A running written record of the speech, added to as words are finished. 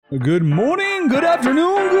Good morning, good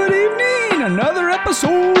afternoon, good evening. Another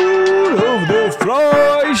episode of The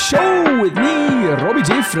Fry Show with me, Robbie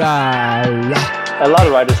J. Fry. A lot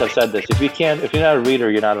of writers have said this. If you're not a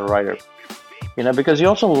reader, you're not a writer. Because you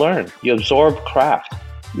also learn. You absorb craft.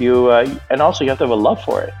 And also you have to have a love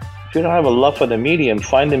for it. If you don't have a love for the medium,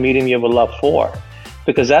 find the medium you have a love for.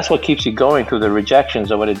 Because that's what keeps you going through the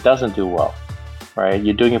rejections of when it doesn't do well, right?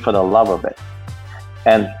 You're doing it for the love of it.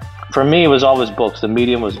 And for me, it was always books. The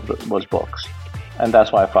medium was books. And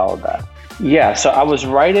that's why I followed that. Yeah, so I was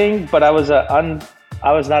writing, but I was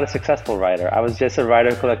not a successful writer. I was just a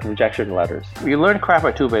writer who collected rejection letters. You learn craft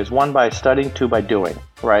by two ways. One, by studying, two, by doing,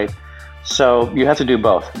 right? So you have to do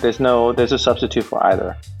both. There's a substitute for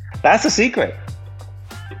either. That's the secret,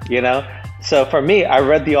 So for me, I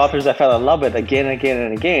read the authors I fell in love with again and again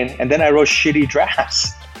and again, and then I wrote shitty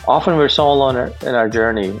drafts. Often we're so alone in our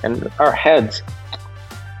journey, and our heads,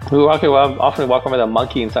 often walk around with a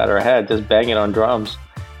monkey inside our head, just banging on drums.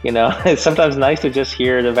 It's sometimes nice to just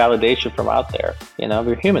hear the validation from out there.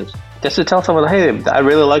 We're humans. Just to tell someone, hey, I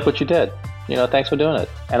really like what you did. Thanks for doing it.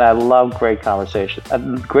 And I love great conversation. A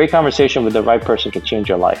great conversation with the right person can change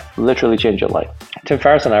your life, literally change your life. Tim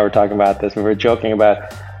Ferriss and I were talking about this. We were joking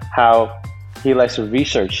about how he likes to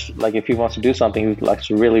research. Like if he wants to do something, he likes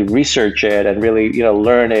to really research it and really,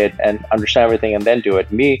 learn it and understand everything and then do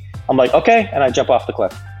it. Me, I'm like, okay. And I jump off the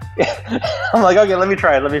cliff. I'm like, okay, let me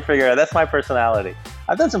try it. Let me figure it out. That's my personality.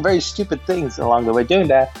 I've done some very stupid things along the way doing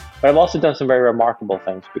that, but I've also done some very remarkable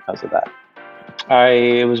things because of that.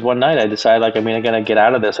 It was one night I decided, I'm going to get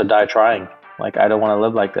out of this or die trying. I don't want to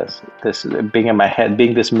live like this being in my head,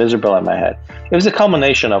 being this miserable in my head. It was a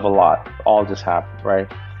culmination of a lot. All just happened,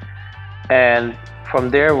 right? And from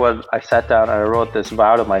there, I sat down and I wrote this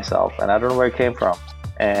vow to myself, and I don't know where it came from.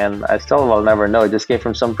 And I still will never know. It just came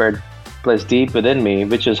from some place deep within me,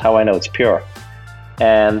 which is how I know it's pure.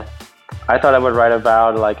 And I thought I would write a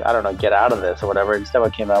vow to get out of this or whatever. Instead,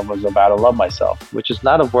 what came out was a vow to love myself, which is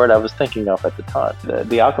not a word I was thinking of at the time.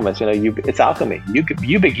 The Alchemist, it's alchemy.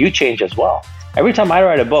 You change as well. Every time I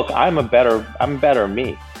write a book, I'm better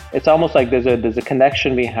me. It's almost like there's a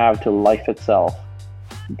connection we have to life itself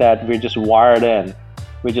that we're just wired in.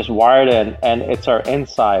 And it's our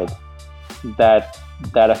inside that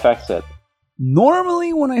affects it.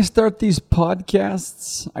 Normally, when I start these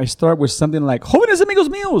podcasts, I start with something like, Jóvenes amigos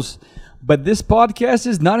míos. But this podcast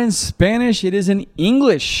is not in Spanish, it is in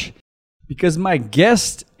English. Because my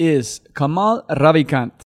guest is Kamal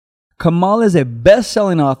Ravikant. Kamal is a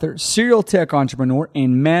best-selling author, serial tech entrepreneur,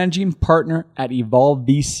 and managing partner at Evolve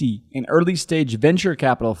VC, an early-stage venture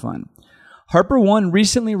capital fund. Harper One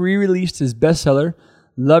recently re-released his bestseller,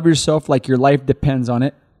 Love Yourself Like Your Life Depends on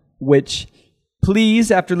It, which,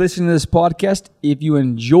 please, after listening to this podcast, if you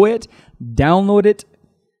enjoy it, download it,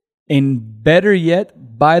 and better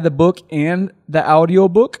yet, buy the book and the audio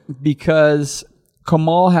book, because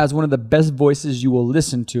Kamal has one of the best voices you will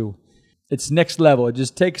listen to. It's next level. It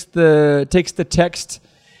just takes the text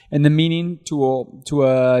and the meaning to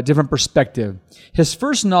a different perspective. His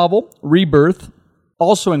first novel, Rebirth,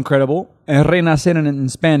 also incredible, Renacer in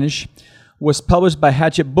Spanish, was published by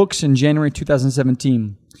Hachette Books in January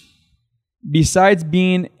 2017. Besides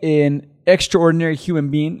being an extraordinary human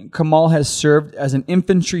being, Kamal has served as an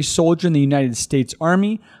infantry soldier in the United States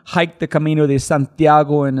Army, hiked the Camino de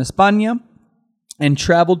Santiago in España, and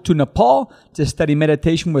traveled to Nepal to study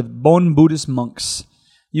meditation with Bon Buddhist monks.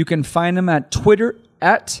 You can find him at Twitter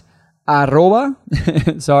at Kamal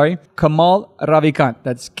Ravikant.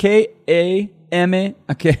 That's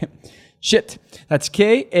That's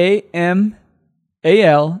Kamal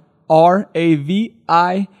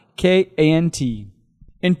Ravikant.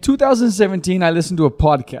 In 2017, I listened to a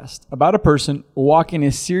podcast about a person walking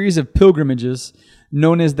a series of pilgrimages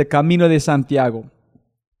known as the Camino de Santiago.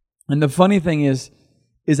 And the funny thing is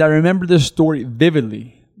I remember this story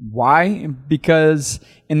vividly. Why? Because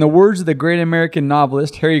in the words of the great American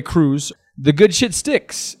novelist Harry Crews, the good shit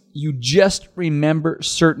sticks. You just remember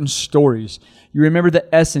certain stories. You remember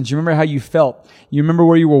the essence. You remember how you felt. You remember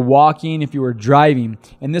where you were walking, if you were driving.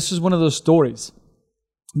 And this was one of those stories.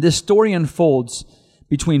 This story unfolds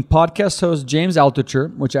between podcast host James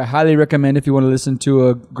Altucher, which I highly recommend if you want to listen to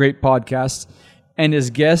a great podcast, and his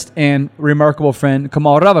guest and remarkable friend,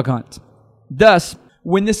 Kamal Ravikant. Thus,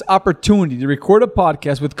 when this opportunity to record a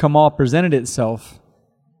podcast with Kamal presented itself,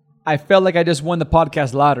 I felt like I just won the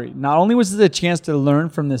podcast lottery. Not only was this a chance to learn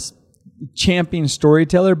from this champion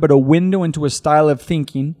storyteller, but a window into a style of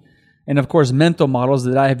thinking and, of course, mental models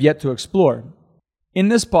that I have yet to explore. In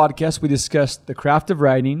this podcast, we discussed the craft of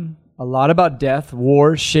writing, a lot about death,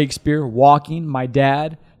 war, Shakespeare, walking, my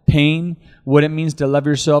dad, pain, what it means to love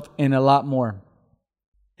yourself, and a lot more.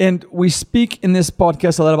 And we speak in this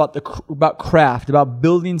podcast a lot about craft, about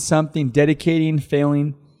building something, dedicating,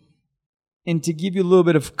 failing. And to give you a little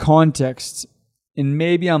bit of context, and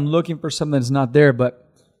maybe I'm looking for something that's not there, but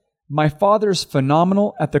my father's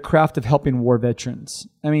phenomenal at the craft of helping war veterans.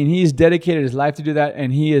 I mean, he's dedicated his life to do that,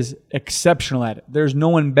 and he is exceptional at it. There's no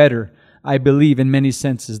one better, I believe, in many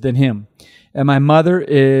senses than him. And my mother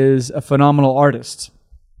is a phenomenal artist.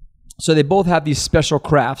 So they both have these special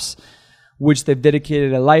crafts, which they've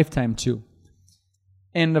dedicated a lifetime to.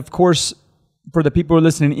 And of course, for the people who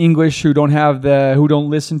listen in English who don't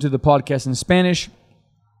listen to the podcast in Spanish,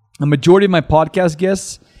 a majority of my podcast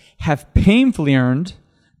guests have painfully earned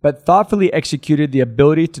but thoughtfully executed the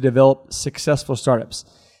ability to develop successful startups.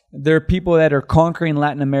 There are people that are conquering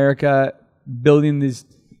Latin America, building these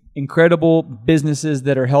incredible businesses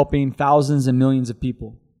that are helping thousands and millions of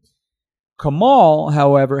people. Kamal,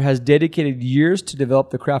 however, has dedicated years to develop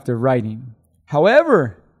the craft of writing.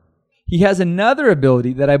 However, he has another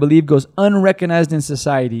ability that I believe goes unrecognized in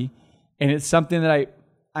society, and it's something that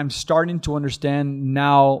I'm starting to understand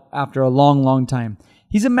now after a long, long time.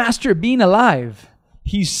 He's a master of being alive.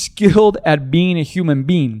 He's skilled at being a human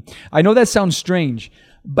being. I know that sounds strange,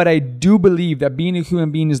 but I do believe that being a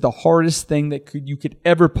human being is the hardest thing that you could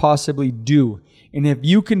ever possibly do. And if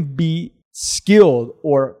you can be skilled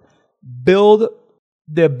or build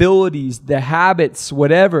the abilities, the habits,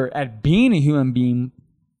 whatever, at being a human being,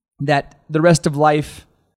 that the rest of life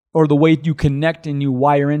or the way you connect and you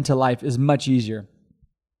wire into life is much easier.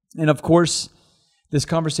 And of course, this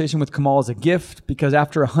conversation with Kamal is a gift because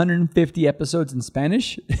after 150 episodes in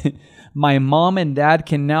Spanish, my mom and dad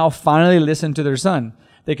can now finally listen to their son.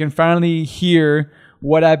 They can finally hear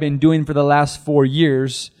what I've been doing for the last 4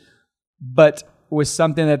 years, but with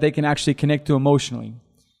something that they can actually connect to emotionally.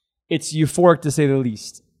 It's euphoric to say the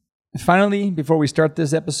least. Finally, before we start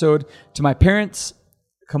this episode, to my parents,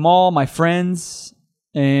 Kamal, my friends,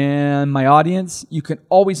 and my audience, you can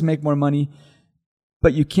always make more money,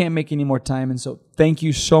 but you can't make any more time. And so thank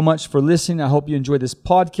you so much for listening. I hope you enjoy this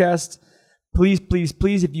podcast. Please, please,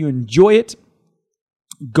 please, if you enjoy it,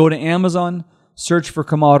 go to Amazon, search for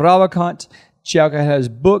Kamal Ravikant. Check out his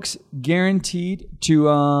books, guaranteed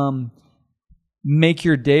to make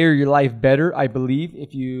your day or your life better, I believe,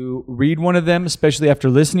 if you read one of them, especially after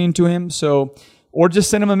listening to him. So, or just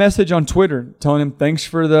send him a message on Twitter telling him thanks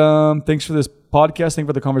for this podcast, thanks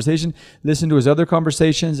for the conversation. Listen to his other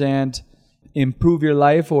conversations and improve your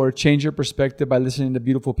life or change your perspective by listening to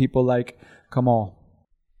beautiful people like Kamal.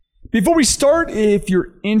 Before we start, if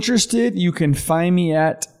you're interested, you can find me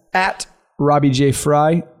at Robbie J.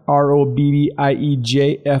 Fry,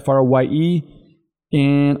 ROBBIEJFRYE,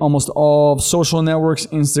 in almost all social networks,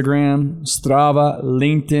 Instagram, Strava,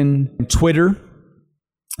 LinkedIn, and Twitter.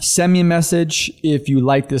 Send me a message if you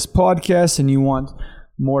like this podcast and you want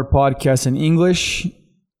more podcasts in English.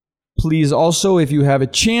 Please also, if you have a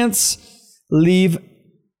chance, leave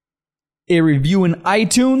a review in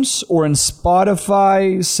iTunes or in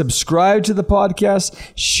Spotify. Subscribe to the podcast.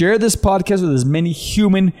 Share this podcast with as many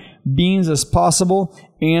human beings as possible.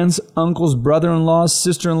 Aunts, uncles, brother-in-laws,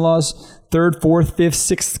 sister-in-laws, third, fourth, fifth,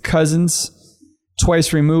 sixth cousins,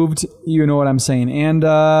 twice removed. You know what I'm saying. And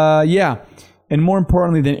and more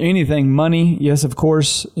importantly than anything, money. Yes, of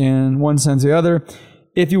course, in one sense or the other.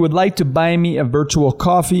 If you would like to buy me a virtual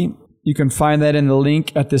coffee, you can find that in the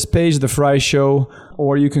link at this page, The Fry Show,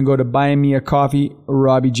 or you can go to Buy Me a Coffee,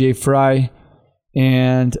 Robbie J. Fry,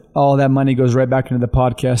 and all that money goes right back into the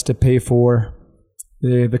podcast to pay for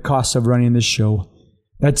the costs of running this show.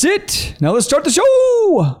 That's it. Now let's start the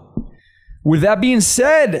show. With that being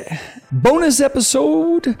said, bonus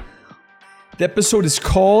episode. The episode is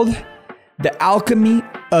called The Alchemy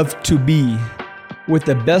of To Be, with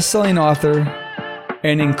the best-selling author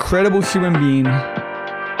and incredible human being,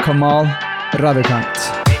 Kamal Ravikant.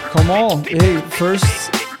 Kamal, hey, first,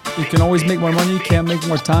 you can always make more money, you can't make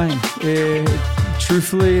more time.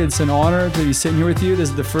 Truthfully, it's an honor to be sitting here with you. This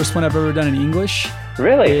is the first one I've ever done in English.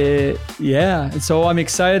 Really? Yeah. And so I'm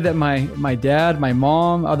excited that my dad, my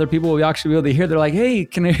mom, other people will actually be able to hear. They're like, hey,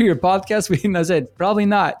 can I hear your podcast? And I said, probably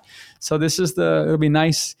not. So it'll be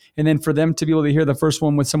nice. And then for them to be able to hear the first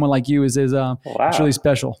one with someone like you is it's really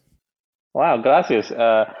special. Wow, gracias.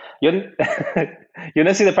 Yo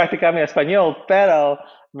necesito practicar mi español, pero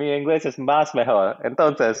mi inglés es más mejor.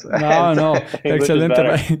 Entonces, no,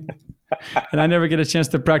 excelente. And I never get a chance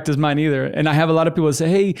to practice mine either. And I have a lot of people that say,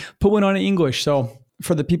 hey, put one on in English. So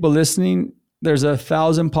for the people listening, there's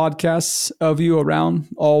 1,000 podcasts of you around,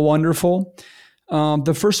 all wonderful.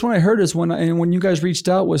 The first one I heard is when you guys reached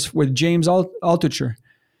out was with James Altucher.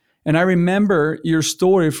 And I remember your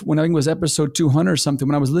story when I think it was episode 200 or something,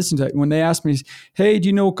 when I was listening to it, when they asked me, hey, do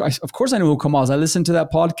you know, of course I know who Kamal is. I listened to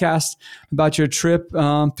that podcast about your trip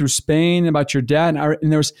through Spain, about your dad.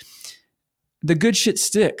 And there was, the good shit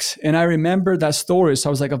sticks. And I remember that story. So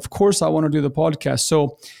I was like, of course I want to do the podcast.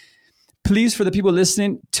 So please, for the people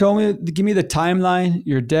listening, give me the timeline,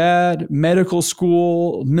 your dad, medical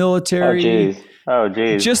school, military. Oh,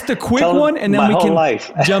 geez. Just a quick one, and then we can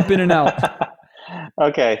jump in and out.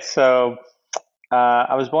 Okay, so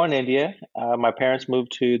I was born in India. My parents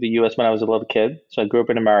moved to the U.S. when I was a little kid. So I grew up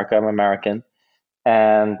in America. I'm American.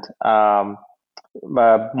 And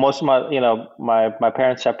most of my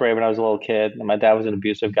parents separated when I was a little kid. And my dad was an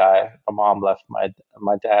abusive guy. My mom left my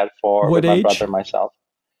dad with my brother and myself.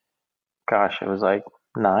 Gosh, it was like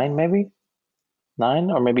 9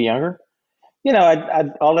 or maybe younger. I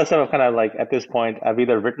all that stuff I've kind of like, at this point, I've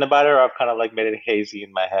either written about it or I've kind of like made it hazy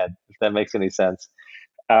in my head, if that makes any sense.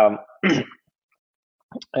 And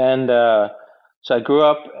so I grew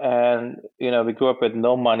up, and we grew up with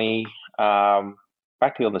no money,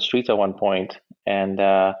 practically on the streets at one point. And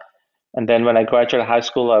then when I graduated high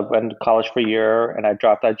school, I went to college for a year, and I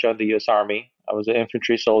dropped out, joined the U.S. Army. I was an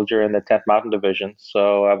infantry soldier in the 10th Mountain Division,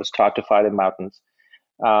 so I was taught to fight in mountains.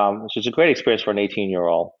 Which is a great experience for an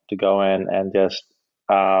 18-year-old to go in and just,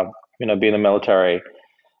 be in the military,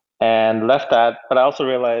 and left that. But I also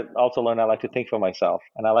learned I like to think for myself,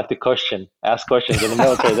 and I like to ask questions in the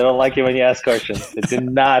military. They don't like it when you ask questions. They do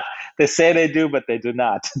not. They say they do, but they do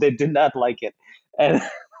not. They do not like it. And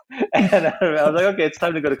I was like, okay, it's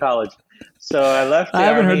time to go to college. So I left. I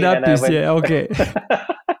haven't heard that piece yet. Okay.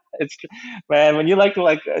 It's, man, when you like to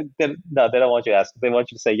they don't want you to ask. They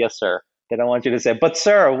want you to say yes, sir. They don't want you to say, but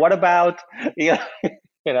sir, what about,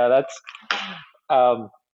 that's,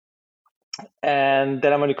 and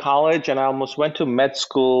then I went to college, and I almost went to med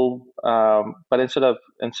school. But instead of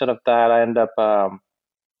that, I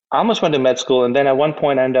almost went to med school. And then at one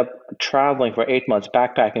point I ended up traveling for 8 months,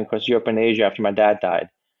 backpacking across Europe and Asia after my dad died.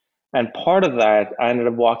 And part of that, I ended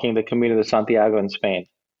up walking the Camino de Santiago in Spain,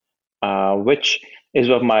 which is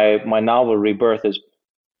what my novel Rebirth is.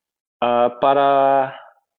 Para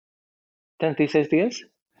 36 días.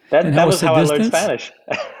 That was how I learned Spanish.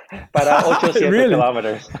 Para 800 really?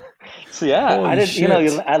 kilometers. So yeah, Holy I didn't. shit.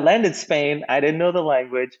 I landed in Spain. I didn't know the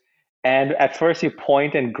language, and at first you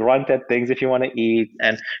point and grunt at things if you want to eat.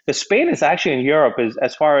 And because Spain is actually in Europe,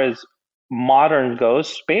 as far as modern goes,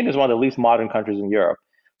 Spain is one of the least modern countries in Europe.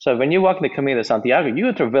 So when you walk in the Camino de Santiago, you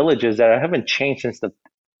enter villages that haven't changed since the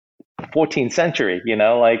 14th century.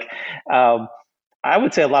 I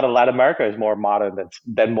would say a lot of Latin America is more modern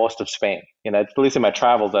than most of Spain. At least in my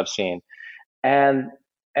travels I've seen, and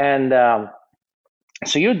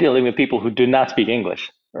so you're dealing with people who do not speak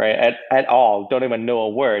English, right? At all, don't even know a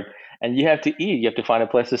word, and you have to eat. You have to find a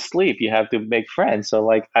place to sleep. You have to make friends. So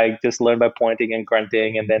like I just learned by pointing and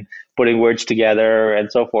grunting, and then putting words together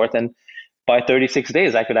and so forth. And by 36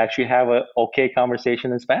 days, I could actually have an okay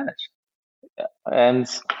conversation in Spanish. And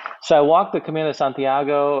so I walked the Camino de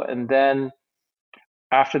Santiago, and then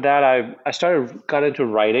after that, I got into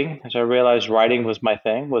writing. So I realized writing was my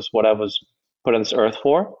thing, was what I was put on this earth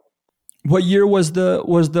for. What year was the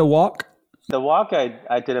walk? The walk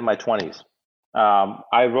I did in my 20s.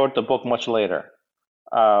 I wrote the book much later.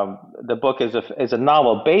 The book is a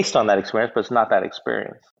novel based on that experience, but it's not that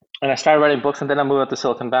experience. And I started writing books, and then I moved out to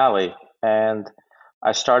Silicon Valley, and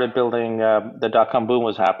I started building. The dot-com boom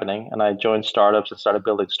was happening, and I joined startups and started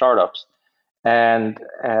building startups. And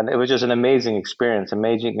it was just an amazing experience,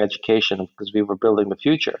 amazing education, because we were building the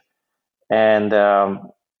future. And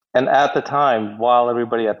at the time, while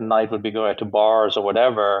everybody at night would be going to bars or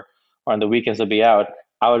whatever, or on the weekends would be out,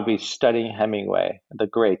 I would be studying Hemingway, the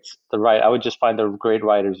greats, I would just find the great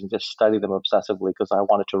writers and just study them obsessively, because I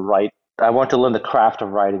wanted to write. I wanted to learn the craft of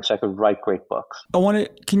writing so I could write great books.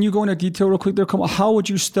 Can you go into detail real quick there, Kamal? How would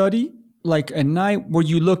you study? Like at night, would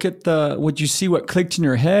you look at would you see what clicked in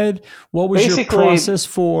your head? What was your process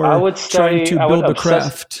for trying to build the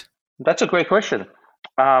craft? That's a great question.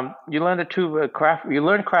 You learn craft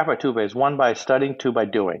by two ways: one by studying, two by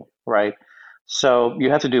doing. Right. So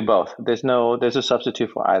you have to do both. There's a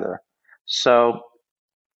substitute for either. So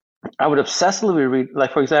I would obsessively read,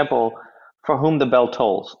 like for example, For Whom the Bell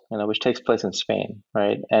Tolls, which takes place in Spain,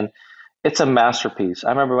 right? And it's a masterpiece. I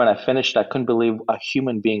remember when I finished, I couldn't believe a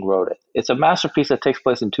human being wrote it. It's a masterpiece that takes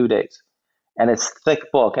place in 2 days, and it's a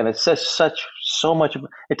thick book, and it says so much.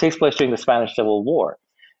 It takes place during the Spanish Civil War,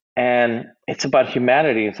 and it's about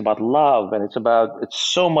humanity. It's about love, and it's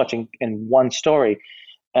so much in one story.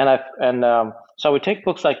 And so I would take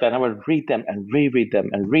books like that, and I would read them and reread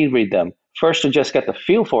them and reread them, first to just get the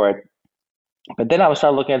feel for it, But then I would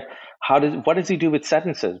start looking at what does he do with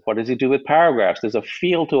sentences? What does he do with paragraphs? There's a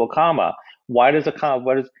feel to a comma. Why does a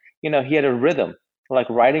comma? He had a rhythm. Like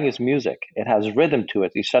writing is music. It has rhythm to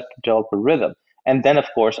it. You start to develop a rhythm. And then, of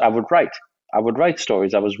course, I would write. I would write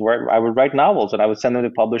stories. I would write novels, and I would send them to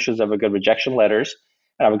publishers. I would get rejection letters,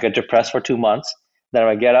 and I would get depressed for 2 months. Then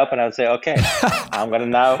I would get up and I would say, "Okay, I'm gonna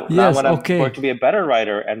now Yes, I'm gonna okay. work to be a better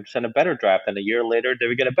writer and send a better draft." And a year later, they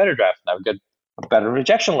would get a better draft, and I would get better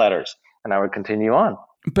rejection letters, and I would continue on.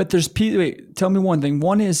 But wait, tell me one thing.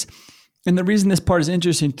 One is, and the reason this part is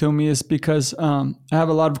interesting to me is because I have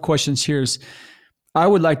a lot of questions here. I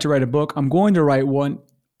would like to write a book. I'm going to write one,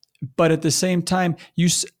 but at the same time,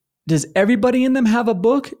 does everybody in them have a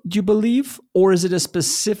book, do you believe? Or is it a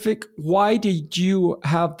specific, why did you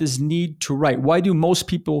have this need to write? Why do most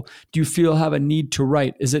people, do you feel, have a need to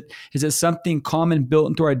write? Is it something common built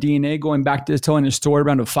into our DNA, going back to telling a story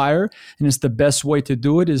around a fire, and it's the best way to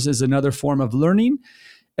do it is another form of learning?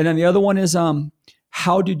 And then the other one is,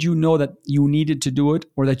 how did you know that you needed to do it,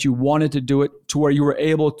 or that you wanted to do it, to where you were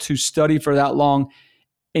able to study for that long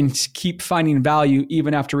and keep finding value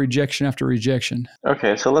even after rejection after rejection?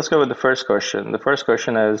 Okay, so let's go with the first question. The first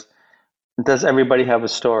question is, does everybody have a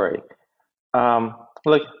story? Um,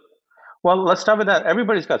 like, well, let's start with that.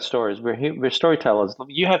 Everybody's got stories. We're storytellers.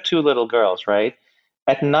 You have two little girls, right?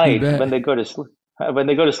 At You night, bet. when they go to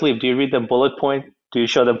sleep, do you read them bullet point? Do you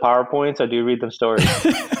show them PowerPoints, or do you read them stories?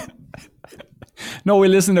 No, we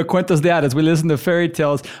listen to cuentos de hadas. We listen to fairy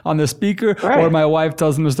tales on the speaker, or Right. my wife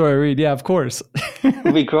tells them the story I read. Yeah, of course.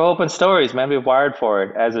 We grow up in stories, man. We're wired for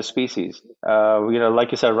it as a species.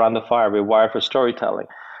 Like you said, around the fire, we're wired for storytelling.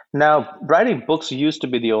 Now, writing books used to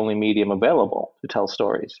be the only medium available to tell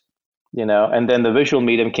stories, and then the visual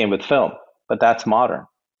medium came with film, but that's modern,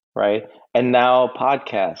 right? And now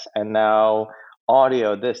podcasts, and now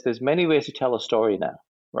audio. There's many ways to tell a story now,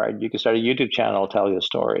 right? You could start a YouTube channel, tell you a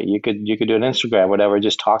story. You could do an Instagram, whatever,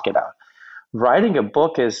 just talk it out. Writing a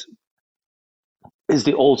book is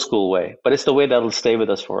the old school way, but it's the way that'll stay with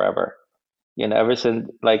us forever. Ever since,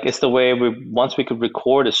 like, it's the way once we could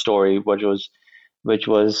record a story, which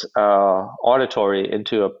was auditory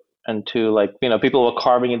into, like, people were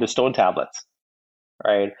carving into stone tablets,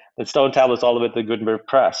 right? The stone tablets all the way to the Gutenberg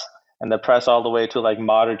press, and the press all the way to, like,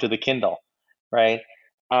 modern, to the Kindle, right?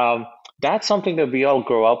 Um, that's something that we all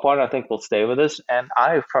grow up on. I think will stay with us. And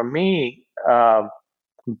for me,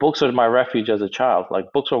 books were my refuge as a child.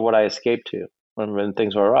 Like, books were what I escaped to when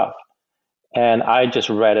things were rough. And I just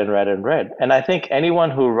read and read and read. And I think anyone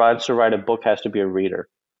who wants to write a book has to be a reader.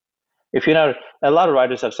 If you're not, a lot of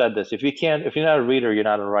writers have said this. If you're not a reader, you're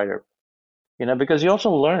not a writer. Because you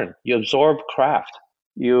also learn, you absorb craft.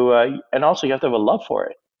 And also you have to have a love for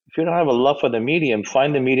it. If you don't have a love for the medium,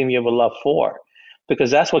 find the medium you have a love for,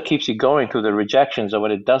 because that's what keeps you going through the rejections of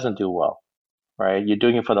when it doesn't do well, right? You're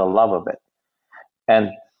doing it for the love of it. And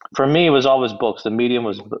for me, it was always books. The medium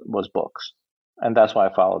was books, and that's why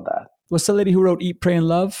I followed that. What's the lady who wrote Eat, Pray, and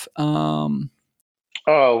Love?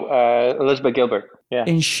 Elizabeth Gilbert. Yeah.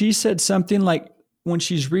 And she said something like, when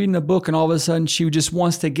she's reading a book and all of a sudden she just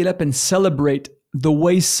wants to get up and celebrate the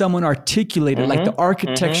way someone articulated, like the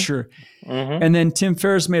architecture. And then Tim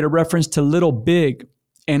Ferriss made a reference to Little Big.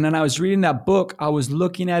 And then I was reading that book, I was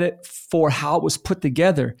looking at it for how it was put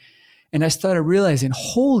together. And I started realizing,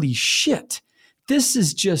 holy shit, this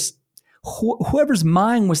is just whoever's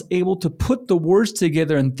mind was able to put the words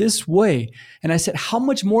together in this way. And I said, how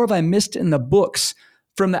much more have I missed in the books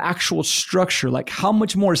from the actual structure? Like, how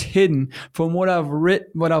much more is hidden from what I've read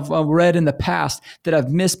in the past that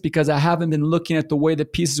I've missed because I haven't been looking at the way the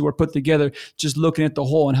pieces were put together, just looking at the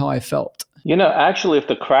whole and how I felt. Actually, if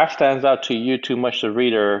the craft stands out to you too much, the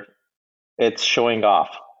reader, it's showing off.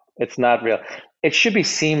 It's not real. It should be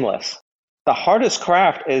seamless. The hardest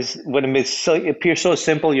craft is when it appears so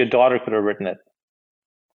simple, your daughter could have written it.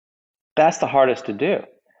 That's the hardest to do.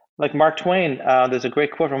 Like Mark Twain, there's a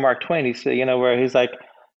great quote from Mark Twain. He said, where he's like,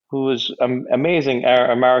 who was an amazing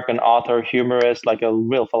American author, humorist, like a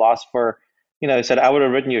real philosopher. He said, I would have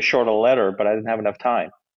written you a shorter letter, but I didn't have enough time.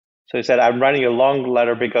 So he said, I'm writing you a long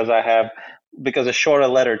letter because a shorter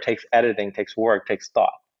letter takes editing, takes work, takes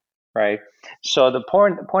thought, right? So the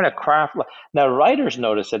point of craft, now writers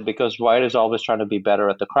notice it because writers are always trying to be better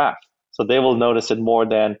at the craft. So they will notice it more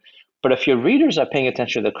than, but if your readers are paying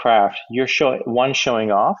attention to the craft, you're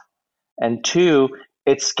showing off, and two,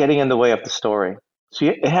 it's getting in the way of the story. So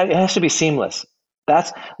it has to be seamless.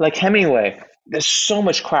 That's like Hemingway. There's so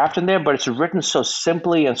much craft in there, but it's written so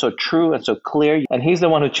simply and so true and so clear. And he's the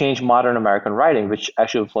one who changed modern American writing, which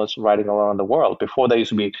actually influenced writing all around the world. Before, there used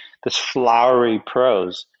to be this flowery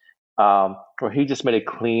prose, where he just made it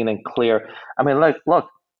clean and clear. I mean, look,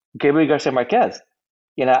 Gabriel Garcia Marquez.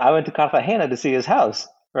 I went to Cartagena to see his house,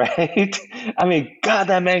 right? I mean, God,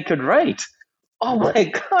 that man could write. Oh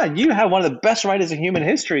my God, you have one of the best writers in human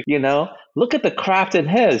history, Look at the craft in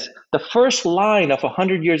his. The first line of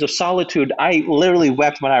 100 Years of Solitude, I literally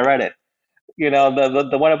wept when I read it.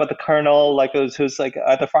 The one about the colonel, like who's like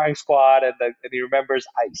at the firing squad, and he remembers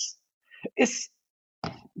ice. It's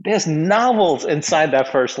There's novels inside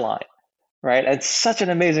that first line, right? And such an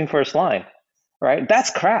amazing first line, right? That's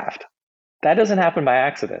craft. That doesn't happen by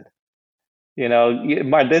accident.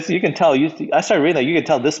 Mark, this you can tell. I started reading that. You can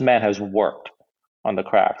tell this man has worked on the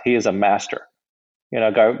craft. He is a master.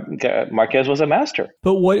 Marquez was a master.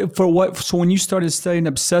 But so when you started studying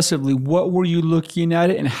obsessively, what were you looking at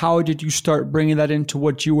it, and how did you start bringing that into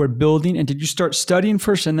what you were building? And did you start studying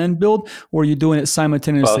first and then build, or were you doing it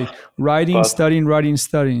simultaneously? Both. Writing, studying, writing,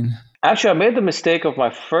 studying. Actually, I made the mistake of my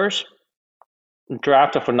first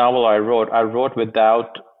draft of a novel I wrote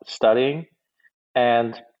without studying,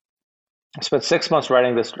 and I spent 6 months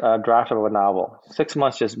writing this draft of a novel. 6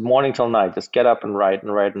 months, just morning till night, just get up and write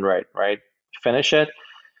and write and write, right? Finish it.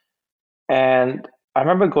 And I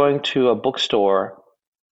remember going to a bookstore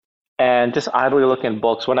and just idly looking at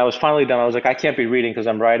books. When I was finally done, I was like, I can't be reading because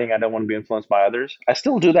I'm writing. I don't want to be influenced by others. I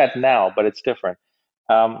still do that now, but it's different.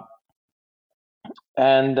 Um,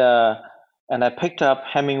 and I picked up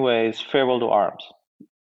Hemingway's Farewell to Arms.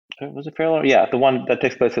 Was it Farewell? Yeah, the one that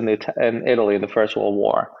takes place in Italy in the First World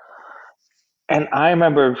War. And I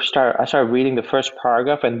remember I started reading the first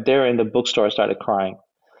paragraph, and there in the bookstore I started crying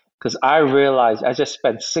because I realized I just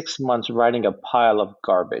spent 6 months writing a pile of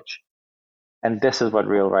garbage, and this is what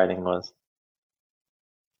real writing was.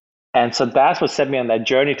 And so that's what set me on that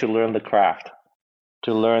journey to learn the craft.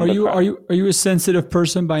 Are you a sensitive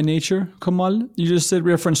person by nature, Kamal? You just said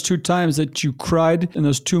reference 2 times that you cried in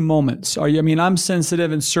those 2 moments. Are you? I mean, I'm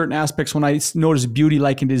sensitive in certain aspects when I notice beauty,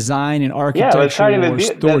 like in design and architecture.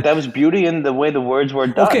 Yeah, that was beauty in the way the words were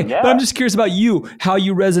done. Okay, yeah. But I'm just curious about you, how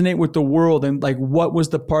you resonate with the world, and like what was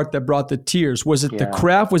the part that brought the tears? Was it the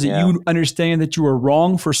craft? Was it you understanding that you were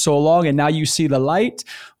wrong for so long and now you see the light?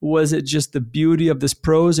 Was it just the beauty of this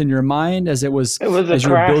prose in your mind as you were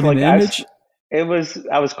building the image? I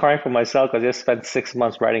was crying for myself because I just spent 6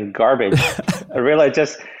 months writing garbage. I realized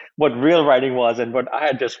just what real writing was and what I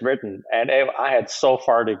had just written. And I had so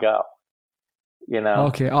far to go,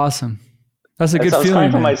 Okay, awesome. That's a good feeling. I was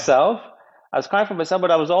crying for myself. But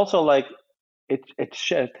I was also like,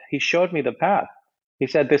 he showed me the path. He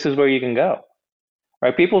said, this is where you can go.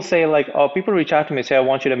 Right? People say like, people reach out to me and say, I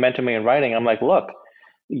want you to mentor me in writing. I'm like, look,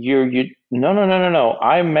 no.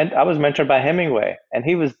 I was mentored by Hemingway, and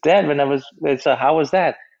he was dead when so how was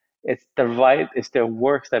that? It's their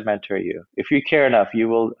works that mentor you. If you care enough, you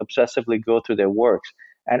will obsessively go through their works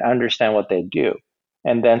and understand what they do,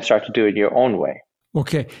 and then start to do it your own way.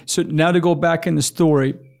 Okay, so now to go back in the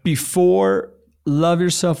story, before Love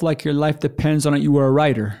Yourself Like Your Life Depends on It, you were a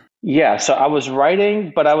writer. Yeah, so I was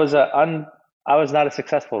writing, but I was not a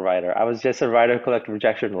successful writer. I was just a writer who collected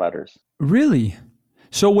rejection letters. Really?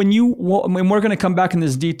 So when we're going to come back in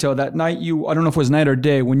this detail, that night I don't know if it was night or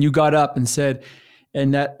day, when you got up and said,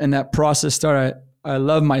 and that process started, I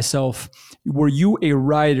love myself. Were you a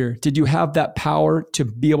writer? Did you have that power to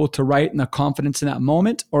be able to write and the confidence in that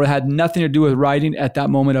moment, or it had nothing to do with writing at that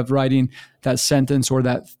moment of writing that sentence or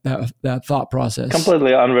that thought process?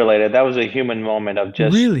 Completely unrelated. That was a human moment of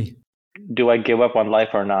just, really, do I give up on life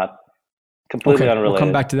or not? Completely unrelated. We'll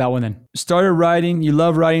come back to that one then. Started writing, you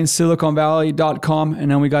love writing, siliconvalley.com,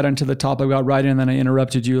 and then we got into the topic about writing, and then I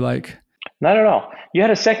interrupted you like... Not at all. You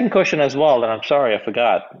had a second question as well, and I'm sorry, I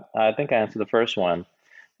forgot. I think I answered the first one.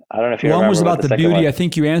 I don't know if you remember. One was about the beauty. One. I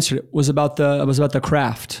think you answered it. Was about the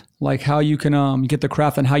craft, like how you can get the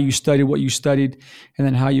craft and how you studied what you studied, and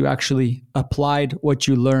then how you actually applied what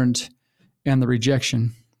you learned, and the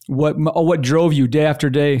rejection. What drove you day after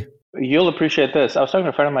day? You'll appreciate this. I was talking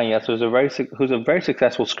to a friend of mine yesterday who's a very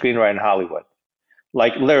successful screenwriter in Hollywood.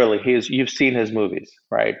 Like literally, you've seen his movies,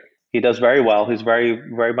 right? He does very well. He's very,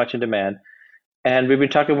 very much in demand. And I've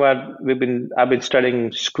been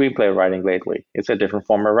studying screenplay writing lately. It's a different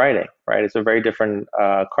form of writing, right? It's a very different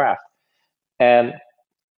craft. And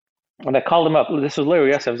when I called him up, this was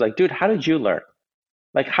literally yesterday, I was like, dude, how did you learn?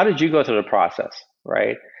 Like, how did you go through the process,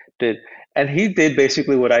 right? And he did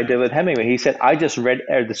basically what I did with Hemingway. He said, I just read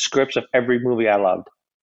the scripts of every movie I loved.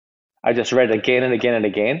 I just read it again and again and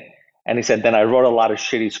again. And he said, then I wrote a lot of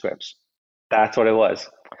shitty scripts. That's what it was.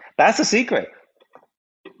 That's the secret,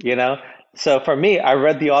 So for me, I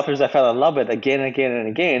read the authors I fell in love with again and again and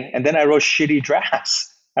again. And then I wrote shitty drafts.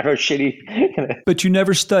 I wrote shitty. But you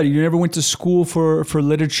never studied. You never went to school for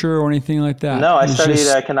literature or anything like that. No, I studied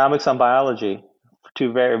economics and biology.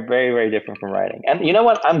 Two very, very, very different from writing. And you know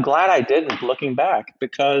what? I'm glad I didn't, looking back,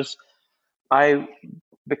 I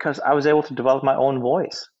because I was able to develop my own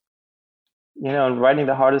voice. And writing,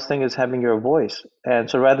 the hardest thing is having your voice. And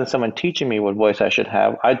so rather than someone teaching me what voice I should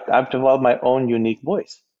have, I've developed my own unique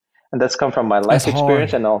voice. And that's come from my That's life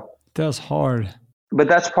experience hard. and all. That's hard. But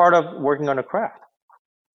that's part of working on a craft.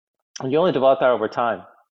 And you only develop that over time.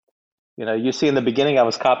 You see in the beginning, I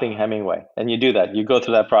was copying Hemingway, and you do that. You go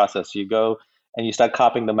through that process. You go and you start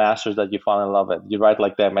copying the masters that you fall in love with. You write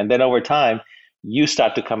like them. And then over time, you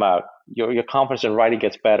start to come out. Your confidence in writing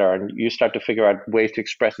gets better, and you start to figure out ways to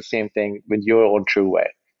express the same thing with your own true way.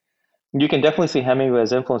 You can definitely see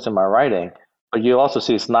Hemingway's influence in my writing, but you also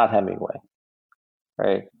see it's not Hemingway,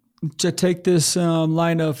 right? To take this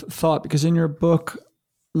line of thought, because in your book,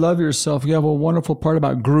 Love Yourself, you have a wonderful part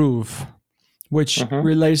about groove, which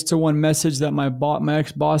relates to one message that my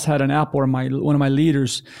ex-boss had on Apple, or one of my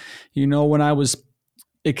leaders. When I was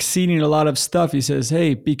exceeding a lot of stuff, he says,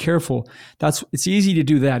 hey, be careful. It's easy to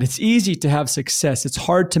do that. It's easy to have success. It's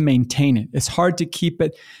hard to maintain it. It's hard to keep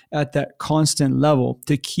it at that constant level,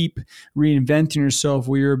 to keep reinventing yourself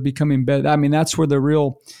where you're becoming better. I mean, that's where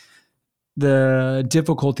the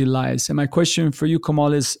difficulty lies. And my question for you,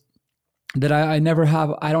 Kamal, is that I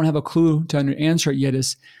don't have a clue to answer it yet,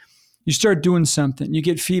 is you start doing something, you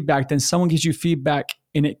get feedback, then someone gives you feedback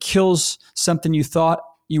and it kills something you thought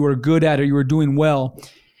you were good at or you were doing well,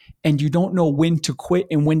 and you don't know when to quit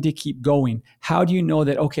and when to keep going. How do you know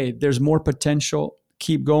that, okay, there's more potential,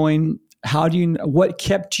 keep going? What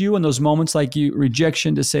kept you in those moments, like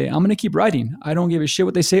rejection, to say, I'm going to keep writing. I don't give a shit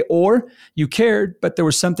what they say, or you cared, but there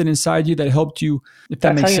was something inside you that helped you, if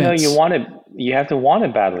that makes sense. That's how you know you have to want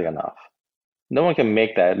it badly enough. No one can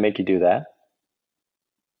make you do that.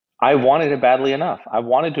 I wanted it badly enough. I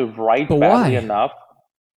wanted to write badly enough.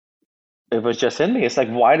 It was just in me. It's like,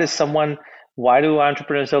 why do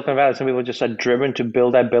entrepreneurs in Silicon Valley, some people just are driven to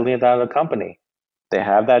build that $1 billion company? They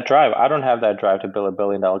have that drive. I don't have that drive to build a $1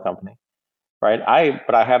 billion company, right?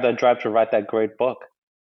 But I have that drive to write that great book.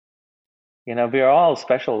 We are all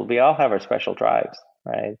special. We all have our special drives,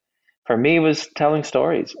 right? For me, it was telling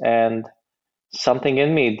stories, and something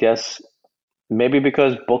in me just, maybe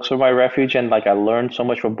because books were my refuge, and like I learned so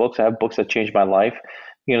much from books. I have books that changed my life.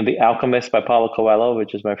 The Alchemist by Paulo Coelho,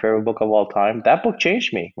 which is my favorite book of all time. That book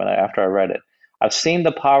changed me after I read it. I've seen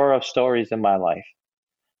the power of stories in my life.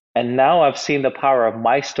 And now I've seen the power of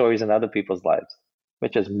my stories in other people's lives,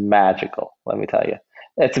 which is magical, let me tell you.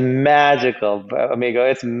 It's magical, amigo.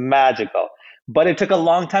 It's magical. But it took a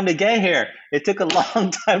long time to get here.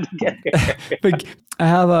 But I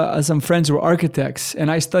have some friends who are architects, and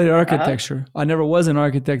I studied architecture. I never was an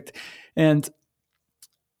architect. And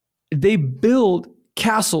they build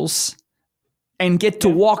castles and get to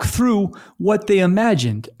walk through what they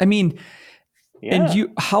imagined. I mean, and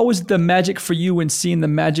how is the magic for you in seeing the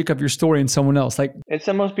magic of your story in someone else? Like, it's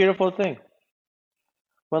the most beautiful thing.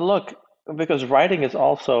 Well, look, because writing is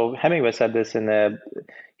also, Hemingway said this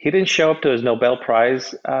he didn't show up to his Nobel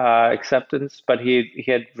Prize acceptance, but he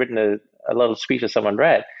had written a little speech that someone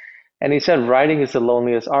read. And he said, writing is the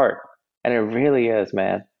loneliest art. And it really is,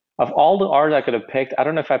 man. Of all the art I could have picked, I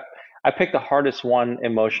don't know if I picked the hardest one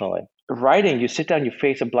emotionally. Writing, you sit down, you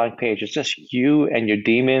face a blank page. It's just you and your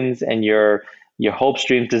demons and your hopes,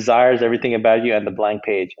 dreams, desires, everything about you, and the blank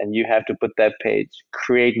page. And you have to put that page,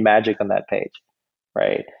 create magic on that page,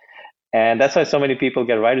 right? And that's why so many people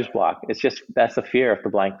get writer's block. That's the fear of the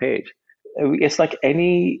blank page. It's like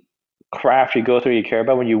any craft you go through, you care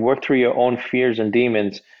about, when you work through your own fears and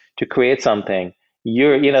demons to create something,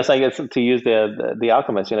 it's like, to use the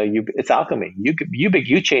Alchemist, it's alchemy.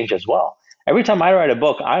 You change as well. Every time I write a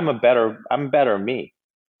book, I'm better me,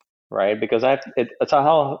 right? Because it's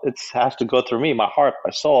how it has to go through me, my heart,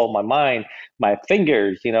 my soul, my mind, my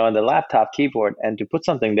fingers, and the laptop keyboard, and to put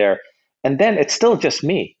something there. And then it's still just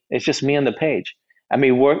me. It's just me on the page. I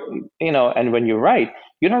mean, and when you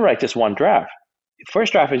don't write just one draft.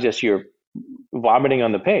 First draft is just you're vomiting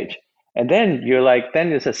on the page. And then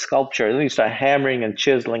then it's a sculpture. And then you start hammering and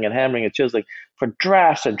chiseling for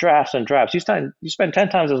drafts and drafts and drafts. You spend 10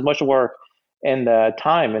 times as much work in the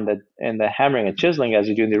time in the hammering and chiseling as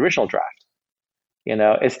you do in the original draft.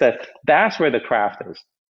 That's where the craft is.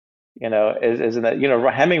 Is in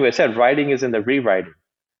that, Hemingway said writing is in the rewriting.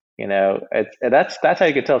 That's how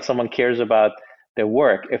you can tell if someone cares about their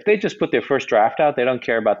work. If they just put their first draft out, they don't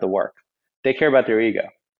care about the work. They care about their ego.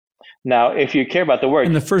 Now, if you care about the work,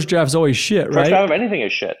 and the first draft's always shit, right? First draft of anything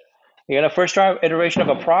is shit. First draft iteration of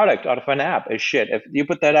a product out of an app is shit. If you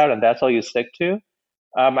put that out and that's all you stick to,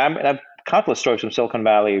 I've countless stories from Silicon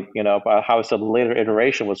Valley, about how it's a later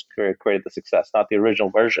iteration was created the success, not the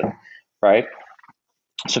original version, right?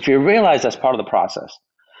 So if you realize that's part of the process,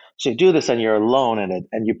 so you do this and you're alone in it,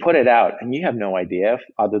 and you put it out, and you have no idea if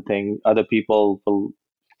other people will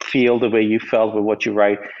feel the way you felt with what you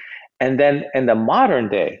write. And then in the modern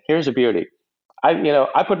day, here's the beauty.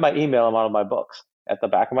 I put my email in one of my books. At the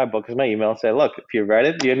back of my book is my email and say, look, if you read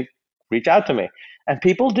it, you can reach out to me. And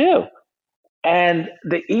people do. And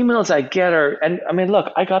the emails I get and I mean,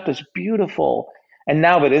 look, I got this beautiful, and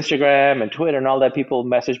now with Instagram and Twitter and all that, people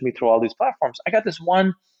message me through all these platforms. I got this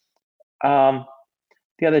one um,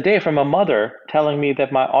 the other day from a mother telling me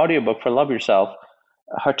that my audiobook for Love Yourself,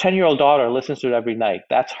 her 10-year-old daughter listens to it every night.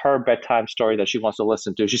 That's her bedtime story that she wants to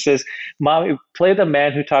listen to. She says, Mommy, play the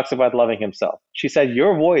man who talks about loving himself. She said,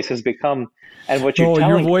 your voice has become, and what you're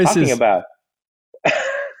talking about.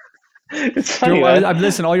 It's funny. I've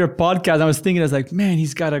listened to all your podcasts. I was thinking, I was like, man,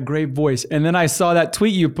 he's got a great voice. And then I saw that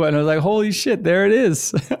tweet you put, and I was like, holy shit, there it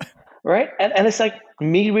is. Right? And it's like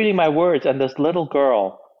me reading my words, and this little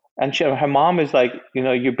girl, and her mom is like,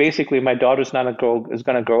 you basically, my daughter's not is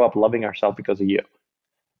going to grow up loving herself because of you.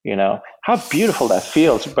 How beautiful that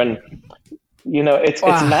feels when, it's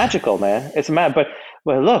magical, man. It's mad. But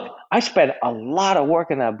look, I spent a lot of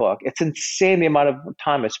work in that book. It's insane the amount of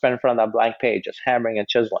time I spent in front of that blank page, just hammering and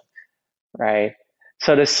chiseling. Right.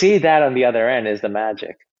 So to see that on the other end is the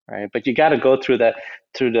magic. Right. But you got to go through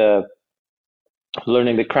the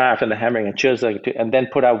learning the craft and the hammering and chiseling and then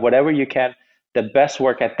put out whatever you can, the best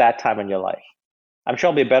work at that time in your life. I'm sure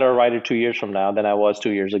I'll be a better writer 2 years from now than I was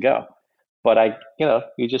 2 years ago. But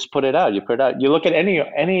you just put it out. You put it out. You look at any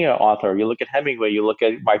author. You look at Hemingway. You look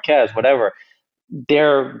at Marquez. Whatever.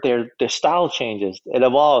 Their style changes. It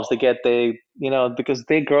evolves. Because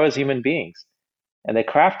they grow as human beings, and their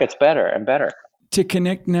craft gets better and better. To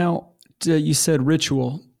connect now, you said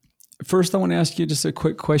ritual. First, I want to ask you just a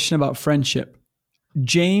quick question about friendship.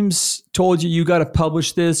 James told you got to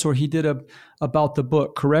publish this, or he did about the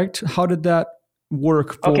book, correct? How did that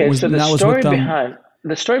work? So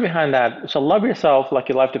the story behind that. So Love Yourself, Like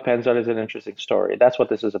Your Life Depends on, is an interesting story. That's what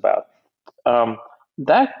this is about.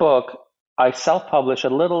 That book, I self-published a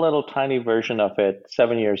little tiny version of it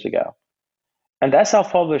 7 years ago. And that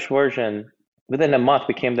self-published version, within a month,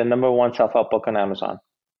 became the #1 self-help book on Amazon.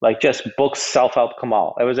 Like just books, self-help,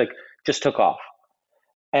 Kamal. It was like, just took off.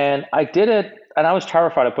 And I did it, and I was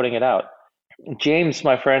terrified of putting it out. James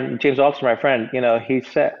Alston, my friend, he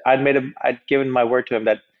said, I'd given my word to him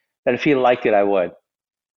that if he liked it, I would.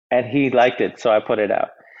 And he liked it, so I put it out.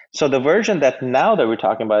 So the version that we're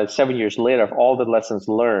talking about is 7 years later, of all the lessons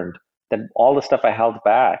learned, that all the stuff I held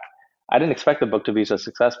back. I didn't expect the book to be so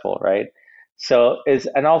successful, right?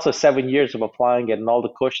 And also 7 years of applying it and all the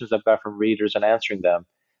questions I've got from readers and answering them.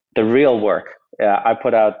 The real work I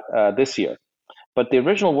put out this year. But the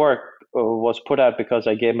original work was put out because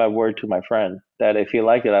I gave my word to my friend that if he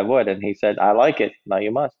liked it, I would. And he said, I like it. Now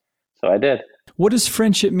you must. So I did. What does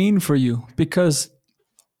friendship mean for you? Because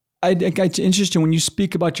it's interesting when you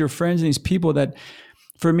speak about your friends and these people, that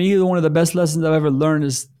for me, one of the best lessons I've ever learned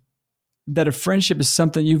is that a friendship is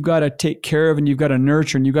something you've got to take care of and you've got to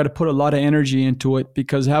nurture and you've got to put a lot of energy into it,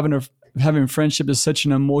 because having friendship is such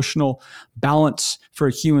an emotional balance for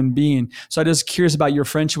a human being. So I'm just curious about your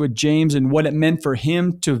friendship with James and what it meant for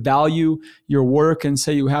him to value your work and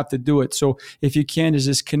say you have to do it. So if you can,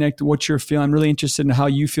 just connect what you're feeling. I'm really interested in how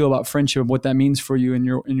you feel about friendship and what that means for you in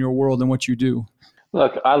your world and what you do.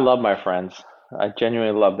 Look, I love my friends. I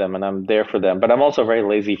genuinely love them, and I'm there for them. But I'm also a very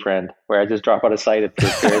lazy friend, where I just drop out of sight at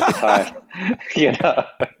periods of time,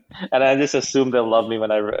 and I just assume they'll love me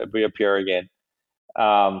when I reappear again.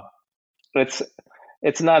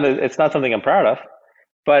 It's not something I'm proud of,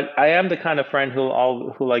 but I am the kind of friend who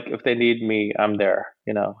like, if they need me, I'm there.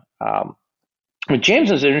 But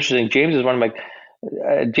James is interesting. James is one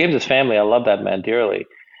of James's family. I love that man dearly.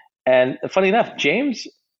 And funny enough, James,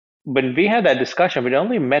 when we had that discussion, we'd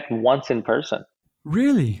only met once in person.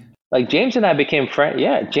 Really? Like James and I became friends.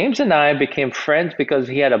 Yeah, James and I became friends because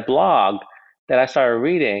he had a blog that I started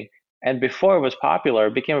reading, and before it was popular,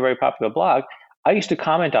 it became a very popular blog. I used to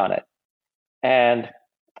comment on it. And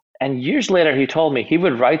years later, he told me he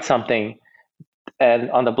would write something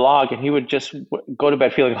on the blog, and he would just go to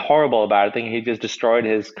bed feeling horrible about it, thinking he just destroyed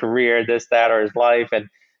his career, this, that, or his life,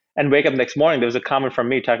 and wake up the next morning. There was a comment from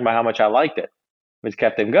me talking about how much I liked it, which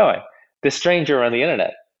kept him going. This stranger on the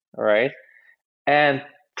internet, right? And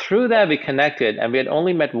through that, we connected, and we had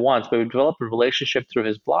only met once, but we developed a relationship through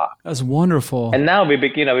his blog. That's wonderful. And now we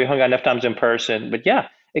hung out enough times in person. But yeah,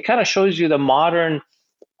 it kind of shows you the modern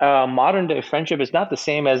day friendship is not the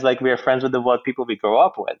same as like we are friends with what people we grow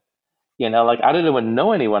up with. Like I didn't even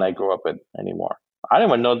know anyone I grew up with anymore. I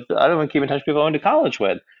didn't even keep in touch with people I went to college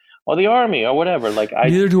with, or the army or whatever. Like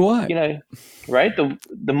Neither do I. you know, right?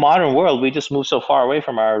 The modern world, we just move so far away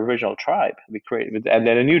from our original tribe. We create, and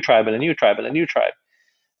then a new tribe and a new tribe and a new tribe.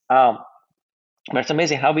 Um, but it's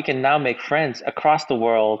amazing how we can now make friends across the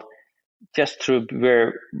world just through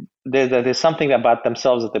where there's something about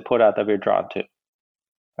themselves that they put out that we're drawn to,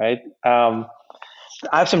 right? I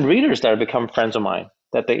have some readers that have become friends of mine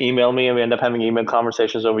that they email me and we end up having email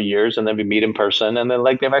conversations over years and then we meet in person and then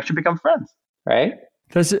like they've actually become friends, right?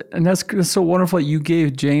 That's so wonderful. You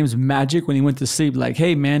gave James magic when he went to sleep. Like,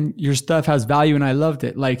 hey man, your stuff has value, and I loved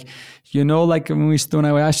it. Like, like when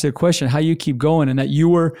I asked you the question, how you keep going, and that you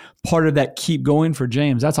were part of that keep going for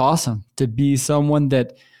James. That's awesome to be someone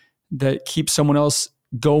that keeps someone else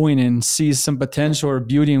going and sees some potential or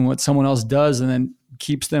beauty in what someone else does, and then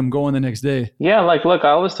keeps them going the next day. Yeah, like look, I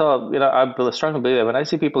always tell, I strongly believe that when I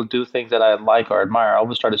see people do things that I like or admire, I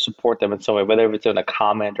always try to support them in some way, whether it's in a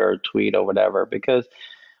comment or a tweet or whatever, because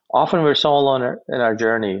often we're so alone in our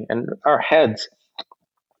journey and our heads.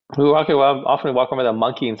 Often walking with a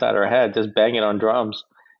monkey inside our head, just banging on drums.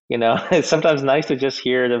 It's sometimes nice to just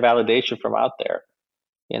hear the validation from out there.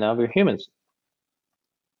 We're humans.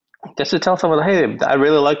 Just to tell someone, hey, I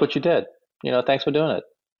really like what you did. Thanks for doing it.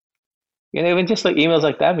 Even just like emails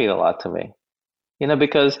like that mean a lot to me.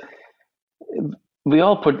 Because we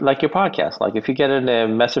all put like your podcast. Like if you get a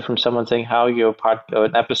message from someone saying how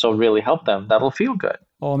an episode really helped them, that'll feel good.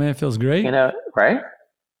 Oh man, it feels great. Right?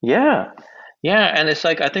 Yeah. Yeah. And it's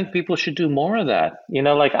like, I think people should do more of that.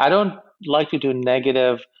 Like I don't like to do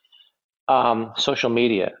negative social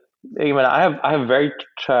media. I have very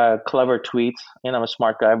clever tweets. I'm a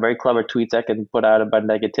smart guy. Very clever tweets I can put out about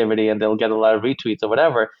negativity, and they'll get a lot of retweets or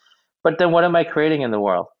whatever. But then, what am I creating in the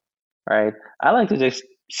world, right? I like to just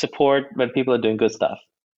support when people are doing good stuff.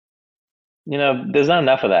 There's not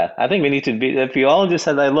enough of that. I think we need to be. If we all just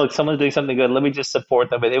said, like, "Look, someone's doing something good. Let me just support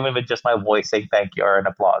them," even with just my voice saying thank you or an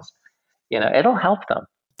applause, it'll help them.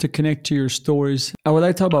 To connect to your stories, I would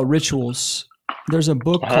like to talk about rituals. There's a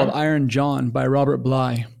book called Iron John by Robert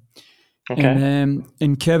Bly. Okay.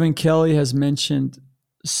 And Kevin Kelly has mentioned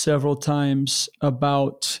several times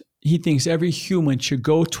about he thinks every human should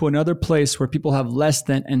go to another place where people have less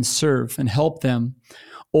than and serve and help them,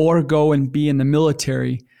 or go and be in the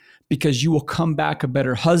military, because you will come back a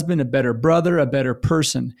better husband, a better brother, a better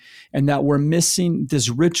person. And that we're missing this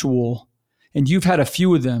ritual. And you've had a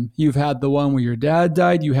few of them. You've had the one where your dad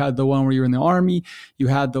died. You had the one where you were in the army. You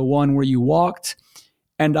had the one where you walked.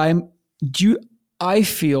 And I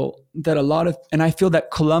feel that I feel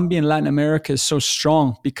that Colombia and Latin America is so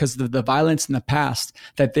strong because of the violence in the past,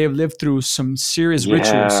 that they've lived through some serious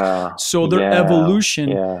rituals. So their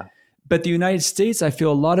evolution. Yeah. But the United States, I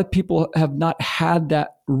feel a lot of people have not had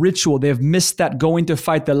that ritual. They have missed that going to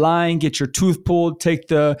fight the lion, get your tooth pulled, take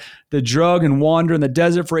the drug and wander in the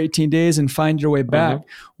desert for 18 days and find your way back.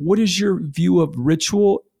 Mm-hmm. What is your view of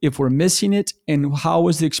ritual if we're missing it? And how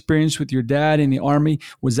was the experience with your dad in the army?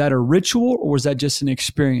 Was that a ritual or was that just an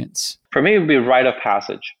experience? For me, it would be rite of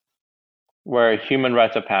passage, where human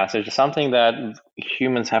rites of passage is something that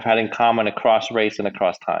humans have had in common across race and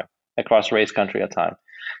across time, across race, country, and time.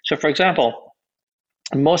 So, for example,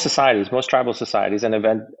 most tribal societies, and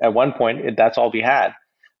at one point, that's all we had.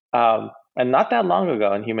 And not that long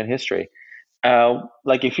ago in human history,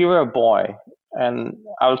 like if you were a boy, and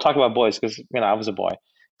I will talk about boys because I was a boy.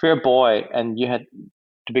 If you're a boy and you had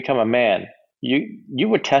to become a man, you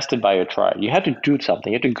were tested by your tribe. You had to do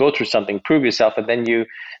something. You had to go through something, prove yourself, and then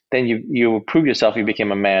you prove yourself. You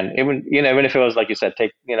became a man. Even if it was like you said,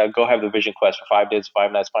 go have the vision quest for 5 days,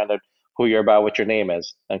 5 nights, find out who you're about, what your name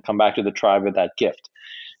is, and come back to the tribe with that gift.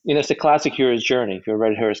 It's the classic hero's journey. If you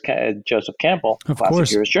read Joseph Campbell, classic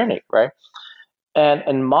hero's journey, right? And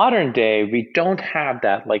in modern day, we don't have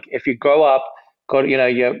that. Like if you grow up,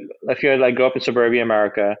 if you're like grow up in suburban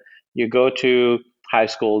America, you go to high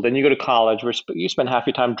school, then you go to college, where you spend half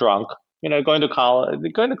your time drunk, going to college,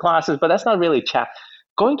 going to classes, but that's not really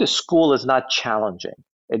going to school is not challenging.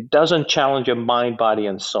 It doesn't challenge your mind, body,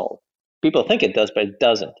 and soul. People think it does, but it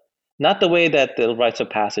doesn't. Not the way that the rites of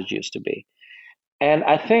passage used to be. And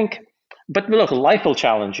I think, but look, life will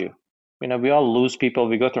challenge you. We all lose people.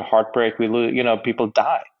 We go through heartbreak. We lose, people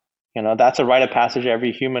die. That's a rite of passage.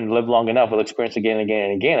 Every human live long enough will experience again and again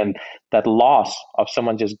and again. And that loss of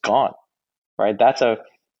someone just gone, right? That's a,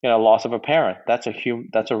 loss of a parent. That's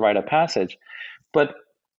a rite of passage. But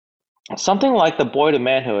something like the boy to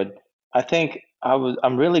manhood, I think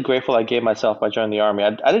I'm really grateful I gave myself by joining the army.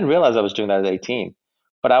 I didn't realize I was doing that at 18,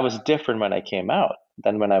 but I was different when I came out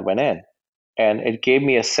than when I went in. And it gave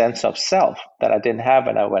me a sense of self that I didn't have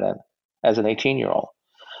when I went in as an 18-year-old.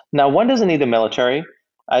 Now, one doesn't need the military.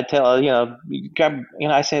 I tell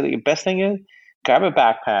I say the best thing is grab a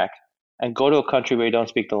backpack and go to a country where you don't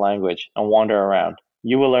speak the language and wander around.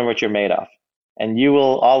 You will learn what you're made of, and you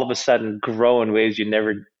will all of a sudden grow in ways you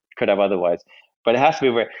never could have otherwise. But it has to be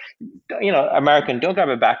where, American. Don't grab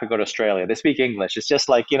a backpack. Go to Australia. They speak English. It's just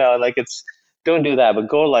like it's don't do that. But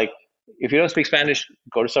go like if you don't speak Spanish,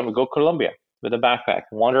 go Colombia with a backpack,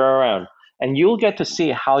 wander around, and you'll get to see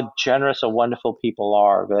how generous or wonderful people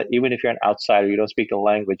are. That even if you're an outsider, you don't speak the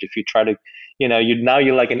language. If you try to,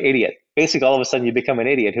 you're like an idiot. Basically, all of a sudden you become an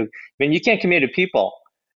idiot. You can't communicate to people.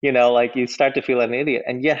 Like you start to feel like an idiot,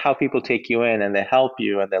 and yet how people take you in and they help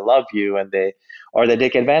you and they love you and they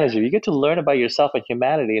take advantage of you. You get to learn about yourself and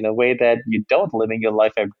humanity in a way that you don't living your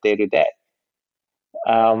life every day to day.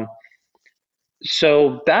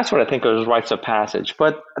 So that's what I think is rites of passage.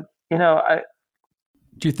 But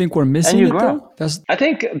do you think we're missing it though? I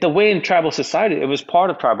think the way in tribal society, it was part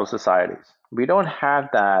of tribal societies. We don't have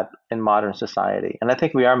that in modern society, and I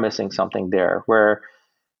think we are missing something there. Where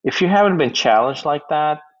if you haven't been challenged like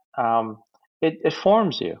that, it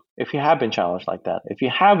forms you. If you have been challenged like that, if you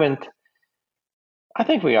haven't, I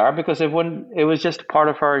think we are, because it was just part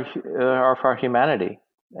of our humanity,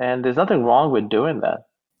 and there's nothing wrong with doing that.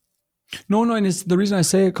 No, and it's the reason I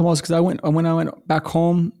say it, Kamal, is because when I went back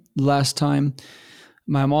home last time,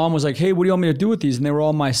 my mom was like, "Hey, what do you want me to do with these?" And they were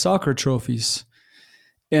all my soccer trophies,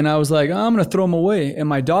 and I was like, "I'm going to throw them away." And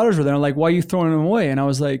my daughters were there, like, "Why are you throwing them away?" And I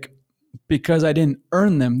was like, "Because I didn't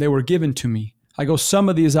earn them; they were given to me." I go, "Some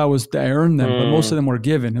of these I earned them, but most of them were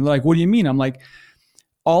given." And they're like, "What do you mean?" I'm like,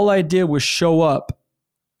 "All I did was show up,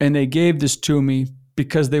 and they gave this to me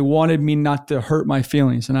because they wanted me not to hurt my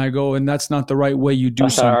feelings." And I go, "And that's not the right way you do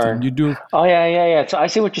something. You do." Oh, yeah. So I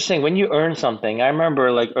see what you're saying. When you earn something, I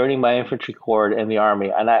remember like earning my infantry corps in the Army.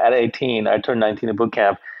 And at 18, I turned 19 in boot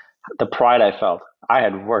camp. The pride I felt, I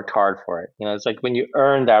had worked hard for it. It's like when you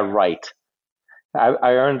earn that right.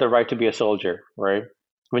 I earned the right to be a soldier, right?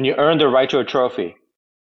 When you earn the right to a trophy,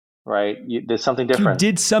 right? There's something different. You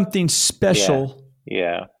did something special.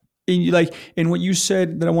 Yeah. And what you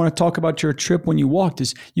said that I want to talk about your trip when you walked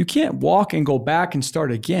is you can't walk and go back and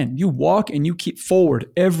start again. You walk and you keep forward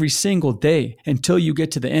every single day until you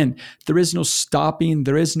get to the end. There is no stopping.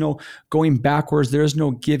 There is no going backwards. There is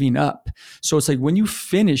no giving up. So it's like when you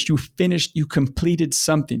finished, you completed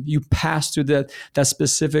something. You passed through that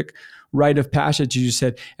specific rite of passage, you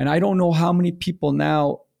said. And I don't know how many people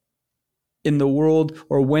now in the world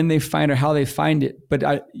or when they find or how they find it. But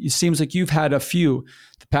it seems like you've had a few.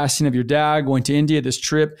 The passing of your dad, going to India, this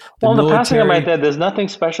trip, the passing of my dad, there's nothing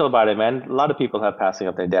special about it, man. A lot of people have passing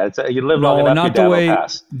of their dads. You live long enough, not your dad the way will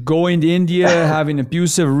pass. Going to India, having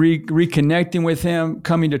abusive, reconnecting with him,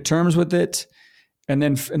 coming to terms with it. And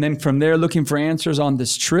then from there, looking for answers on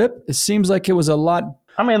this trip. It seems like it was a lot.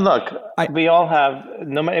 I mean, look, we all have,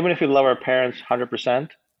 no matter, even if we love our parents 100%,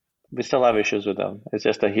 we still have issues with them. It's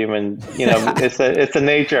just a human, it's the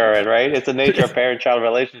nature of it, right? It's the nature of parent-child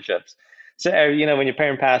relationships. So, when your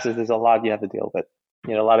parent passes, there's a lot you have to deal with,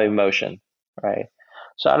 a lot of emotion, right?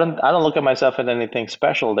 So I don't look at myself as anything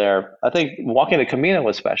special there. I think walking the Camino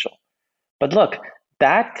was special. But look,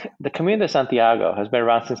 the Camino de Santiago has been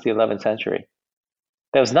around since the 11th century.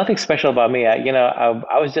 There was nothing special about me.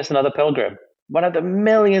 I was just another pilgrim. One of the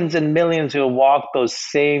millions and millions who walked those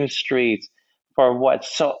same streets for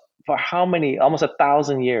how many? Almost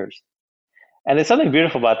 1,000 years. And there's something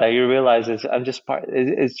beautiful about that. You realize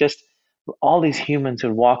it's just all these humans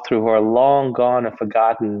who walk through who are long gone and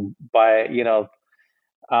forgotten by,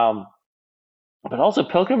 but also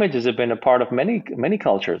pilgrimages have been a part of many, many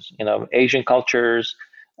cultures, Asian cultures,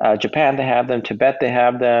 Japan, they have them, Tibet, they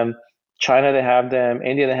have them, China, they have them,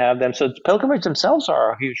 India, they have them. So pilgrimages themselves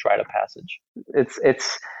are a huge rite of passage.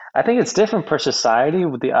 I think it's different per society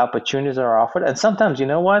with the opportunities that are offered. And sometimes, you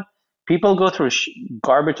know what? People go through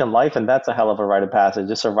garbage in life, and that's a hell of a rite of passage,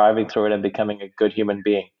 just surviving through it and becoming a good human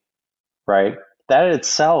being, right? That in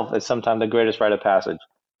itself is sometimes the greatest rite of passage,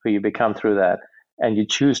 where you become through that, and you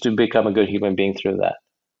choose to become a good human being through that,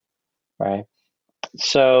 right?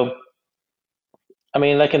 So, I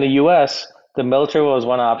mean, like in the U.S., the military was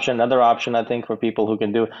one option. Another option, I think, for people who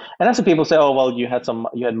can do it. And that's what people say, oh, well, you had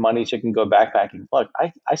money so you can go backpacking. Look,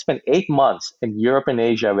 I spent 8 months in Europe and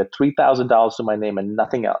Asia with $3,000 to my name and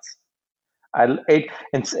nothing else.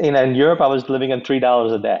 In Europe, I was living on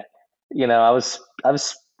 $3 a day. I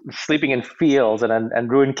was sleeping in fields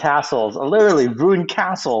and ruined castles, literally ruined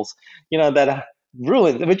castles, that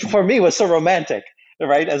ruined, which for me was so romantic.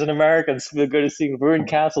 Right, as an American, it's good to see ruined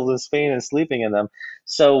castles in Spain and sleeping in them.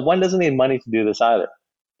 So one doesn't need money to do this either.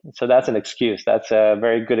 So that's an excuse. That's a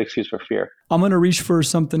very good excuse for fear. I'm going to reach for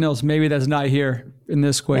something else. Maybe that's not here in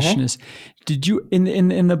this question is, did you,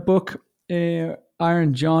 in the book,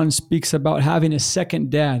 Iron John speaks about having a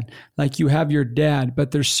second dad, like you have your dad,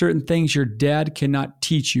 but there's certain things your dad cannot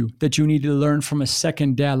teach you that you need to learn from a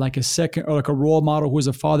second dad, like a second, or like a role model who is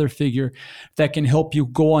a father figure that can help you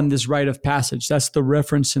go on this rite of passage. That's the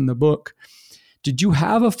reference in the book. Did you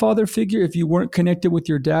have a father figure if you weren't connected with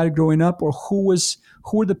your dad growing up, or who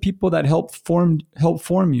were the people that helped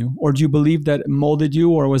form you? Or do you believe that molded you,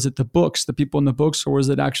 or was it the books, the people in the books, or was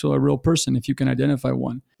it actually a real person, if you can identify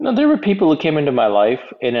one? No, there were people who came into my life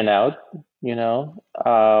in and out, you know.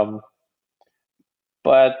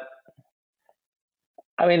 But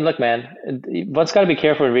I mean, look, man, one's got to be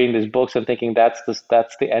careful in reading these books and thinking that's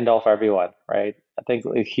the end all for everyone, right? I think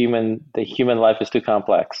the human life is too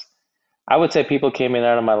complex. I would say people came in and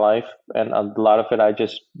out of my life, and a lot of it I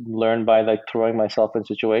just learned by like throwing myself in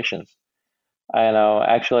situations. I know,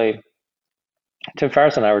 actually, Tim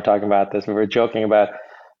Ferriss and I were talking about this. We were joking about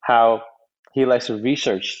how he likes to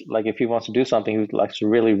research. Like if he wants to do something, he likes to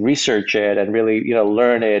really research it and really,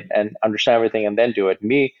 learn it and understand everything and then do it.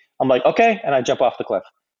 Me, I'm like, okay, and I jump off the cliff.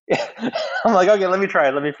 I'm like, okay, let me try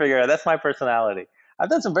it. Let me figure it out. That's my personality. I've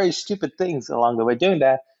done some very stupid things along the way doing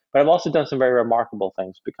that, but I've also done some very remarkable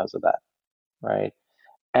things because of that, right?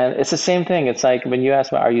 And it's the same thing. It's like when you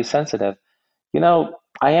ask me, are you sensitive?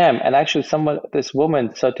 I am. And actually, this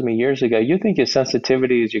woman said to me years ago, you think your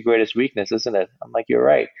sensitivity is your greatest weakness, isn't it? I'm like, you're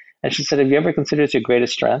right. And she said, have you ever considered it your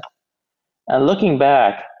greatest strength? And looking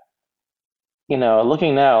back,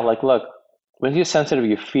 looking now, like, look, when you're sensitive,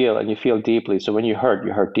 you feel and you feel deeply. So when you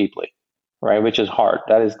hurt deeply, right? Which is hard.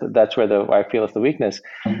 That's where I feel is the weakness.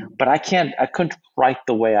 But I couldn't write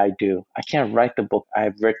the way I do. I can't write the book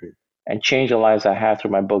I've written and change the lives I have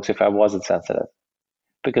through my books if I wasn't sensitive,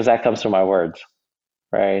 because that comes through my words,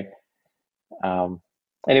 right?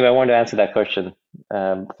 Anyway, I wanted to answer that question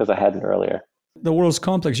because I hadn't earlier. The world's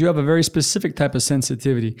complex. You have a very specific type of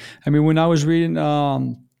sensitivity. I mean, when I was reading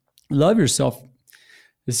Love Yourself,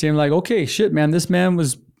 it seemed like, okay, shit, man, this man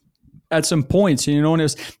was at some points,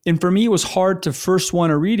 and for me, it was hard to first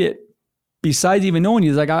want to read it. Besides even knowing,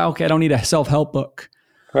 he's like, okay, I don't need a self-help book.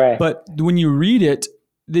 Right. But when you read it,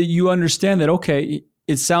 that you understand that, okay,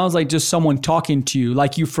 it sounds like just someone talking to you.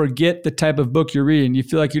 Like you forget the type of book you're reading. You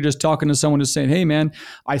feel like you're just talking to someone just saying, hey man,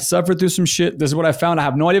 I suffered through some shit. This is what I found. I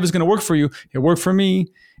have no idea if it's going to work for you. It worked for me.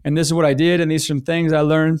 And this is what I did. And these are some things I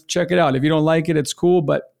learned. Check it out. If you don't like it, it's cool.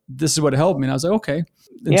 But this is what helped me. And I was like, okay.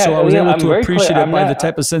 And so I was able to appreciate it by the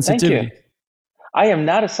type of sensitivity. I am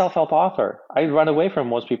not a self-help author. I run away from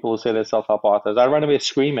most people who say they're self-help authors. I run away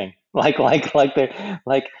screaming. I'm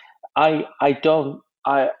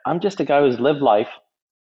just a guy who's lived life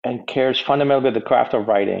and cares fundamentally about the craft of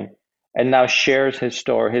writing and now shares his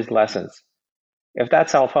story, his lessons. If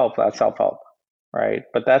that's self-help, that's self-help, right?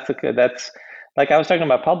 But that's like I was talking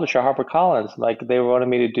about publisher HarperCollins, like they wanted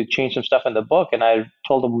me to change some stuff in the book, and I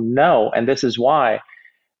told them no, and this is why,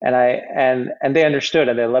 and they understood,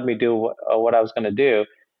 and they let me do what I was going to do,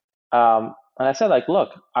 and I said like, look,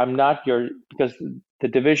 I'm not because the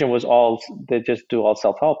division was they just do all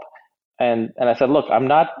self-help, and I said, look, I'm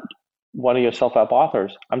not one of your self-help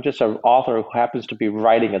authors. I'm just an author who happens to be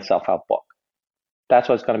writing a self-help book. That's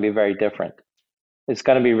what's going to be very different. It's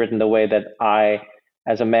going to be written the way that I,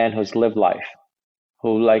 as a man who's lived life,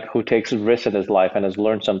 who takes risks in his life and has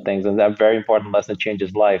learned some things, and that very important lesson changed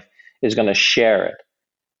his life, is going to share it.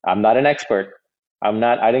 I'm not an expert. I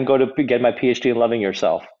didn't go to get my PhD in loving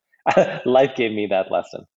yourself. Life gave me that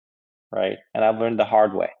lesson, right? And I've learned the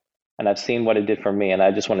hard way. And I've seen what it did for me, and I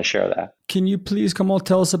just want to share that. Can you please, Kamal,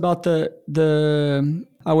 tell us about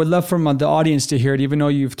I would love for the audience to hear it, even though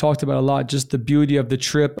you've talked about a lot, just the beauty of the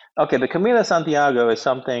trip. Okay, the Camino de Santiago is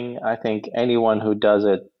something I think anyone who does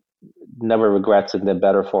it never regrets it, they're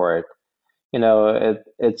better for it.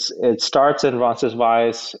 It starts in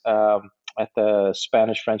Roncesvalles at the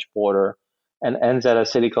Spanish-French border and ends at a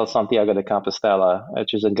city called Santiago de Compostela,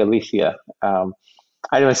 which is in Galicia.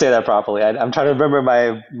 I didn't even say that properly. I'm trying to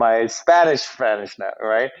remember my Spanish now,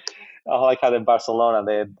 right? Like how in Barcelona,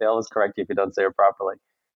 they always correct you if you don't say it properly.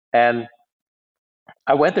 And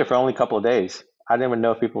I went there for only a couple of days. I didn't even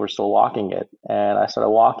know if people were still walking it. And I started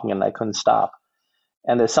walking and I couldn't stop.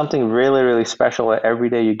 And there's something really, really special that every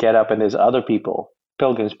day you get up and there's other people,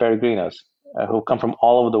 pilgrims, peregrinos, who come from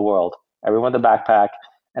all over the world. Everyone with a backpack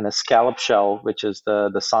and a scallop shell, which is the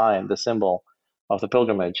sign, the symbol of the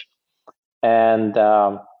pilgrimage. And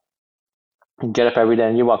you get up every day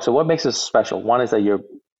and you walk. So what makes this special? One is that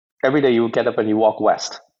every day you get up and you walk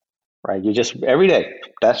west, right? Every day,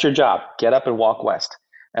 that's your job. Get up and walk west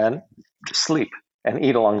and sleep. and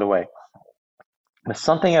eat along the way. There's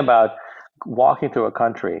something about walking through a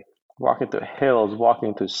country, walking through hills,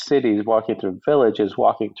 walking through cities, walking through villages,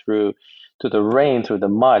 walking through the rain, through the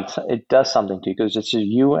mud. It does something to you because it's just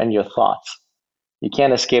you and your thoughts. You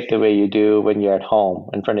can't escape the way you do when you're at home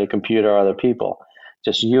in front of your computer or other people.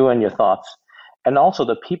 Just you and your thoughts. And also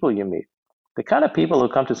the people you meet. The kind of people who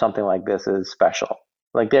come to something like this is special.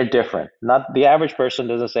 Like they're different. Not the average person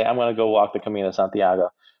doesn't say, I'm going to go walk the Camino de Santiago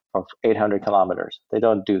for 800 kilometers. They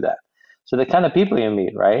don't do that. So the kind of people you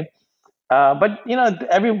meet, right? But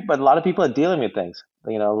but a lot of people are dealing with things,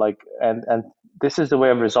 and this is the way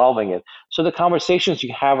of resolving it. So the conversations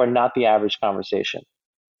you have are not the average conversation.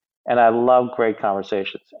 And I love great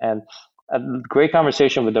conversations. And a great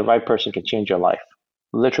conversation with the right person can change your life,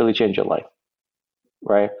 literally change your life,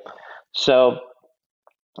 right? So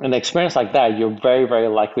an experience like that, you're very, very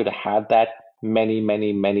likely to have that many,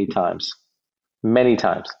 many, many times, many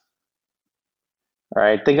times. All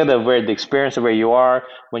right. Think of the experience of where you are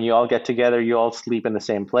when you all get together. You all sleep in the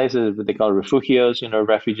same places. What they call refugios,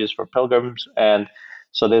 refuges for pilgrims. And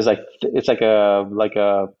so there's it's like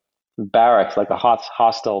a barracks, like a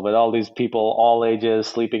hostel with all these people, all ages,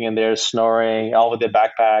 sleeping in there, snoring, all with their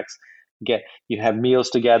backpacks. You have meals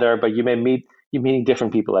together, but you're meeting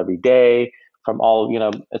different people every day from all.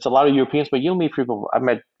 It's a lot of Europeans, but you'll meet people. I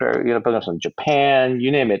met pilgrims from Japan,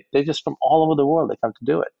 you name it. They're just from all over the world. They come to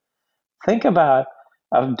do it. Think about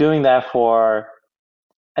of doing that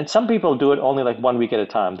and some people do it only like 1 week at a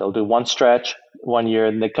time. They'll do one stretch 1 year,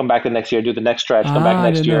 and they come back the next year, do the next stretch, come back I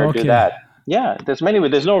next didn't year, know. do Okay. that. Yeah, there's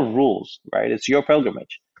no rules, right? It's your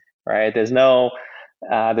pilgrimage, right? There's no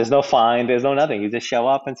fine, there's no nothing. You just show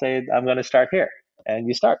up and say, I'm going to start here, and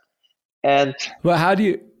you start. And Well, how do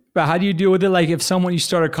you deal with it? Like if you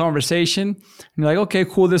start a conversation and you're like, okay,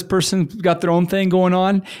 cool, this person's got their own thing going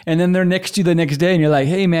on. And then they're next to you the next day and you're like,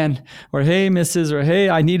 hey man, or hey Mrs. or hey,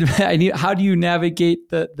 I need, how do you navigate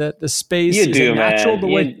the space? you Is it do, natural man. the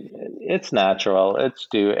way? It's natural.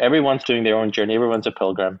 Everyone's doing their own journey. Everyone's a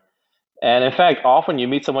pilgrim. And in fact, often you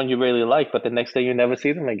meet someone you really like, but the next day you never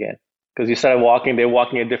see them again because you started walking, they're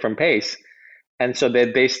walking at a different pace. And so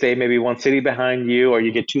they stay maybe one city behind you, or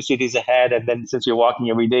you get two cities ahead. And then since you're walking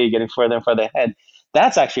every day, you're getting further and further ahead.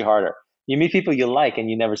 That's actually harder. You meet people you like and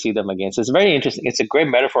you never see them again. So it's very interesting. It's a great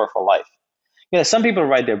metaphor for life. Some people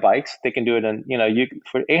ride their bikes. They can do it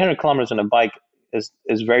for 800 kilometers on a bike is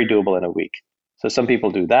very doable in a week. So some people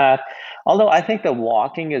do that. Although I think the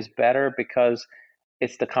walking is better because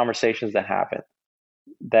it's the conversations that happen.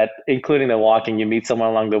 That including the walking, you meet someone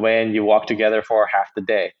along the way and you walk together for half the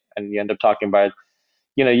day, and you end up talking about,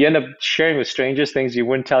 you end up sharing with strangers things you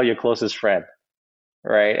wouldn't tell your closest friend,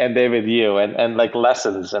 right? And they with you, and like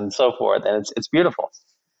lessons and so forth, and it's beautiful.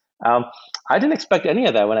 Um, I didn't expect any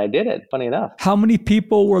of that when I did it. Funny enough. How many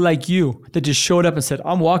people were like you that just showed up and said,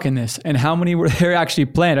 I'm walking this? And how many were there actually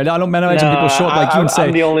planned? I don't No, imagine people show up like you and I'm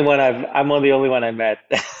say, the only one I'm the only one I met.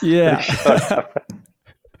 yeah.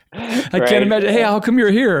 I can't Right? imagine. Hey, how come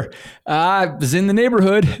you're here? I was in the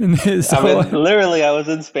neighborhood. I was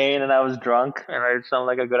in Spain and I was drunk, and it sounded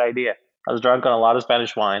like a good idea. I was drunk on a lot of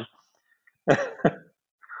Spanish wine.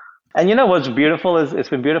 And what's beautiful is it's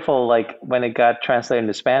been beautiful like when it got translated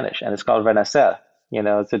into Spanish, and it's called Renacer.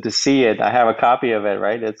 So to see it, I have a copy of it,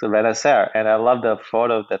 right? It's a Renacer, and I love the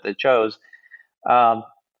photo that they chose. Um,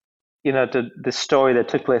 the story that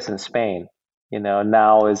took place in Spain,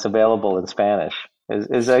 now is available in Spanish.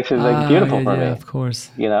 Is actually like beautiful for yeah, me, of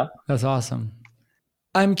course. you know? That's awesome.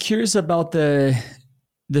 I'm curious about the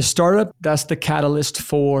startup. That's the catalyst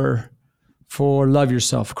for Love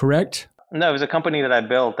Yourself, correct? No, it was a company that I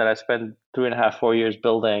built that I spent 3.5, 4 years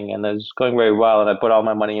building, and it was going very well. And I put all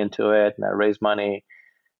my money into it, and I raised money.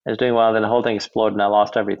 It was doing well, and then the whole thing exploded, and I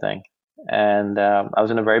lost everything. And I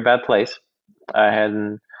was in a very bad place. I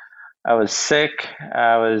had I was sick.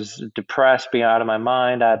 I was depressed, being out of my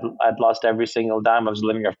mind. I'd lost every single dime. I was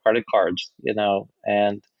living off credit cards, and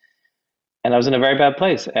I was in a very bad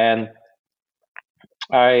place. And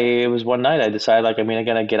it was one night I decided, like, I'm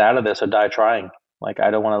gonna get out of this or die trying. Like,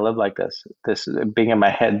 I don't want to live like this. This being in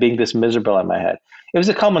my head, being this miserable in my head. It was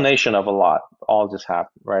a culmination of a lot. All just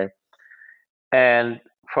happened, right? And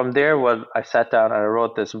from there, what I sat down and I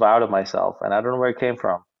wrote this vow to myself, and I don't know where it came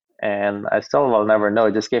from, and I still will never know.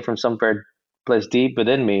 It just came from some very place deep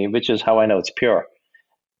within me, which is how I know it's pure.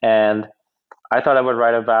 And I thought I would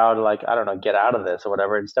write a vow to, like, I don't know, get out of this or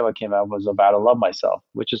whatever. Instead, what came out was a vow to love myself,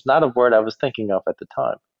 which is not a word I was thinking of at the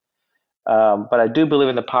time. But I do believe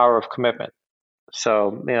in the power of commitment.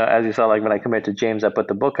 So, as you saw, like when I committed to James, I put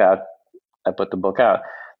the book out. I put the book out.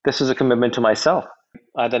 This is a commitment to myself.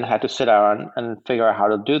 I then had to sit down and figure out how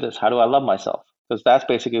to do this. How do I love myself? Because that's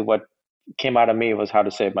basically what came out of me was how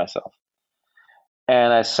to save myself.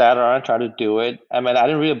 And I sat around and tried to do it. I mean, I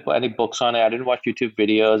didn't read any books on it. I didn't watch YouTube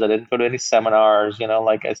videos. I didn't go to any seminars.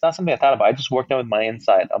 Like it's not something I thought about. I just worked on with my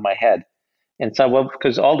inside, on my head, inside. Well,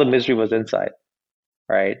 because all the misery was inside,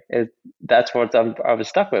 right? That's what I was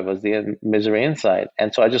stuck with, was the misery inside.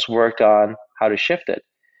 And so I just worked on how to shift it,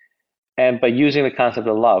 and by using the concept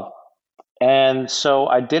of love. And so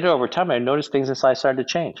I did it over time. I noticed things inside started to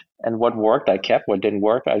change, and what worked, I kept. What didn't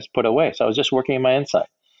work, I just put away. So I was just working in my inside,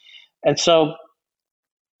 and so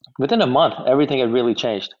within a month, everything had really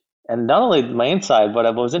changed. And not only my inside, but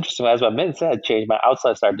what was interesting as my inside changed, my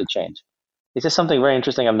outside started to change. It's just something very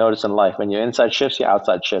interesting I've noticed in life. When your inside shifts, your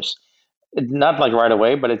outside shifts. Not like right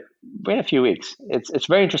away, but in a few weeks. It's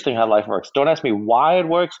very interesting how life works. Don't ask me why it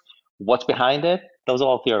works, what's behind it. Those are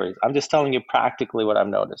all theories. I'm just telling you practically what I've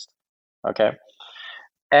noticed. Okay.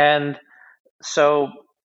 And so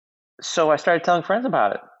I started telling friends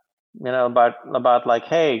about it, about like,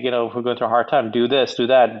 hey, if we're going through a hard time, do this, do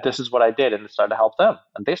that. This is what I did. And it started to help them.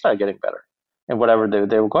 And they started getting better in whatever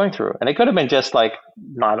they were going through. And it could have been just like,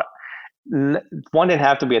 one didn't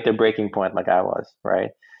have to be at their breaking point like I was,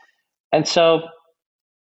 right? And so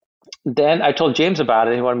then I told James about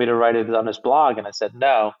it. He wanted me to write it on his blog. And I said,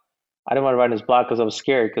 no, I didn't want to write on his blog because I was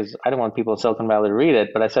scared, because I didn't want people in Silicon Valley to read it.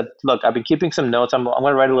 But I said, look, I've been keeping some notes. I'm going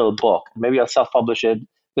to write a little book. Maybe I'll self-publish it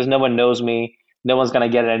because no one knows me. No one's going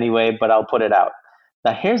to get it anyway, but I'll put it out.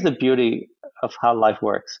 Now, here's the beauty of how life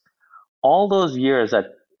works. All those years that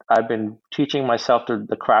I've been teaching myself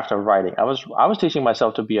the craft of writing, I was teaching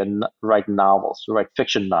myself to write novels, to write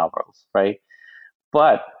fiction novels, right?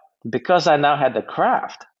 But because I now had the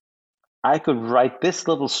craft, I could write this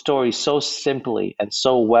little story so simply and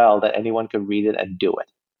so well that anyone could read it and do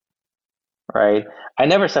it, right? I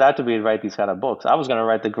never set out to write these kind of books. I was going to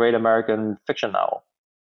write the great American fiction novel,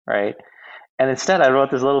 right? And instead, I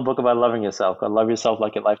wrote this little book about loving yourself, called Love Yourself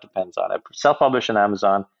Like Your Life Depends on It. Self-published on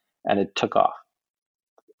Amazon, and it took off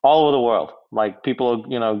all over the world. Like people,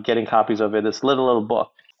 getting copies of it. This little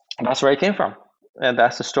book. And that's where it came from, and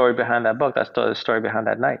that's the story behind that book. That's the story behind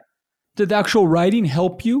that night. Did the actual writing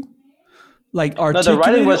help you? Like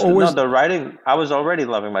articulate? No, the writing. I was already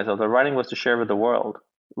loving myself. The writing was to share with the world.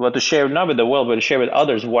 Well, to share not with the world, but to share with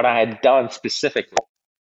others what I had done specifically.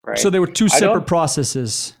 Right. So they were two separate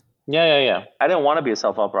processes. Yeah. I didn't want to be a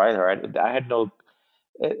self-help writer. I had no.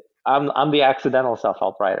 I'm the accidental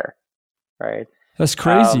self-help writer, right? That's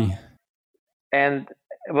crazy. But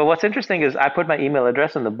what's interesting is I put my email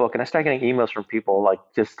address in the book, and I started getting emails from people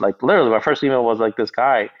literally. My first email was like this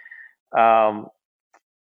guy.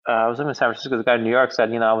 I was living in San Francisco. The guy in New York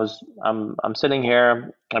said, I'm sitting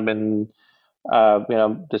here. I've been, we told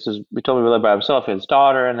me really about himself, his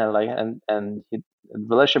daughter, and his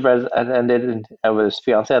relationship has ended, and his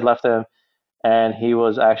fiance had left him, and he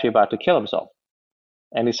was actually about to kill himself.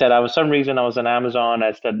 And he said, for some reason, I was on Amazon.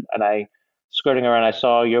 I skirting around. I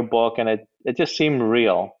saw your book, and it just seemed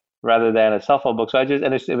real rather than a self-help book. So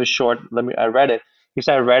it was short. I read it. He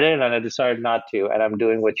said, I read it, and I decided not to, and I'm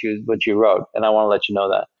doing what you wrote, and I want to let you know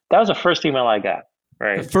that. That was the first email I got,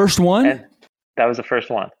 right? The first one? And that was the first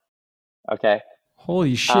one. Okay.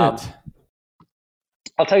 Holy shit.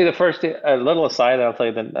 I'll tell you a little aside, and I'll tell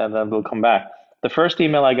you and then we'll come back. The first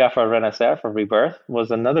email I got for Renaissance, for Rebirth,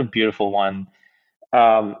 was another beautiful one.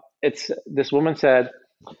 This woman said,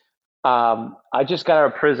 I just got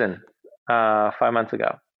out of prison 5 months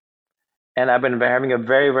ago. And I've been having a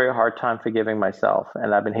very, very hard time forgiving myself.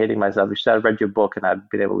 And I've been hating myself. You said I read your book, and I've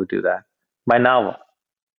been able to do that. My novel.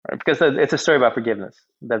 Right? Because it's a story about forgiveness.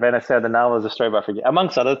 The Vanna said the novel is a story about forgiveness.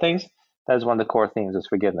 Amongst other things, that is one of the core themes, is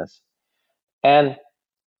forgiveness. And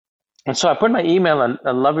so I put my email and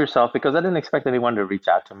Love Yourself, because I didn't expect anyone to reach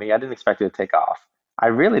out to me. I didn't expect it to take off. I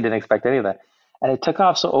really didn't expect any of that. And it took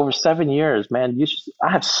off. So over 7 years, man, I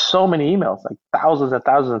have so many emails, like thousands and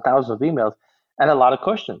thousands and thousands of emails, and a lot of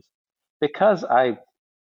questions. Because I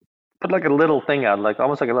put like a little thing out, like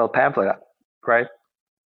almost like a little pamphlet out, right?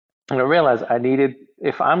 And I realized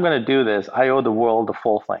if I'm going to do this, I owe the world the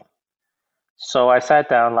full thing. So I sat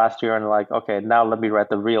down last year and okay, now let me write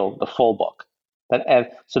the full book. And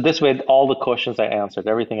so this way, all the questions I answered,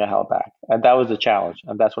 everything I held back. And that was the challenge.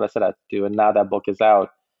 And that's what I set out to do. And now that book is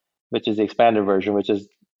out, which is the expanded version, which is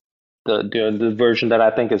the version that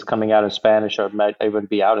I think is coming out in Spanish, or might even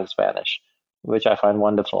be out in Spanish, which I find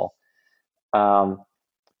wonderful.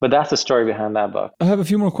 But that's the story behind that book. I have a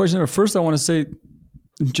few more questions. But first, I want to say,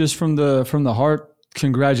 just from the heart,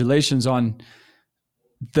 congratulations on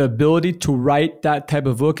the ability to write that type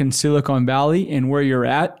of book in Silicon Valley and where you're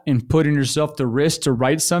at, and putting yourself the risk to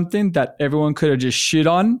write something that everyone could have just shit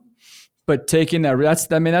on But taking that's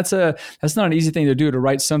not an easy thing to do, to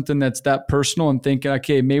write something that's that personal and think,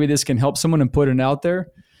 okay, maybe this can help someone and put it out there.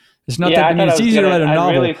 It's not that, I mean, it's easy to write a novel. I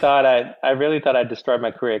really thought I'd destroyed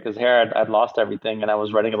my career because here I'd lost everything and I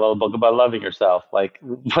was writing a little book about loving yourself. Like,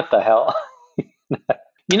 what the hell?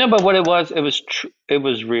 But what it was it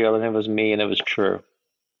was real and it was me and it was true.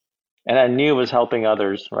 And I knew it was helping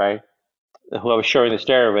others, right? Who I was sharing the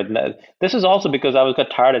story with. And this is also because I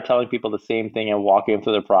got tired of telling people the same thing and walking them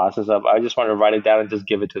through the process of, I just wanted to write it down and just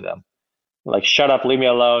give it to them. Like, shut up, leave me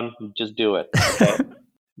alone, just do it. Okay?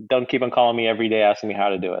 Don't keep on calling me every day asking me how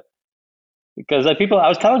to do it. Because I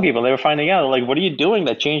was telling people, they were finding out, like, what are you doing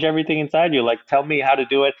that changed everything inside you? Like, tell me how to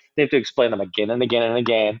do it. They have to explain them again and again and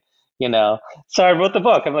again, So I wrote the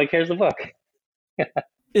book. I'm like, here's the book.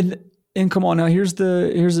 And come on now, here's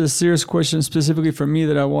a serious question specifically for me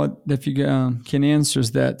that I want, if you can answer,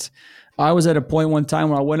 is that I was at a point one time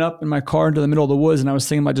where I went up in my car into the middle of the woods and I was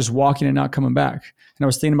thinking about just walking and not coming back. And I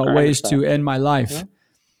was thinking about ways to end my life. Yeah.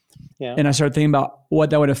 Yeah. And I started thinking about what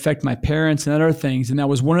that would affect my parents and other things. And that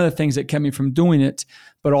was one of the things that kept me from doing it.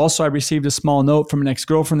 But also I received a small note from an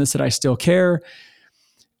ex-girlfriend that said, I still care.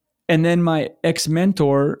 And then my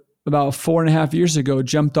ex-mentor about 4.5 years ago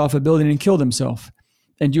jumped off a building and killed himself.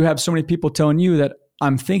 And you have so many people telling you that.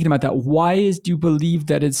 I'm thinking about that. Why do you believe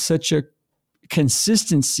that it's such a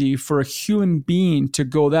consistency for a human being to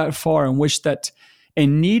go that far and wish that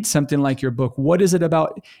and need something like your book? What is it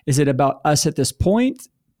about? Is it about us at this point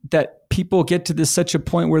that people get to such a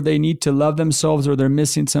point where they need to love themselves, or they're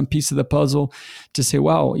missing some piece of the puzzle to say,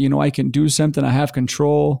 wow, I can do something. I have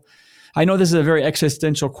control. I know this is a very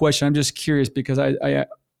existential question. I'm just curious because I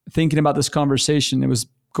thinking about this conversation, it was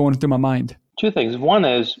going through my mind. Two things. One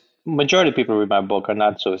is, majority of people who read my book are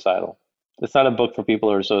not suicidal. It's not a book for people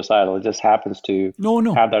who are suicidal. It just happens to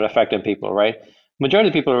have that effect on people, right? Majority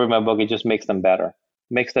of people who read my book, it just makes them better.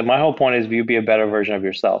 My whole point is you be a better version of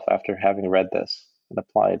yourself after having read this and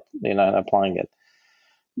applying it.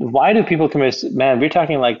 Why do people commit? Man, we're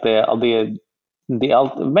talking like man,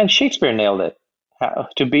 Shakespeare nailed it.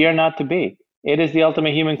 To be or not to be. It is the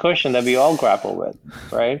ultimate human question that we all grapple with,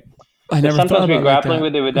 right? Sometimes we're grappling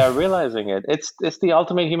with it without realizing it. It's the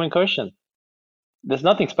ultimate human question. There's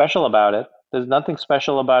nothing special about it. There's nothing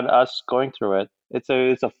special about us going through it. It's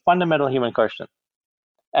a fundamental human question.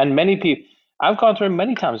 And many people, I've gone through it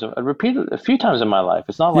many times, repeated a few times in my life.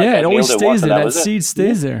 It's not like it always stays there. That seed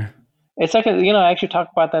stays there. It's like I actually talk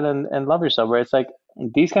about that in Love Yourself, where it's like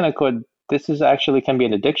this is actually can be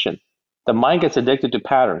an addiction. The mind gets addicted to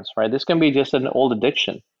patterns, right? This can be just an old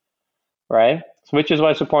addiction, right? Which is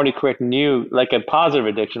why it's important to create new, like a positive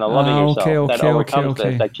addiction, a loving yourself that overcomes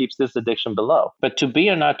this, that keeps this addiction below. But to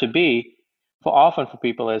be or not to be, often for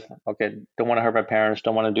people is, okay, don't want to hurt my parents,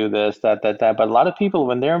 don't want to do this, that. But a lot of people,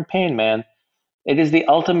 when they're in pain, man, it is the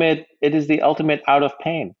ultimate out of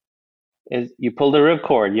pain. Is you pull the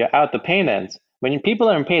ripcord, you're out, the pain ends. When people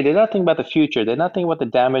are in pain, they're not thinking about the future. They're not thinking about the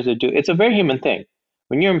damage they do. It's a very human thing.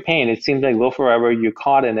 When you're in pain, it seems like go forever. You're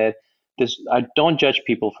caught in it. I don't judge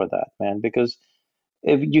people for that, man, because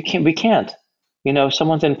we can't.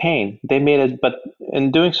 Someone's in pain. They made it, but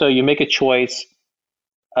in doing so, you make a choice.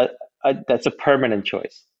 That's a permanent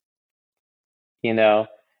choice. And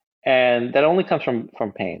that only comes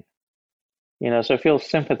from pain. So I feel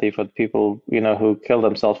sympathy for the people, who kill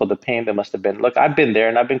themselves for the pain that must have been. Look, I've been there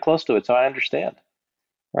and I've been close to it, so I understand.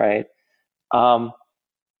 Right?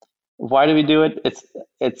 Why do we do it?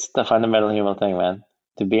 It's the fundamental human thing, man.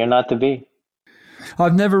 To be or not to be.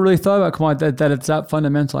 I've never really thought about, Kamal, that it's that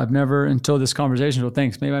fundamental. I've never until this conversation. So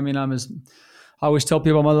thanks. Maybe I always tell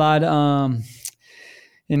people I'm a lad.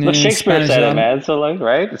 Shakespeare said it, man. So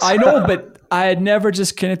right? I know, but I had never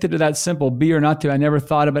just connected to that simple be or not to. I never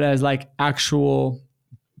thought of it as like actual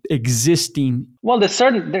existing. Well, there's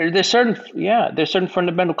certain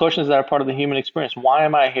fundamental questions that are part of the human experience. Why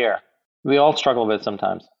am I here? We all struggle with it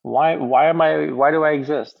sometimes. Why do I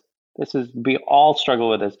exist? We all struggle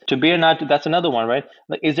with this. To be or not to, that's another one, right?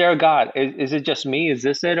 Like, is there a God? Is it just me? Is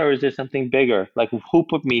this it? Or is there something bigger? Like, who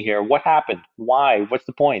put me here? What happened? Why? What's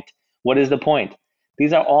the point? What is the point?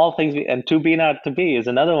 These are all things, and to be not to be is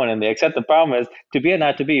another one in there, except the problem is to be or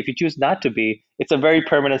not to be. If you choose not to be, it's a very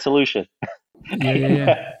permanent solution.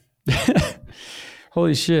 Yeah.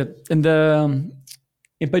 Holy shit. And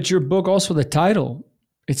but your book, also the title,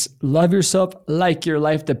 it's Love Yourself Like Your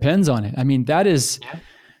Life Depends on It. I mean, that's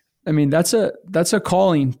a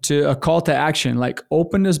call to action. Like,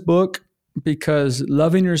 open this book, because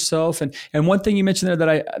loving yourself and one thing you mentioned there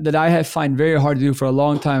that I find very hard to do for a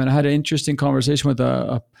long time, and I had an interesting conversation with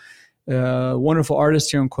a wonderful artist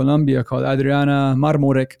here in Colombia called Adriana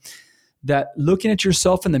Marmorek, that looking at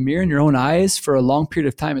yourself in the mirror in your own eyes for a long period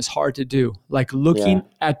of time is hard to do. Like looking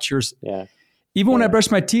at your, even when I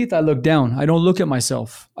brush my teeth, I look down. I don't look at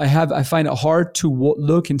myself. I find it hard to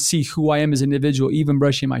look and see who I am as an individual, even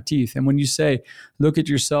brushing my teeth. And when you say, look at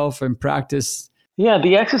yourself and practice. Yeah,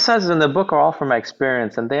 the exercises in the book are all from my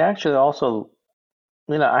experience. And they actually also,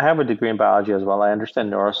 I have a degree in biology as well. I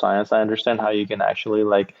understand neuroscience. I understand how you can actually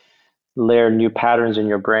like layer new patterns in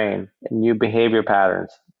your brain, new behavior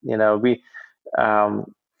patterns. And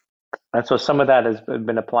so some of that has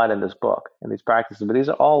been applied in this book and these practices, but these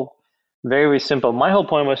are all very, very simple. My whole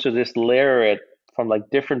point was to just layer it from like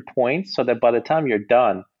different points so that by the time you're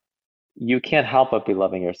done, you can't help but be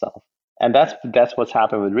loving yourself. And that's what's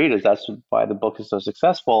happened with readers. That's why the book is so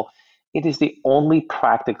successful. It is the only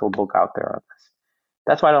practical book out there on this.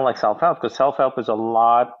 That's why I don't like self-help, because self-help is a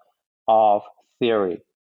lot of theory.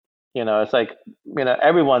 It's like,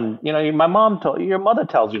 everyone, my mom your mother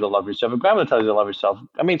tells you to love yourself, your grandmother tells you to love yourself.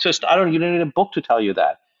 I mean, you don't need a book to tell you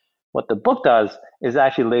that. What the book does is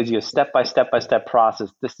actually lays you a step-by-step process.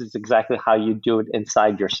 This is exactly how you do it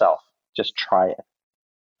inside yourself. Just try it,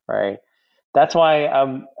 right? That's why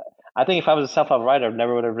I think if I was a self-help writer, I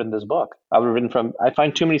never would have written this book. I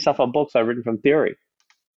find too many self-help books I've written from theory,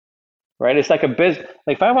 right? It's like like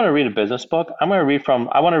if I want to read a business book, I want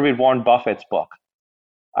to read Warren Buffett's book.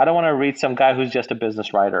 I don't want to read some guy who's just a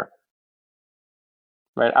business writer,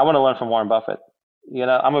 right? I want to learn from Warren Buffett.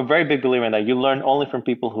 I'm a very big believer in that. You learn only from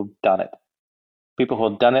people who've done it, people who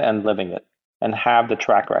have done it and living it and have the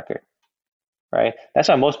track record, right? That's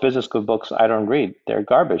why most business good books I don't read. They're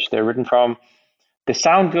garbage. They're written they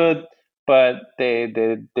sound good, but they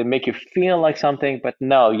make you feel like something. But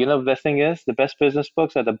no, the best thing is the best business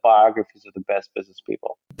books are the biographies of the best business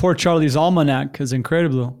people. Poor Charlie's Almanac is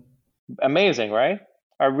incredible. Amazing, right?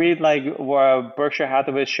 I read like Berkshire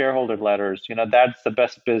Hathaway's shareholder letters. That's the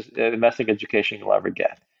best investing education you'll ever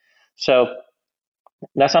get. So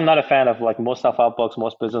I'm not a fan of like most self-help books,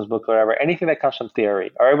 most business books, whatever. Anything that comes from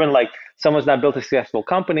theory, or even like someone's not built a successful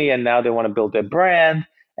company and now they want to build their brand,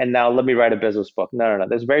 and now let me write a business book. No.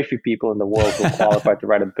 There's very few people in the world who are qualified to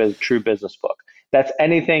write a true business book. That's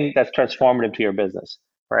anything that's transformative to your business,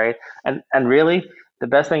 right? And really, the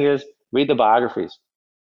best thing is read the biographies.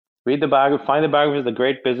 Find the biographies of the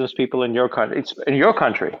great business people in your country. It's in your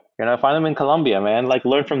country. Find them in Colombia, man. Like,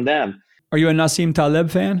 learn from them. Are you a Nassim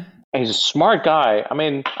Taleb fan? He's a smart guy. I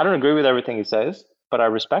mean, I don't agree with everything he says, but I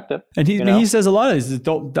respect it. And he says a lot of this.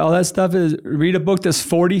 All that stuff is read a book that's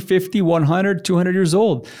 40, 50, 100, 200 years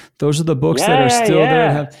old. Those are the books that are still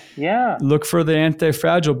there. Look for the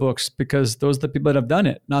anti-fragile books, because those are the people that have done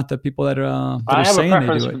it, not the people that are saying they do it. I have a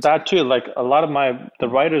preference for that too. Like a lot of the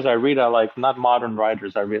writers I read are like not modern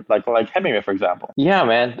writers. I read like Hemingway, for example. Yeah,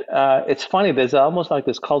 man. It's funny. There's almost like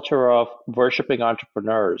this culture of worshiping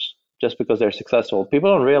entrepreneurs just because they're successful. People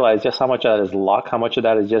don't realize just how much of that is luck, how much of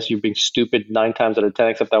that is just you being stupid 9 times out of 10,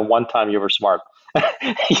 except that one time you were smart. That's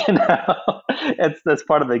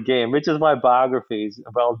part of the game, which is why biographies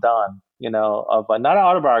are well done, of not an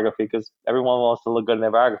autobiography, because everyone wants to look good in their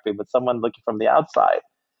biography, but someone looking from the outside,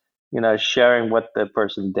 sharing what the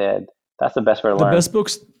person did. That's the best way to learn. The best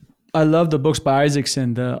books, I love the books by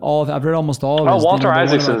Isaacson. I've read almost all of his. Walter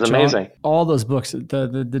Isaacson is amazing. All those books.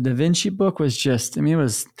 The Da Vinci book was just, it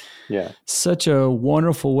was such a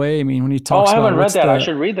wonderful way. I mean, when he talks about... I haven't read that. I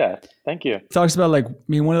should read that. Thank you. He talks about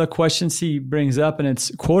one of the questions he brings up, and it's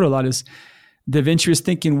quoted a lot, is Da Vinci was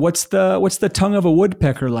thinking, what's the tongue of a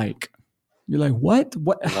woodpecker like? You're like, what?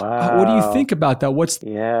 Wow. What do you think about that?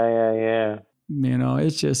 Yeah.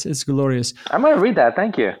 It's glorious. I'm going to read that.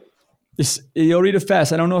 Thank you. You'll read it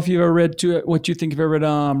fast. I don't know if you've ever read what you think you've ever read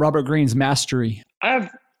Robert Greene's Mastery.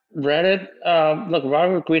 I've read it. Look,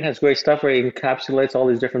 Robert Greene has great stuff where he encapsulates all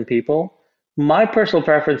these different people. My personal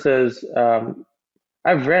preference is,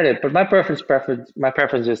 I've read it, but my preference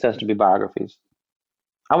just has to be biographies.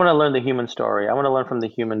 I want to learn the human story. I want to learn from the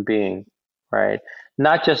human being, right?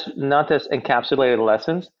 Not just encapsulated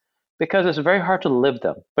lessons, because it's very hard to live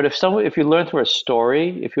them. But if you learn through a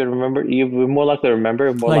story, if you remember, you're more likely to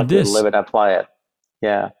remember, more likely to live it and apply it.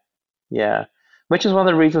 Yeah. Which is one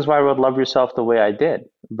of the reasons why I wrote Love Yourself the Way I Did. A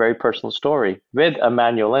very personal story with a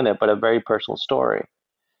manual in it, but a very personal story.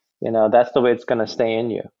 That's the way it's going to stay in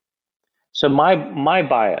you. So my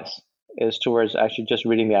bias is towards actually just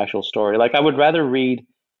reading the actual story. Like, I would rather read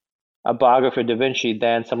a biography of Da Vinci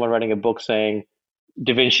than someone writing a book saying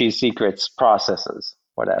Da Vinci's secrets, processes,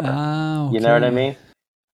 whatever. Okay. You know what I mean?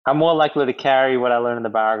 I'm more likely to carry what I learned in the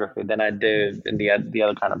biography than I do in the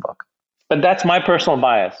other kind of book. But that's my personal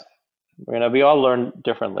bias. We all learn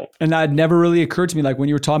differently. And that never really occurred to me. Like when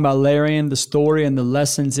you were talking about layering the story and the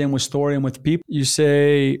lessons in with story and with people, you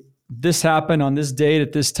say this happened on this date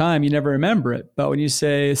at this time, you never remember it. But when you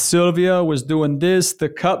say Sylvia was doing this, the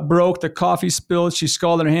cup broke, the coffee spilled, she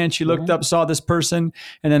scalded her hand, she looked up, saw this person,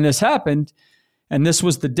 and then this happened, and this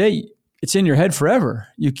was the date. It's in your head forever.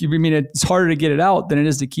 I mean, it's harder to get it out than it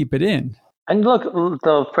is to keep it in. And look,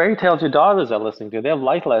 the fairy tales your daughters are listening to, they have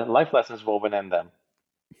life lessons woven in them.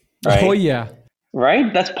 Right? Oh, yeah.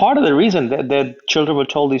 Right? That's part of the reason that children were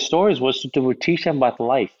told these stories was to teach them about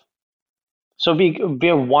life. So we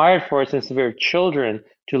are wired for it since we are children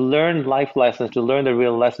to learn life lessons, to learn the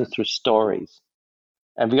real lessons through stories.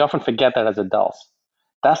 And we often forget that as adults.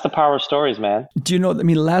 That's the power of stories, man. Do you know, I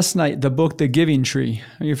mean, last night, the book, The Giving Tree.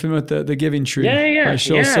 Are you familiar with The Giving Tree? Yeah. By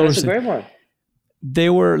Yeah, that's a great one.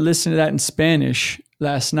 They were listening to that in Spanish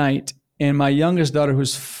last night. And my youngest daughter,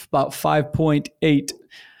 who's about 5.8,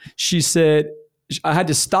 she said, I had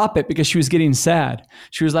to stop it because she was getting sad.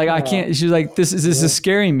 She was like, I can't. She was like, this is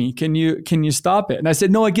scaring me. Can you stop it? And I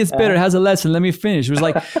said, no, it gets better. It has a lesson. Let me finish. It was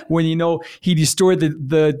like when, he destroyed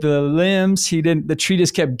the limbs. The tree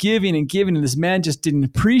just kept giving and giving. And this man just didn't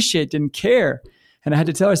appreciate, didn't care. And I had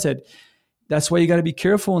to tell her, I said, that's why you got to be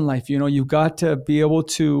careful in life. You've got to be able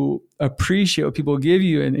to appreciate what people give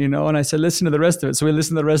you. And I said, listen to the rest of it. So we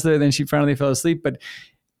listened to the rest of it. Then she finally fell asleep. But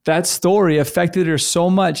that story affected her so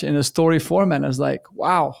much in a story format. I was like,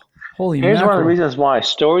 wow, holy Here's mackerel. one of the reasons why.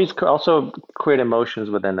 Stories also create emotions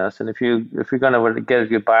within us. And if you're going to get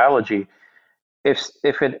your biology,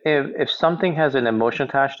 if something has an emotion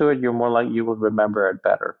attached to it, you're more likely you will remember it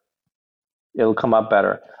better. It'll come up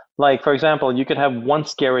better. Like, for example, you could have one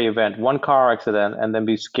scary event, one car accident, and then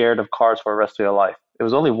be scared of cars for the rest of your life. It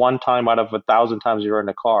was only one time out of 1,000 times you were in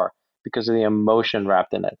a car because of the emotion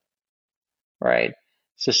wrapped in it, right?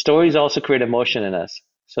 So stories also create emotion in us.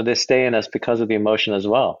 So they stay in us because of the emotion as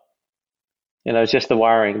well. It's just the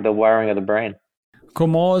wiring of the brain.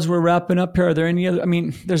 Kamal, as we're wrapping up here, are there any other, I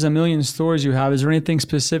mean, there's a million stories you have. Is there anything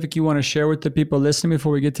specific you want to share with the people listening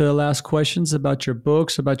before we get to the last questions about your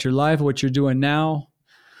books, about your life, what you're doing now,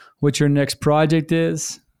 what your next project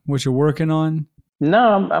is, what you're working on?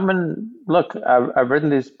 No, look, I've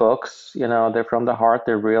written these books, they're from the heart,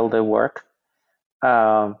 they're real, they work.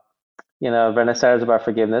 Renaissance is about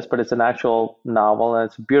forgiveness, but it's an actual novel, and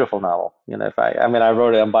it's a beautiful novel. I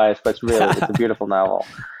wrote it unbiased, but it's a beautiful novel.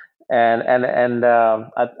 And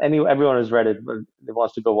everyone who's read it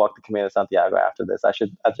wants to go walk the Camino de Santiago after this. I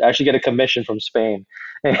should get a commission from Spain.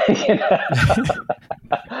 But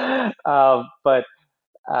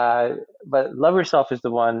Love Yourself is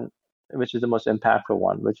the one which is the most impactful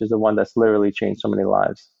one, which is the one that's literally changed so many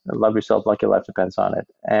lives. And love yourself like your life depends on it.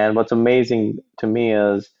 And what's amazing to me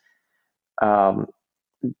is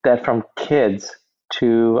that from kids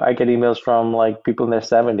I get emails from like people in their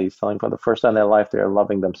 70s telling for the first time in their life they're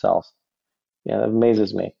loving themselves. That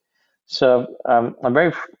amazes me. So I'm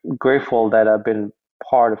very grateful that I've been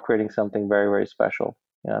part of creating something very, very special.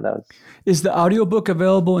 Is the audiobook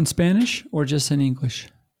available in Spanish or just in English?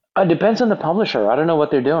 It depends on the publisher. I don't know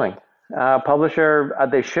what they're doing. Publisher,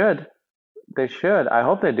 they should. I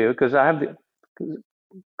hope they do because the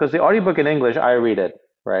audiobook in English, I read it,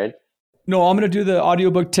 right? No, I'm going to do the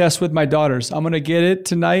audiobook test with my daughters. I'm going to get it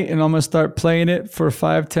tonight and I'm going to start playing it for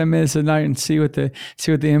 5-10 minutes a night and see what the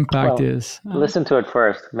impact is. Listen to it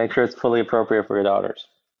first. Make sure it's fully appropriate for your daughters.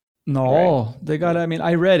 No, right. They got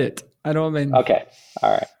I read it. Okay.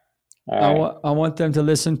 All right. I want them to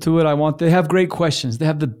listen to it. They have great questions. They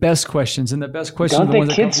have the best questions, and the best questions. Don't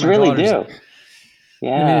think kids really do?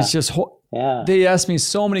 Yeah. I mean, it's just. Yeah. They ask me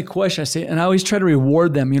so many questions. And I always try to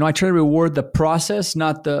reward them. I try to reward the process,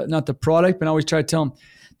 not the product. But I always try to tell them,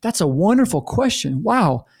 "That's a wonderful question.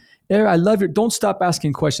 Wow, I love your. Don't stop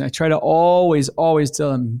asking questions." I try to always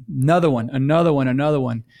tell them another one, and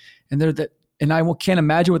And I can't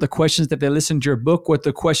imagine what the questions that they listen to your book, what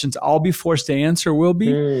the questions I'll be forced to answer will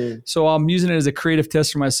be. So I'm using it as a creative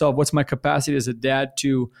test for myself. What's my capacity as a dad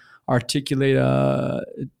to articulate a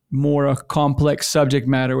more complex subject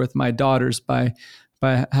matter with my daughters by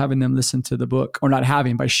having them listen to the book, or not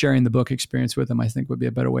having, by sharing the book experience with them, I think would be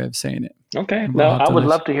a better way of saying it. Okay. No, I would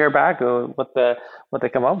love to hear back what they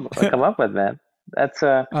come up with, man. That's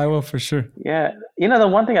I will for sure. Yeah. The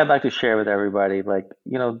one thing I'd like to share with everybody, one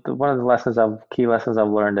of the key lessons I've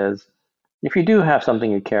learned is if you do have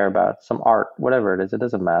something you care about, some art, whatever it is, it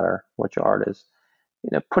doesn't matter what your art is,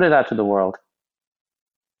 put it out to the world.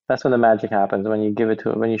 That's when the magic happens, when you give it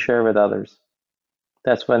when you share it with others.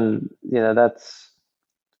 That's when, that's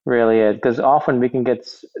really it. Because often we can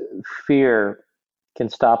fear can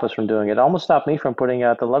stop us from doing it. It almost stopped me from putting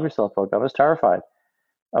out the Love Yourself book. I was terrified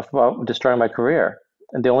of destroying my career.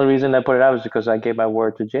 And the only reason I put it out was because I gave my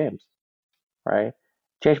word to James, right?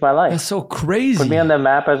 Changed my life. That's so crazy. Put me on the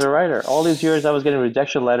map as a writer. All these years I was getting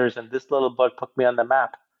rejection letters, and this little book put me on the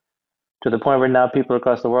map to the point where now people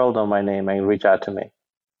across the world know my name and reach out to me.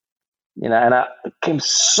 And I came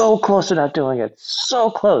so close to not doing it.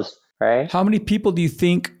 So close, right? How many people do you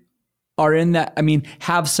think are in that? I mean,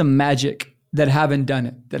 have some magic that haven't done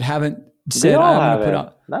it, that haven't said, I'm going to put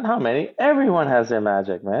out. Not how many. Everyone has their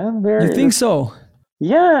magic, man. You think so?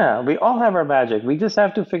 Yeah, we all have our magic. We just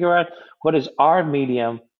have to figure out what is our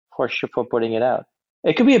medium for putting it out.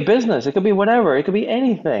 It could be a business. It could be whatever. It could be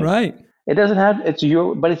anything. Right. It doesn't have,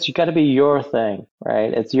 but it's got to be your thing,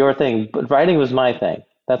 right? It's your thing. But writing was my thing.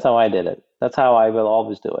 That's how I did it. That's how I will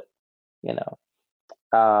always do it,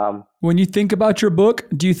 When you think about your book,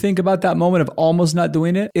 do you think about that moment of almost not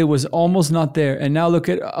doing it? It was almost not there. And now look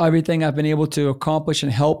at everything I've been able to accomplish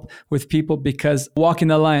and help with people, because walking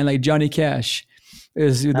the line like Johnny Cash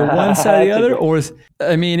is the one side or the other, or it's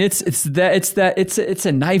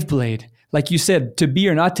a knife blade. Like you said, to be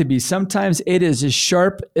or not to be. Sometimes it is as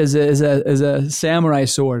sharp as a samurai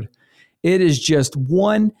sword. It is just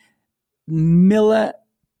one milli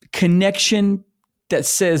connection that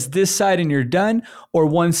says this side and you're done, or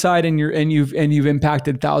one side and you've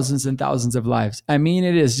impacted thousands and thousands of lives. I mean,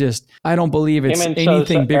 it is just, I don't believe it's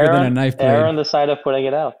anything bigger than a knife blade. Err on the side of putting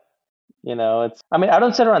it out. I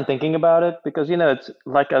don't sit around thinking about it, because, it's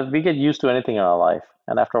like we get used to anything in our life.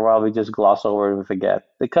 And after a while, we just gloss over it and we forget.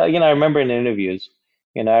 Because, I remember in interviews,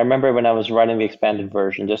 I remember when I was writing the expanded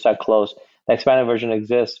version, just how close. The expanded version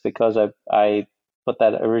exists because I put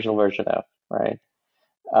that original version out, right?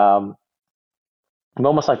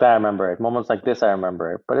 Moments like that, I remember it. Moments like this, I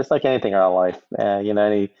remember it. But it's like anything in our life,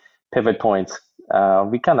 any pivot points.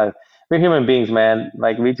 We're human beings, man.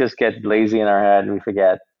 Like, we just get lazy in our head and we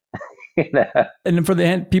forget. And then for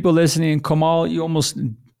the people listening, Kamal,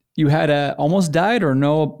 you had almost died, or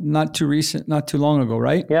no, not too long ago,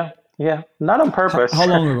 right? Yeah. Not on purpose. How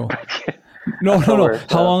long ago? No.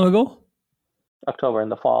 How long ago? October, in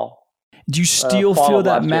the fall. Do you still feel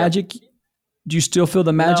that magic? Do you still feel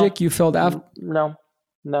the magic you felt after? No.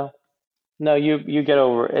 You get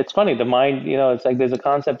over it. It's funny. The mind, it's like there's a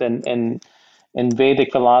concept in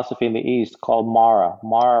Vedic philosophy in the East called Mara.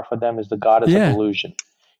 Mara for them is the goddess of illusion.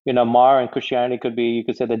 Mara in Christianity you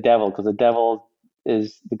could say the devil, because the devil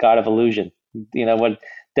is the god of illusion. What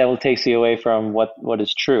devil takes you away from what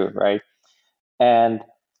is true, right? And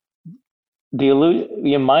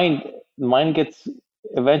your mind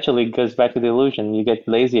eventually goes back to the illusion. You get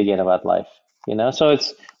lazy again about life, so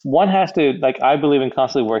one has to, I believe in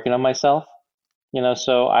constantly working on myself,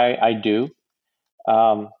 so I do.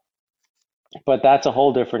 But that's a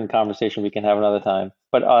whole different conversation we can have another time.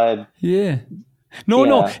 But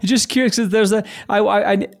No, just curious, because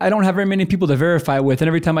I don't have very many people to verify with, and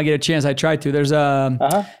every time I get a chance, I try to. There's an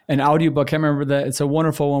audiobook. I can't remember that. It's a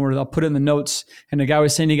wonderful one where I'll put it in the notes. And the guy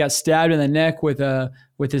was saying he got stabbed in the neck with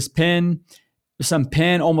his pen. Some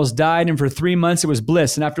pen, almost died, and for 3 months it was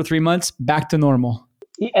bliss, and after 3 months, back to normal.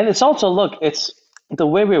 And it's also, it's the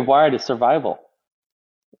way we're wired is survival,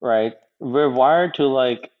 right? We're wired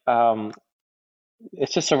to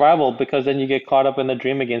it's just survival, because then you get caught up in the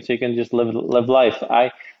dream again, so you can just live life.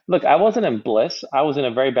 I wasn't in bliss. I was in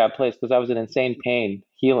a very bad place because I was in insane pain,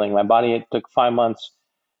 healing. My body, it took 5 months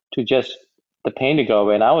to just the pain to go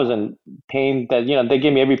away. And I was in pain that, they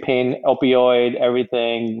gave me every pain, opioid,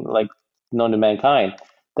 everything known to mankind,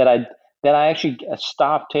 that I actually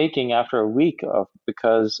stopped taking after a week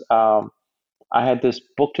because I had this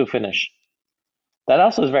book to finish. That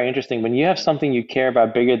also is very interesting. When you have something you care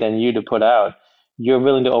about bigger than you to put out, you're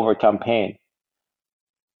willing to overcome pain.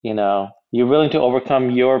 You're willing to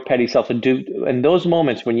overcome your petty self to do. In those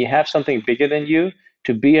moments when you have something bigger than you,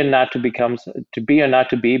 to be or not to be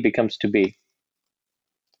becomes to be.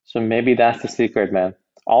 So maybe that's the secret, man.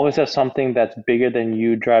 Always have something that's bigger than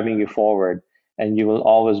you driving you forward, and you will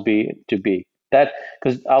always be to be. That,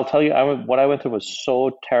 because I'll tell you, what I went through was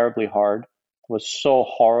so terribly hard, was so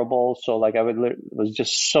horrible. So it was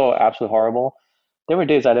just so absolutely horrible. There were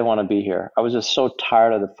days I didn't want to be here. I was just so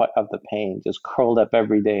tired of the pain, just curled up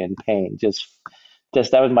every day in pain. Just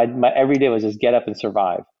that was my every day was just get up and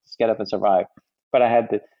survive. Just get up and survive. But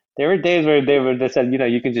there were days where they said,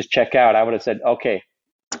 you can just check out. I would have said, okay,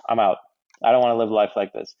 I'm out. I don't want to live life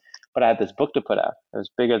like this. But I had this book to put out. It was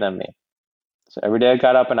bigger than me. So every day I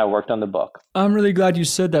got up and I worked on the book. I'm really glad you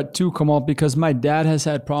said that too, Kamal, because my dad has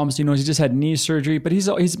had problems. He just had knee surgery, but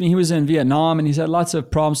he was in Vietnam, and he's had lots of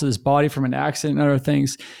problems with his body from an accident and other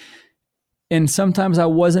things. And sometimes I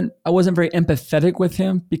wasn't very empathetic with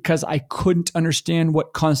him because I couldn't understand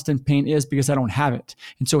what constant pain is because I don't have it.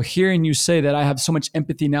 And so hearing you say that I have so much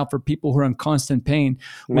empathy now for people who are in constant pain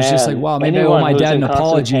was just like, wow, maybe I owe my dad an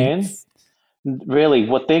apology. Pain, really,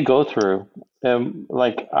 what they go through,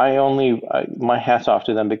 like my hat's off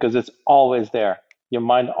to them because it's always there. Your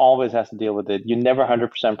mind always has to deal with it. You're never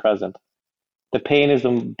 100% present. The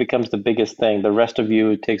pain becomes the biggest thing. The rest of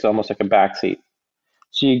you takes almost like a backseat.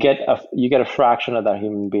 So you get a fraction of that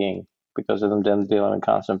human being because of them dealing in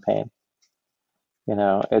constant pain. You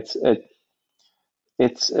know, it's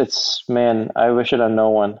man. I wish it on no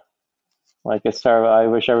one. Like it's terrible. I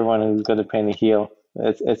wish everyone who's got the pain to heal.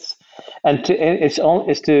 It's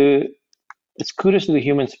kudos to the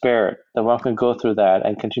human spirit that one can go through that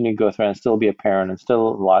and continue to go through and still be a parent and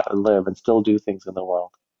still live and still do things in the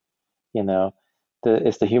world. You know,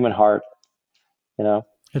 it's the human heart. You know,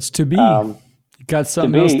 it's to be. You got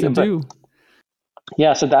something else to do.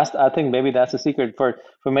 Yeah, so I think maybe that's the secret. For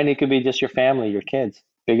many, it could be just your family, your kids,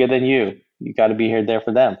 bigger than you. You got to be there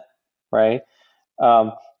for them, right?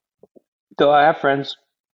 Though I have friends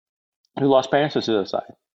who lost parents to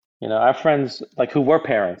suicide. You know, I have friends like who were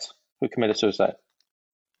parents who committed suicide,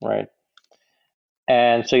 right?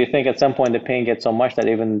 And so you think at some point the pain gets so much that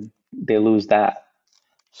even they lose that.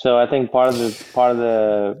 So I think part of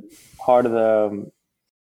the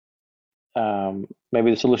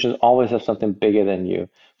maybe the solution is always have something bigger than you.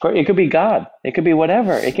 It could be God, it could be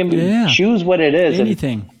whatever. It can be choose what it is.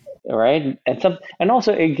 Anything, right? And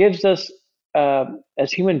also it gives us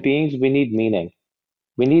as human beings we need meaning.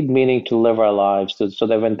 We need meaning to live our lives so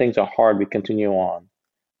that when things are hard we continue on,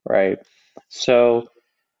 right? So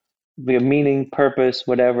the meaning, purpose,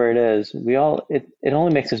 whatever it is, it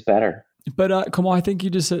only makes us better. But Kamal, I think you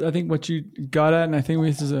just said, I think what you got at, and I think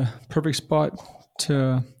this is a perfect spot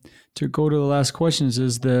to go to the last questions,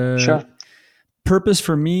 is the purpose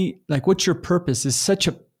for me. Like, what's your purpose is such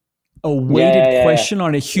a weighted question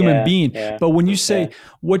on a human being. Yeah. But when you say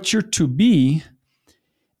what you're to be,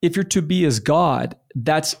 if you're to be as God,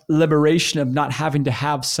 that's liberation of not having to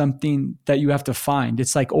have something that you have to find.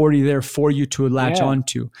 It's like already there for you to latch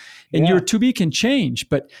onto. And your to be can change,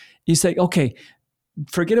 but you say, okay,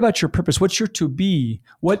 forget about your purpose. What's your to be?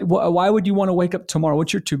 Why would you want to wake up tomorrow?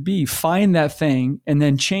 What's your to be? Find that thing and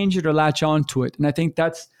then change it or latch onto it. And I think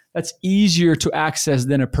that's easier to access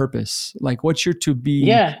than a purpose. Like, what's your to be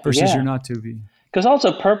versus your not to be? Because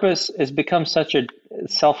also purpose has become such a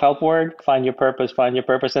self-help word. Find your purpose,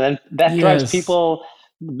 and then that drives people,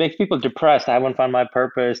 makes people depressed. I haven't found my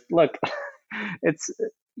purpose. Look, it's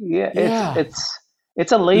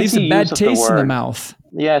a lazy leaves a bad taste in the mouth.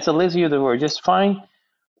 Yeah, it's a lazy use of the word. Just find,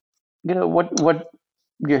 what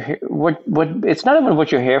you're here. It's not even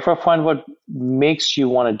what you're here for. Find what makes you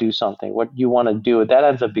want to do something. What you want to do. That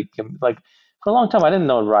ends up becoming like. For a long time, I didn't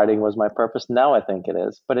know writing was my purpose. Now I think it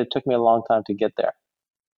is, but it took me a long time to get there,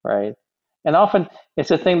 right? And often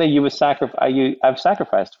it's a thing that you would sacrifice. I've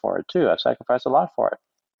sacrificed for it too. I've sacrificed a lot for it,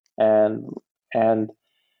 and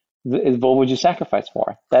what would you sacrifice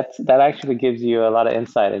for? That actually gives you a lot of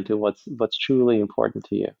insight into what's truly important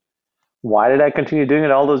to you. Why did I continue doing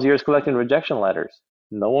it all those years, collecting rejection letters?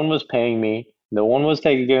 No one was paying me. No one was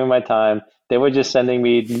giving my time. They were just sending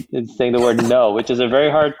me saying the word no, which is a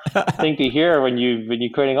very hard thing to hear when you're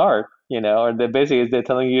creating art, or they're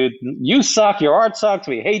telling you, you suck, your art sucks,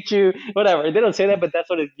 we hate you, whatever. They don't say that, but that's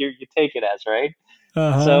what you take it as, right?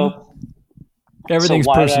 Uh-huh. So everything's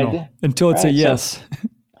personal until it's a yes.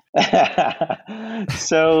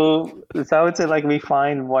 So I would say, like, we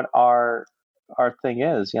find what our thing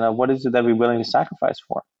is, what is it that we're willing to sacrifice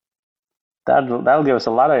for? That'll give us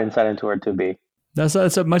a lot of insight into our to be. That's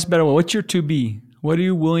a much better one. What's your to be? What are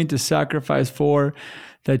you willing to sacrifice for,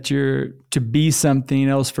 that you're to be something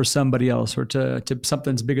else for somebody else, or to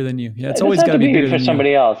something's bigger than you? Yeah, it's always got to be bigger for than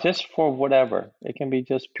somebody else, just for whatever. It can be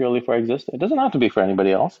just purely for existence. It doesn't have to be for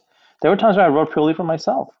anybody else. There were times when I wrote purely for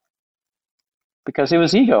myself because it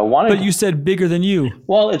was ego. But you said bigger than you.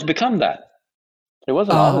 Well, it's become that. It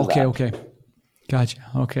wasn't always that. Okay. Gotcha.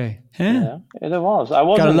 Okay. Yeah, it evolves.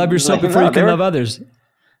 Gotta love yourself before you can love others.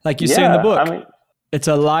 Like you say in the book. It's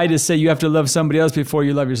a lie to say you have to love somebody else before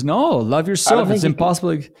you love yourself. No, love yourself. It's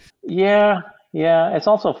impossible. Yeah. It's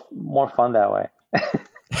also more fun that way.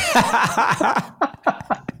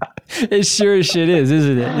 It sure as shit is,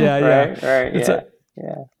 isn't it? Yeah. Right.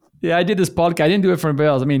 Yeah, I did this podcast. I didn't do it for anybody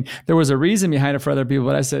else. I mean, there was a reason behind it for other people,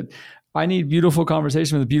 but I said, I need beautiful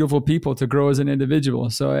conversation with beautiful people to grow as an individual.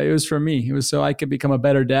 So it was for me. It was so I could become a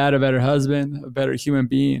better dad, a better husband, a better human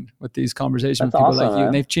being with these conversations with people like you.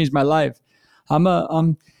 And they've changed my life.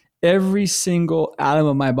 I'm every single atom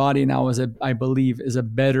of my body now I believe is a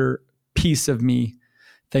better piece of me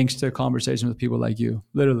thanks to a conversation with people like you.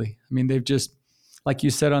 Literally. I mean, they've just, like you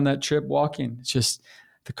said on that trip walking, it's just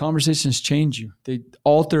the conversations change you. They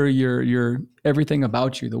alter your everything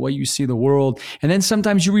about you, the way you see the world. And then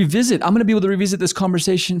sometimes you revisit. I'm going to be able to revisit this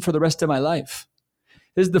conversation for the rest of my life.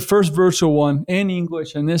 This is the first virtual one in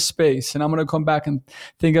English in this space. And I'm going to come back and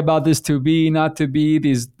think about this to be, not to be,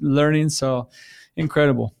 these learnings. So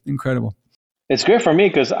incredible. It's great for me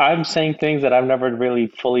because I'm saying things that I've never really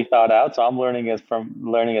fully thought out. So I'm learning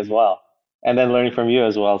as well, and then learning from you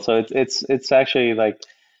as well. So it's actually like,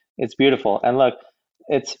 it's beautiful. And look,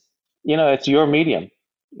 it's it's your medium.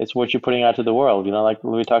 It's what you're putting out to the world. Like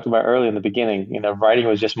we talked about earlier in the beginning. Writing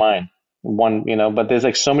was just mine. One, but there's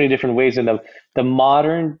like so many different ways in the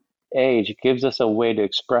modern age gives us a way to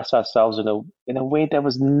express ourselves in a way that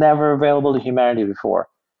was never available to humanity before.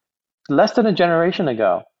 Less than a generation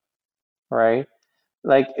ago, right?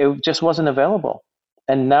 Like it just wasn't available.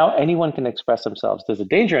 And now anyone can express themselves. There's a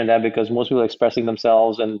danger in that because most people are expressing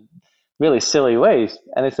themselves in really silly ways.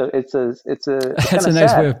 And it's That's a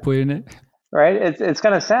nice way of putting it. Right? It's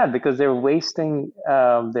kind of sad because they're wasting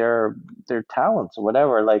their talents or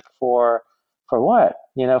whatever, like for what?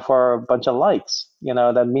 For a bunch of likes,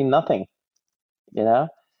 that mean nothing,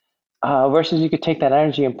 versus you could take that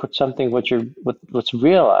energy and put something what's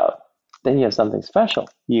real out. Then you have something special.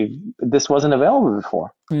 This wasn't available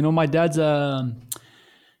before. My dad's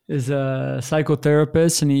is a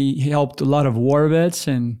psychotherapist, and he helped a lot of war vets.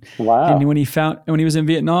 And wow. And when he was in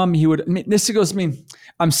Vietnam, he would.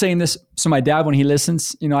 I'm saying this so my dad, when he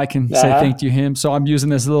listens, I can say thank you to him. So I'm using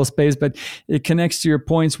this little space, but it connects to your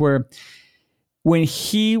points where when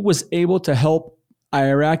he was able to help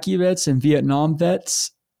Iraqi vets and Vietnam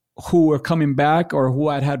vets who were coming back or who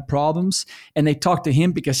had problems, and they talked to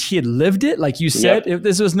him because he had lived it. Like you said, if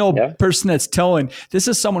this was no person that's telling, this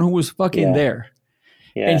is someone who was fucking there.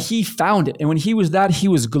 Yeah. And he found it. And when he was he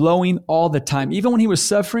was glowing all the time. Even when he was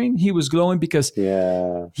suffering, he was glowing because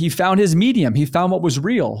he found his medium. He found what was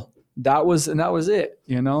real. That was it,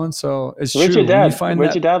 And so it's Where'd true.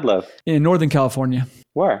 Where'd your dad live? In Northern California.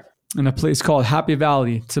 Where? In a place called Happy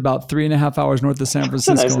Valley. It's about 3.5 hours north of San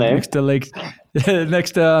Francisco. That's a nice name.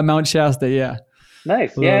 Next to Mount Shasta. Yeah.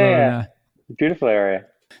 Nice. Yeah. Beautiful area.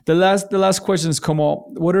 The last question is,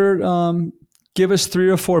 Kamal, what are, give us 3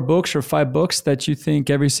 or 4 books or 5 books that you think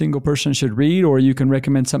every single person should read, or you can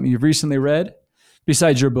recommend something you've recently read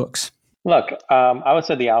besides your books. Look, I would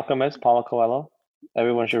say The Alchemist, Paulo Coelho.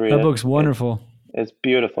 Everyone should read it. That book's wonderful. It's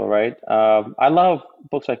beautiful, right? I love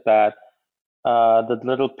books like that. The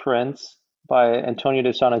Little Prince by Antonio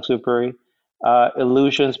de Saint-Exupéry.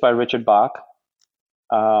 Illusions by Richard Bach.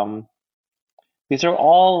 These are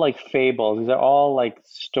all like fables. These are all like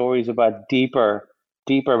stories about deeper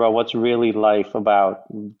about what's really life about,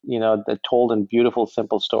 they're told in beautiful,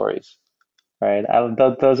 simple stories, right?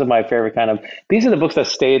 Those are my favorite these are the books that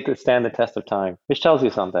stand the test of time, which tells you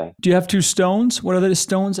something. Do you have 2 stones? What are the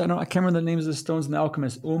stones? I can't remember the names of the stones in The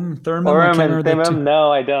Alchemist. Thummim? And Thummim?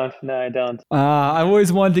 No, I don't. I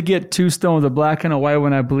always wanted to get 2 stones, a black and a white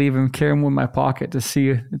one, I believe, and carry them in my pocket to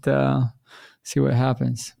see what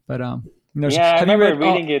happens. But I remember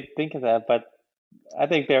reading it, thinking that, but I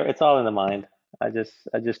think it's all in the mind. I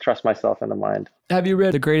just trust myself in the mind. Have you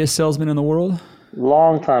read The Greatest Salesman in the World?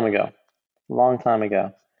 Long time ago.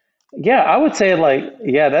 Yeah, I would say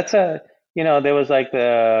that's there was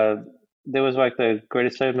The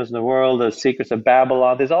Greatest Salesman in the World, The Secrets of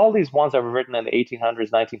Babylon. There's all these ones that were written in the 1800s,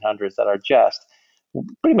 1900s that are just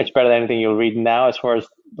pretty much better than anything you'll read now as far as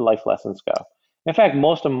life lessons go. In fact,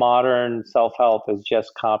 most of modern self-help is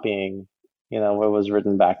just copying, what was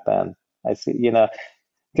written back then. I see,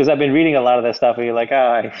 because I've been reading a lot of that stuff and you're like,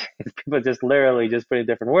 people just literally just putting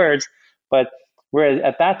different words. But whereas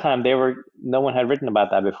at that time, no one had written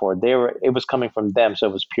about that before. It was coming from them, so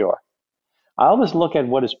it was pure. I always look at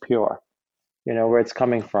what is pure, where it's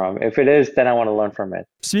coming from. If it is, then I want to learn from it.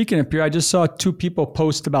 Speaking of pure, I just saw 2 people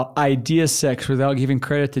post about idea sex without giving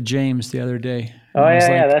credit to James the other day. Oh,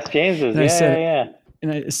 yeah, that's James's. Yeah.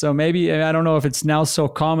 So maybe, I don't know if it's now so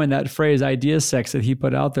common, that phrase idea sex that he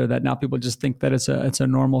put out there, that now people just think that it's a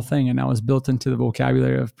normal thing, and now it's built into the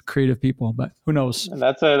vocabulary of creative people, but who knows?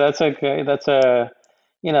 That's in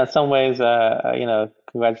some ways,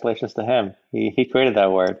 congratulations to him. He created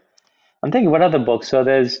that word. I'm thinking what other books. So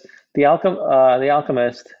there's The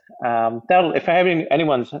Alchemist. If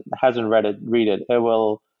anyone hasn't read it, read it.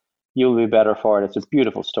 You'll be better for it. It's a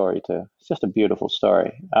beautiful story too. It's just a beautiful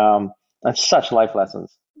story. And such life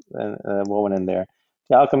lessons woven in there.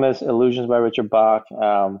 The Alchemist, Illusions by Richard Bach,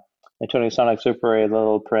 Antonio Saint-Exupéry, The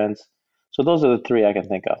Little Prince. So those are the 3 I can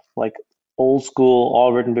think of. Like old school,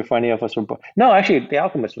 all written before any of us were born. No, actually, The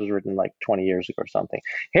Alchemist was written like 20 years ago or something.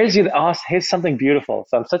 Here's something beautiful.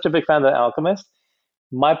 So I'm such a big fan of The Alchemist.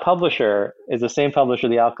 My publisher is the same publisher,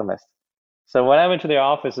 The Alchemist. So when I went to their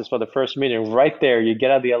offices for the first meeting, right there, you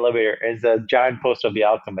get out of the elevator, is a giant poster of The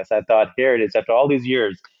Alchemist. I thought, here it is. After all these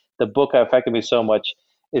years, the book that affected me so much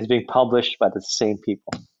is being published by the same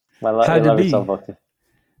people. I Had to love yourself be. book.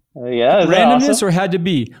 Yeah, isn't that Randomness awesome? or had to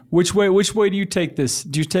be? Which way do you take this?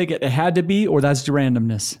 Do you take it had to be or that's the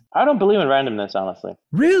randomness? I don't believe in randomness, honestly.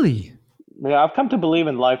 Really? Yeah, I've come to believe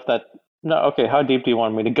in life that no, okay, how deep do you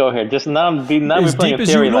want me to go here? Just now we're As playing deep a as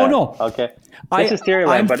you theory no land. no. Okay. This is theory I'm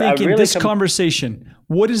land, but I thinking really this come conversation.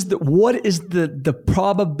 What is the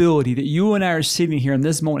probability that you and I are sitting here in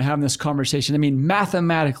this moment having this conversation? I mean,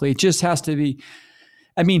 mathematically, it just has to be.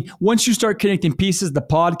 I mean, once you start connecting pieces, the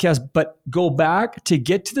podcast, but go back to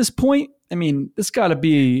get to this point. I mean, this got to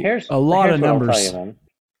be a lot here's of what I'll tell you, numbers. man.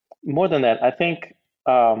 More than that, I think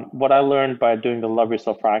what I learned by doing the love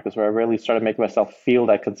yourself practice, where I really started making myself feel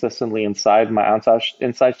that consistently inside my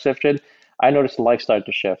inside shifted, I noticed life started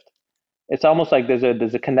to shift. It's almost like there's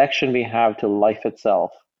a connection we have to life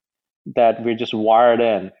itself that we're just wired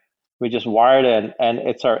in. We're just wired in, and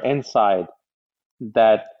it's our inside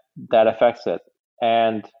that that affects it.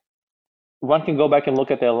 And one can go back and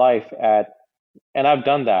look at their life and I've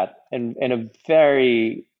done that in a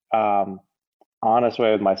very honest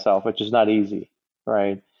way with myself, which is not easy,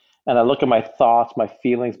 right? And I look at my thoughts, my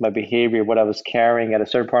feelings, my behavior, what I was carrying at a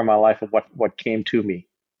certain point in my life, and what came to me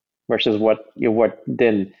versus what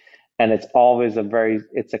didn't. And it's always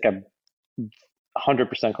it's like a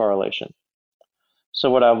 100% correlation.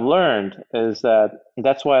 So what I've learned is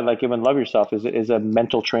that's why like even love yourself is a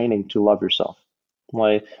mental training to love yourself.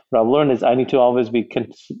 Like what I've learned is I need to always be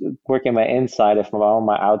working my inside if I'm on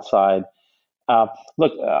my outside.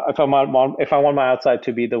 Look, if I want my outside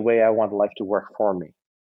to be the way I want life to work for me,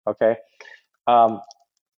 okay. Um,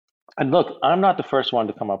 and look, I'm not the first one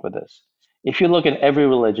to come up with this. If you look at every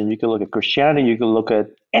religion, you can look at Christianity, you can look at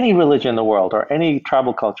any religion in the world or any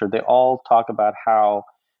tribal culture. They all talk about how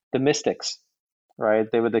the mystics, right?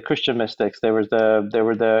 They were the Christian mystics.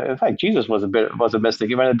 In fact, Jesus was a mystic.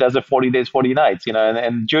 He went in the desert 40 days, 40 nights,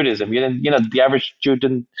 and Judaism, the average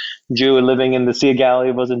Jew living in the Sea of Galilee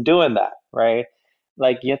wasn't doing that, right?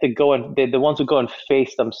 Like you have to go and the ones who go and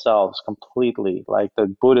face themselves completely, like the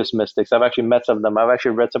Buddhist mystics. I've actually met some of them. I've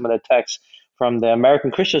actually read some of the texts from the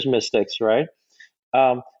American Christian mystics, right?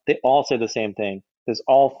 They all say the same thing. The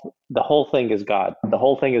whole thing is God. The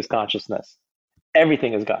whole thing is consciousness.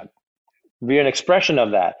 Everything is God. We're an expression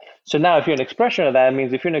of that. So now if you're an expression of that, it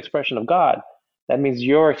means if you're an expression of God, that means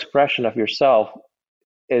your expression of yourself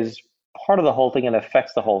is part of the whole thing and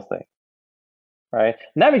affects the whole thing, right?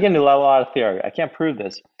 Now we get into a lot of theory. I can't prove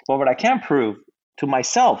this. But what I can prove to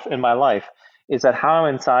myself in my life is that how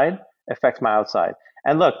I'm inside affects my outside.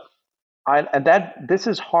 And look, this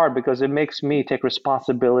is hard because it makes me take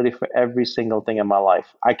responsibility for every single thing in my life.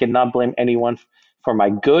 I cannot blame anyone for my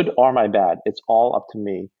good or my bad. It's all up to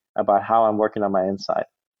me about how I'm working on my inside.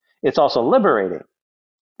 It's also liberating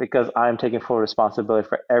because I'm taking full responsibility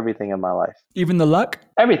for everything in my life. Even the luck?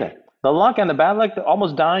 Everything. The luck and the bad luck, the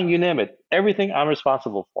almost dying, you name it. Everything I'm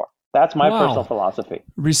responsible for. That's my personal Wow. philosophy.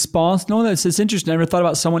 No, it's interesting. I never thought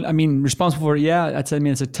about someone, I mean, responsible for, it's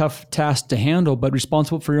a tough task to handle, but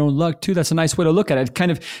responsible for your own luck too. That's a nice way to look at it. It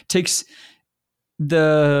kind of takes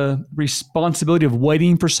the responsibility of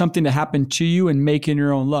waiting for something to happen to you and making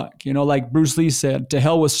your own luck. Like Bruce Lee said, to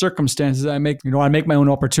hell with circumstances. I make my own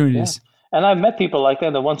opportunities. Yeah. And I've met people like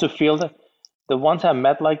that. The ones who feel that, the ones I've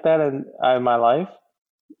met like that in my life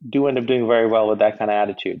do end up doing very well with that kind of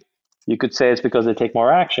attitude. You could say it's because they take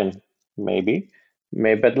more action, maybe,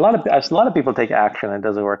 but a lot of people take action and it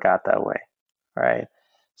doesn't work out that way, right?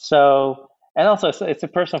 So, and also it's a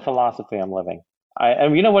personal philosophy I'm living.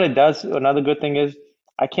 And you know what it does? Another good thing is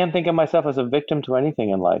I can't think of myself as a victim to anything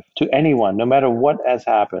in life, to anyone, no matter what has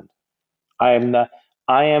happened. I am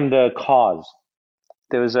the cause.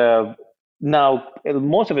 There's a now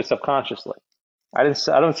most of it subconsciously. I don't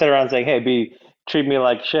sit around saying, "Hey, treat me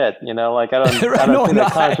like shit," like I don't think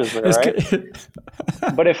that consciously,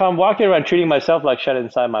 right? But if I'm walking around treating myself like shit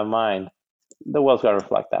inside my mind, the world's got to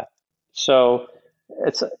reflect that. So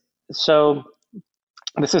it's so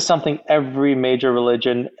this is something every major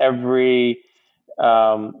religion, every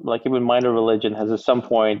like even minor religion has at some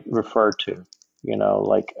point referred to,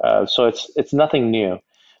 so it's nothing new.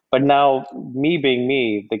 But now, me being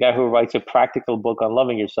me, the guy who writes a practical book on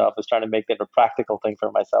loving yourself is trying to make it a practical thing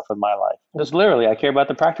for myself in my life. Just literally, I care about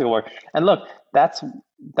the practical work. And look, that's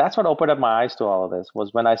what opened up my eyes to all of this,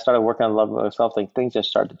 was when I started working on loving myself, things just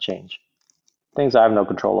started to change. Things I have no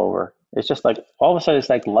control over. It's just like all of a sudden it's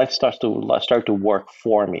like life start to work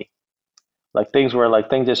for me. Like things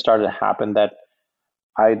just started to happen that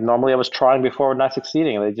I was trying before not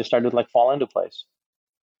succeeding, and they just started to like fall into place.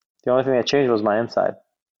 The only thing that changed was my inside.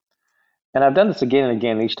 And I've done this again and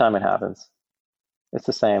again each time it happens. It's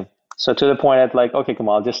the same. So to the point that like, okay,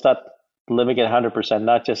 Kamal, just start living at 100%,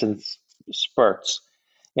 not just in spurts,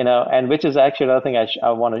 and which is actually another thing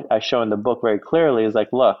I show in the book very clearly is like,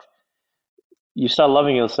 look, you start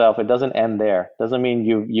loving yourself. It doesn't end there. It doesn't mean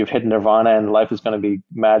you've hit nirvana and life is going to be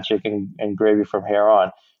magic and gravy from here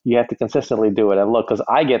on. You have to consistently do it. And look, because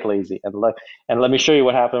I get lazy, and let me show you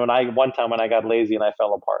what happened one time when I got lazy and I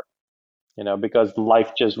fell apart. Because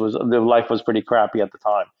life was pretty crappy at the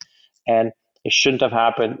time, and it shouldn't have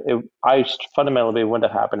happened. I fundamentally wouldn't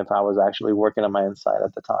have happened if I was actually working on my inside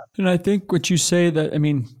at the time. And I think what you say that, I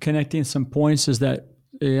mean, connecting some points is that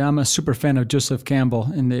I'm a super fan of Joseph Campbell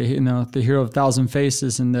and the Hero of a Thousand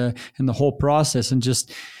Faces and the whole process, and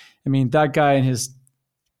just, I mean, that guy and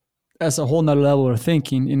that's a whole nother level of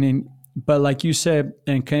thinking. And then, but like you said,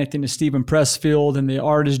 and connecting to Stephen Pressfield and the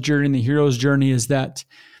artist journey and the hero's journey is that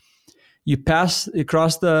you cross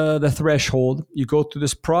the threshold, you go through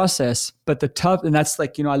this process, but and that's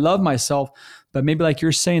like, I love myself, but maybe like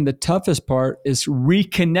you're saying, the toughest part is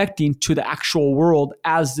reconnecting to the actual world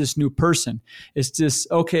as this new person. It's just,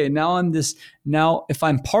 okay, now if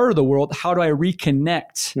I'm part of the world, how do I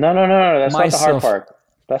reconnect? No. That's myself. Not the hard part.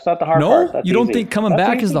 That's not the hard part. No, you don't think coming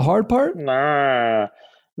back is the hard part? Nah.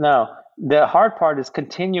 No, the hard part is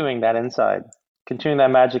continuing that inside, continuing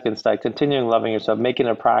that magic inside, continuing loving yourself, making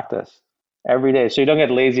it a practice every day, so you don't get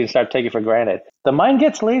lazy and start taking for granted. The mind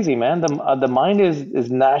gets lazy, man. The mind is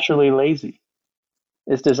naturally lazy.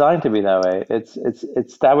 It's designed to be that way.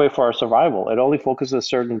 It's that way for our survival. It only focuses on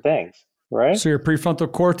certain things, right? So your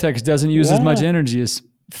prefrontal cortex doesn't use as much energy as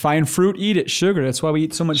find fruit, eat it, sugar. That's why we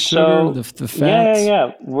eat so much sugar, the fats.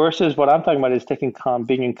 Yeah. Versus what I'm talking about is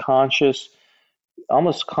being in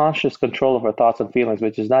almost conscious control of our thoughts and feelings,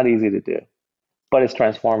 which is not easy to do, but it's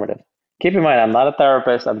transformative. Keep in mind, I'm not a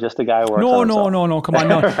therapist. I'm just a guy who works on himself. No. Come on,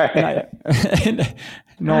 no. Right.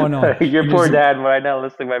 No. Your poor dad right now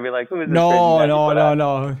listening might be like, who is this? No.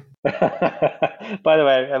 By the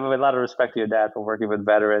way, I have a lot of respect to your dad for working with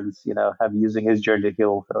veterans, have using his journey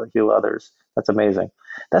to heal others. That's amazing.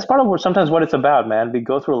 That's part of sometimes what it's about, man. We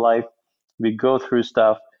go through life, we go through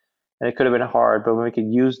stuff, and it could have been hard, but when we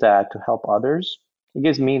can use that to help others, it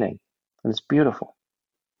gives meaning, and it's beautiful.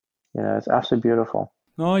 It's absolutely beautiful.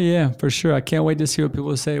 Oh yeah, for sure. I can't wait to see what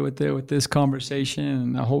people say with this conversation,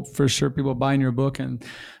 and I hope for sure people buying your book and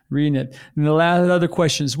reading it. And the other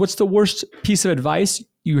question is, what's the worst piece of advice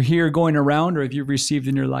you hear going around, or have you received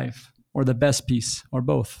in your life, or the best piece, or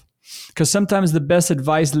both? Because sometimes the best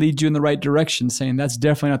advice leads you in the right direction, saying that's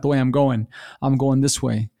definitely not the way I'm going. I'm going this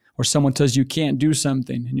way. Or someone tells you can't do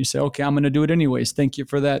something, and you say, okay, I'm going to do it anyways. Thank you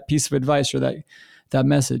for that piece of advice or that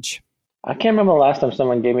message. I can't remember the last time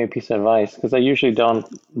someone gave me a piece of advice, because I usually don't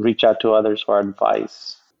reach out to others for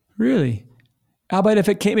advice. Really? How about if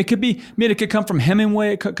it could come from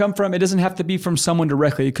Hemingway, it doesn't have to be from someone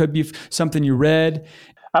directly. It could be something you read.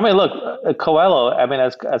 I mean, look, Coelho, I mean,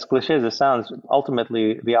 as cliche as it sounds,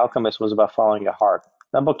 ultimately, The Alchemist was about following your heart.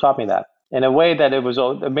 That book taught me that in a way that it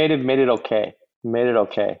made it okay. Made it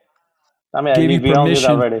okay. I mean, we all knew that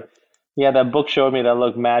already. Yeah, that book showed me that,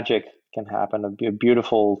 look, magic can happen.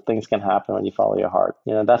 Beautiful things can happen when you follow your heart.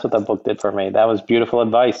 That's what that book did for me. That was beautiful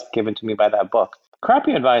advice given to me by that book.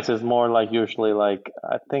 Crappy advice is more like usually like,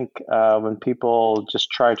 I think when people just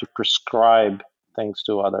try to prescribe things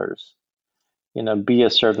to others, be a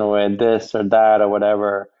certain way, this or that or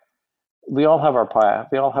whatever. We all have our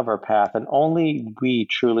path, and only we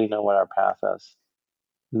truly know what our path is.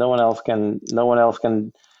 No one else can,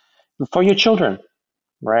 for your children.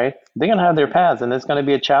 Right? They're going to have their paths, and it's going to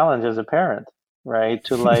be a challenge as a parent, right?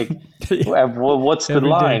 To like, what's the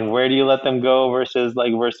line? Day. Where do you let them go versus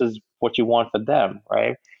what you want for them,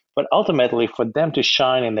 right? But ultimately, for them to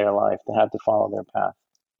shine in their life, they have to follow their path.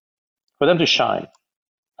 For them to shine.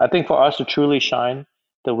 I think for us to truly shine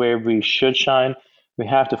the way we should shine, we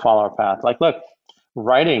have to follow our path. Like, look,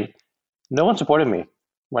 writing, no one supported me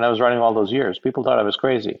when I was writing all those years. People thought I was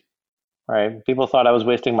crazy, right? People thought I was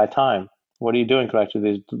wasting my time. What are you doing connected to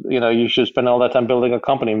these? You should spend all that time building a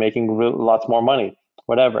company, making lots more money,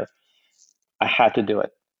 whatever. I had to do it,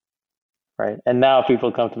 right? And now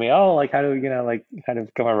people come to me, oh, like how do we, how to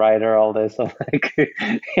become a writer, all this. I'm like,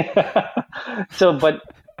 but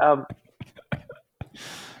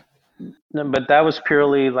that was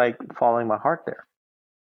purely like following my heart there.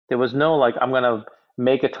 There was no like, I'm gonna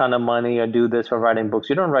make a ton of money or do this for writing books.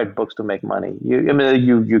 You don't write books to make money. You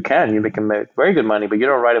can make very good money, but you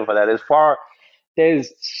don't write them for that.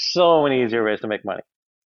 There's so many easier ways to make money,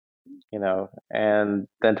 and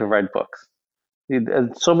than to write books.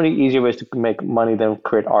 There's so many easier ways to make money than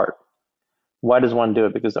create art. Why does one do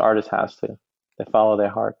it? Because the artist has to. They follow their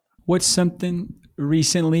heart. What's something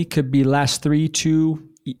recently, could be last 3, 2,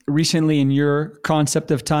 recently in your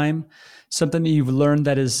concept of time, something that you've learned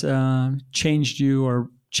that has changed you or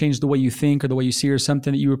changed the way you think or the way you see, or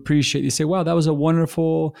something that you appreciate? You say, wow, that was a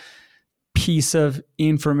wonderful piece of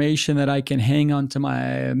information that I can hang on to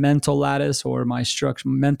my mental lattice or my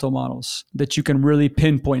mental models that you can really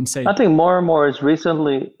pinpoint and say. I think more and more is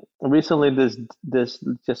recently this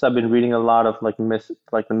just, I've been reading a lot of like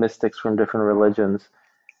the mystics from different religions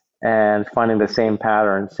and finding the same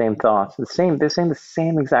pattern, same thoughts, they're saying the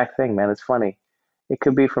same exact thing, man. It's funny. It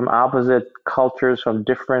could be from opposite cultures, from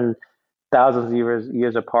different thousands of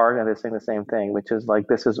years apart, and they're saying the same thing, which is like,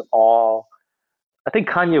 this is all, I think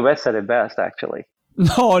Kanye West said it best, actually.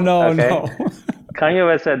 No. Kanye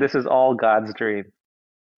West said, this is all God's dream.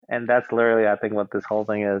 And that's literally, I think, what this whole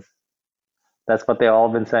thing is. That's what they all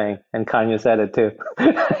been saying. And Kanye said it too.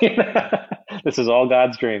 This is all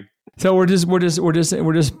God's dream. So we're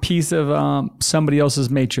just piece of somebody else's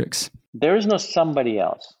matrix. There is no somebody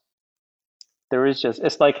else. There is just,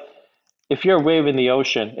 it's like, if you're a wave in the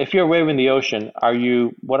ocean,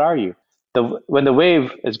 what are you? When the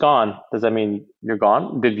wave is gone, does that mean you're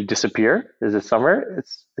gone? Did you disappear? Is it somewhere?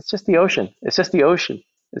 It's just the ocean. It's just the ocean.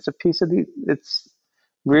 It's a piece of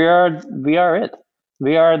we are it.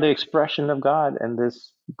 We are the expression of God in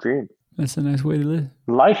this dream. That's a nice way to live.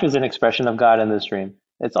 Life is an expression of God in this dream.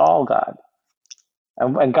 It's all God.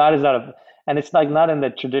 And God is and it's like not in the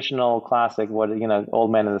traditional classic,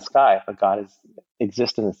 old man in the sky, but God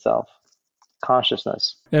exists in itself.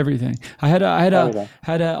 Consciousness. Everything. I had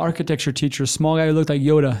an architecture teacher, a small guy who looked like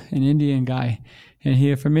Yoda, an Indian guy. And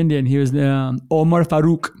he from India, and he was Omar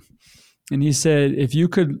Farouk. And he said, if you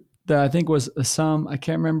could, I think was I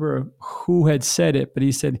can't remember who had said it, but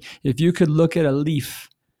he said, if you could look at a leaf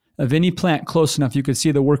of any plant close enough, you could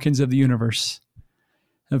see the workings of the universe.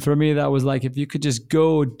 And for me, that was like, if you could just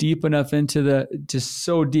go deep enough just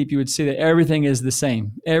so deep, you would see that everything is the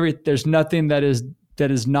same. There's nothing that is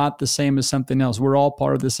not the same as something else. We're all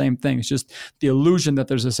part of the same thing. It's just the illusion that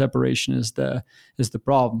there's a separation is the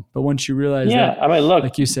problem. But once you realize that, I mean, look,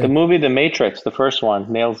 like you said, the movie The Matrix, the first one,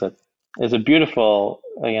 nails it. It's a beautiful,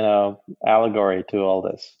 allegory to all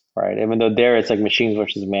this, right? Even though it's like machines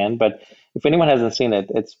versus man. But if anyone hasn't seen it,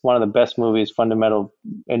 it's one of the best movies, fundamental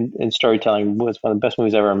in storytelling. It's one of the best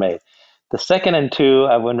movies ever made. The second and 2,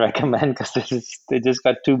 I wouldn't recommend, because they just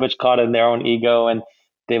got too much caught in their own ego, and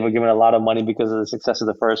they were given a lot of money because of the success of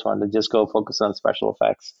the first one to just go focus on special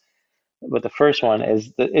effects. But the first one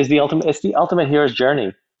is the ultimate. It's the ultimate hero's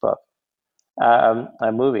journey book,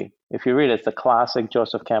 a movie. If you read it, it's the classic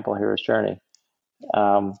Joseph Campbell hero's journey.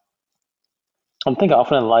 I'm thinking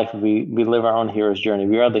often in life we live our own hero's journey.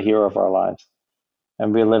 We are the hero of our lives,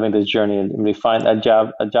 and we're living this journey. And we find a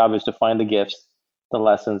job. A job is to find the gifts, the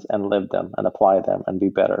lessons, and live them and apply them and be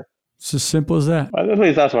better. It's as simple as that. At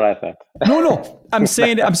least that's what I think. No. I'm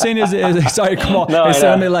saying as sorry, Kamal. No, I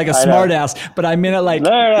sounded like a smart ass, but I meant it like... No.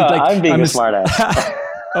 Like, I'm being a smart ass.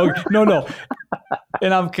 Okay, no.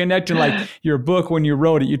 And I'm connecting like your book, when you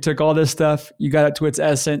wrote it, you took all this stuff, you got it to its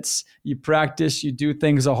essence, you practice, you do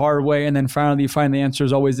things the hard way, and then finally you find the answer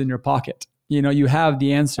is always in your pocket. You have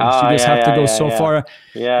the answers. You just have to go so far.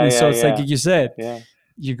 It's like you said. Yeah.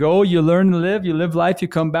 You go, you learn to live, you live life, you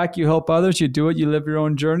come back, you help others, you do it, you live your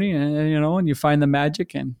own journey, and you find the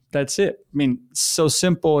magic, and that's it. I mean, so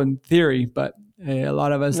simple in theory, but a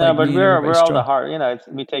lot of us. No, but we're all the heart.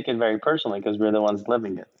 We take it very personally because we're the ones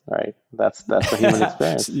living it, right? That's the human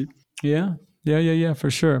experience. Yeah,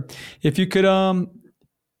 for sure. If you could,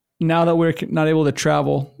 now that we're not able to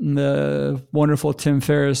travel, the wonderful Tim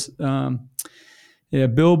Ferriss.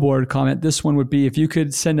 Billboard comment. This one would be, if you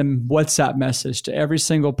could send a WhatsApp message to every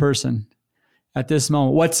single person at this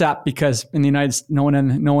moment. WhatsApp, because in the United States, no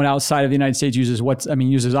one outside of the United States uses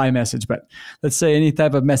iMessage, but let's say any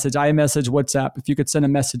type of message, iMessage, WhatsApp. If you could send a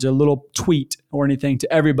message, a little tweet or anything to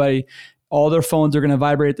everybody, all their phones are going to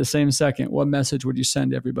vibrate at the same second. What message would you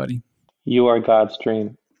send to everybody? You are God's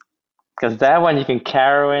dream. Because that one you can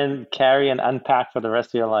carry and unpack for the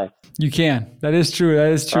rest of your life. You can. That is true.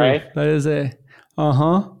 Right? That is a...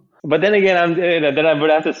 But then again, I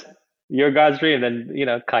would have to. You're God's dream. Then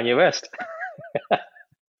Kanye West.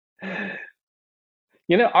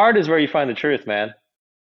 Art is where you find the truth, man.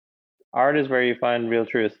 Art is where you find real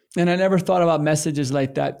truth. And I never thought about messages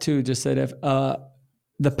like that too. Just that if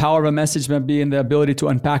the power of a message might be in the ability to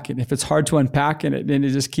unpack it. If it's hard to unpack and it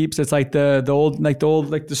just keeps, it's like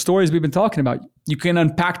the stories we've been talking about. You can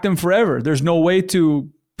unpack them forever. There's no way to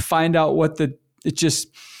find out it just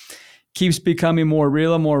keeps becoming more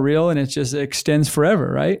real, and it just extends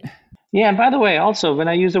forever, right? Yeah. And by the way, also, when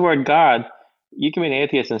I use the word God, you can be an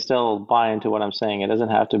atheist and still buy into what I'm saying. It doesn't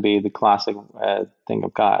have to be the classic thing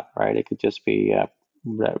of God, right? It could just be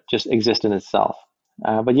just exist in itself.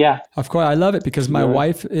 But yeah, of course, I love it because my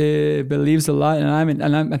wife believes a lot, and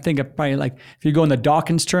I think I'm probably like, if you go in the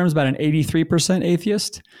Dawkins terms, about an 83%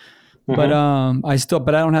 atheist. But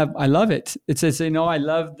I love it. It's I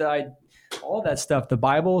love all that stuff. The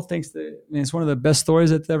Bible it's one of the best stories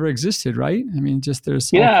that's ever existed, right? I mean, just there's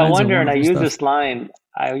I wonder, and I use this line.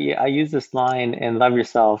 I use this line in Love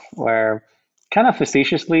Yourself, where kind of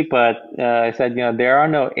facetiously, but I said, there are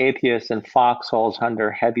no atheists in foxholes under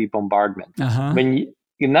heavy bombardment. When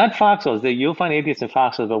you're not foxholes, you'll find atheists in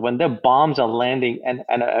foxholes, but when the bombs are landing, and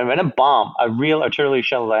when a real artillery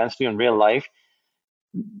shell lands to you in real life,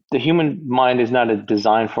 the human mind is not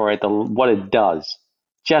designed for it. What it does,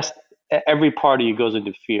 just every part of you goes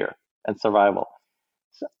into fear and survival.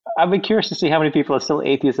 So I've been curious to see how many people are still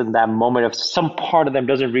atheists in that moment if some part of them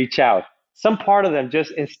doesn't reach out. Some part of them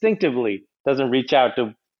just instinctively doesn't reach out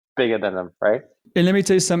to bigger than them, right? And let me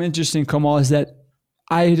tell you something interesting, Kamal, is that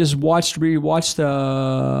I just rewatched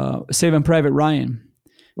Saving Private Ryan.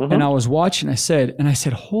 And I was watching, I said,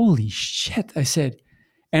 holy shit.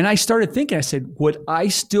 And I started thinking, I said, would I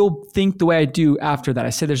still think the way I do after that? I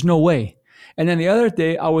said, there's no way. And then the other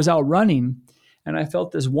day I was out running and I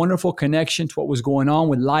felt this wonderful connection to what was going on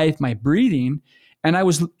with life, my breathing. And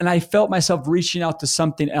I felt myself reaching out to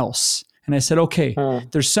something else. And I said, okay,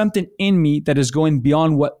 there's something in me that is going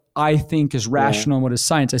beyond what I think is rational and what is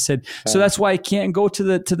science. I said, so that's why I can't go to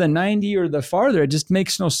the 90 or the farther. It just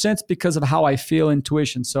makes no sense because of how I feel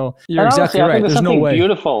intuition. So you're exactly right. I think there's no way.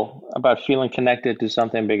 Beautiful about feeling connected to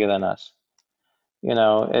something bigger than us.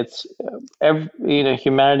 It's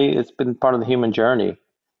humanity. It's been part of the human journey,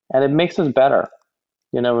 and it makes us better.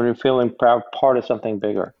 When we're feeling proud, part of something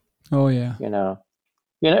bigger. Oh yeah.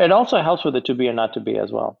 It also helps with the to be or not to be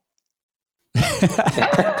as well.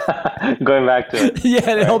 Going back to it.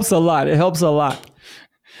 Yeah, it helps a lot.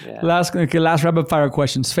 Yeah. Last rapid fire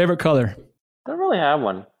questions. Favorite color? Don't really have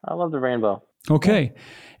one. I love the rainbow. Okay.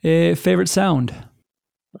 Favorite sound?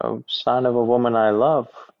 Sound of a woman I love.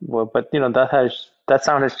 Well, but that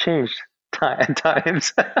sound has changed at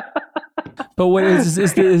times. But what is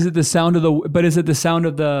it the sound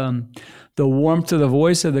of the warmth of the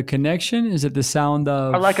voice of the connection? Is it the sound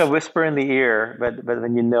of... Or like a whisper in the ear, but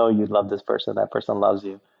when you love this person, that person loves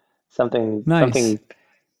you. Something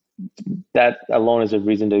that alone is a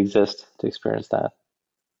reason to exist, to experience that.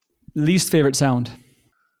 Least favorite sound?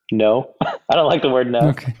 No. I don't like the word no.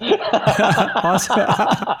 Okay. Awesome.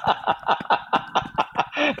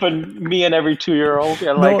 But me and every 2-year-old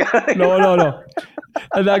are No.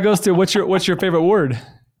 And that goes to what's your favorite word?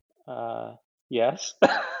 Yes.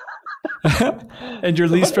 And your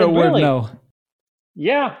least favorite word? No.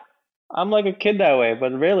 Yeah, I'm like a kid that way,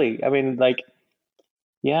 but really, I mean,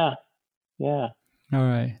 yeah. All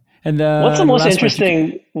right. And what's the most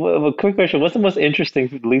interesting? A quick question: what's the most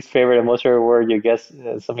interesting, least favorite, and most favorite word you guess?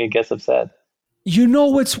 Some of your guests have said.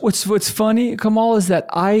 What's funny, Kamal, is that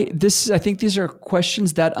I think these are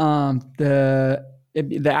questions that the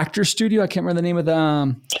actor studio, I can't remember the name of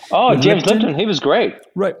the James Lipton, he was great.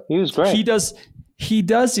 Right. He was great. He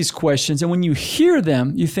does these questions, and when you hear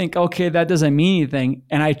them, you think, okay, that doesn't mean anything.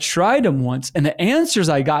 And I tried them once, and the answers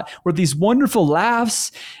I got were these wonderful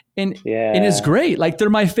laughs, and it's great. Like, they're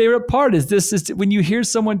my favorite part. Is when you hear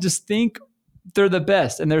someone just think they're the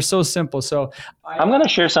best, and they're so simple. So I'm going to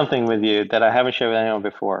share something with you that I haven't shared with anyone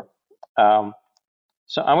before.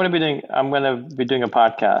 So I'm going to be doing a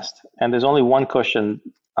podcast, and there's only one question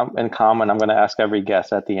in common I'm going to ask every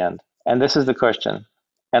guest at the end. And this is the question,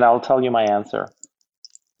 and I'll tell you my answer,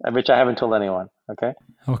 which I haven't told anyone. Okay.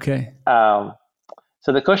 Okay.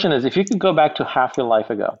 So the question is, if you could go back to half your life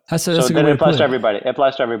ago, so then it applies to everybody. It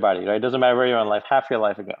applies to everybody, right? It doesn't matter where you're in life, half your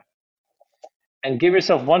life ago, and give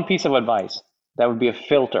yourself one piece of advice that would be a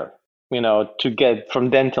filter, to get from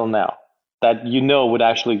then till now, that would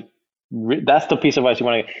actually. That's the piece of advice you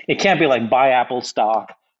want to get. It can't be like buy Apple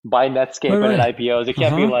stock, buy Netscape and IPOs. It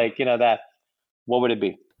can't be like, that. What would it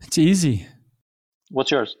be? It's easy. What's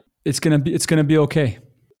yours? It's gonna be okay.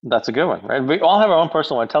 That's a good one, right? We all have our own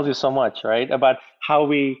personal one. It tells you so much, right? About how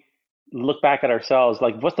we look back at ourselves.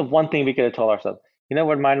 Like, what's the one thing we could have told ourselves? You know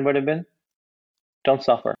what mine would have been? Don't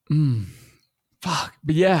suffer. Fuck.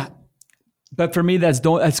 But yeah. But for me, that's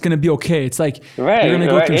going to be okay. It's like, right, you're going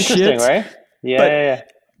to go through interesting, shit. Right? Yeah.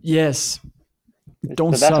 Yes.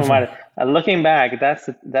 Don't So that's what suffer. looking back,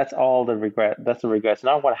 that's all the regret. That's the regret. It's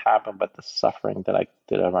not what happened, but the suffering that I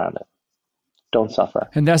did around it. Don't suffer.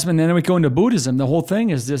 And that's when then we go into Buddhism. The whole thing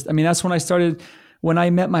is just, I mean, that's when I started, when I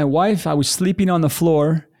met my wife, I was sleeping on the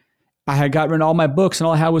floor. I had gotten rid of all my books and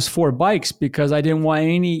all I had was 4 bikes because I didn't want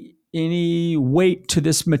any weight to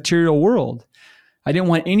this material world. I didn't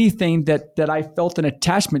want anything that I felt an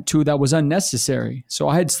attachment to that was unnecessary. So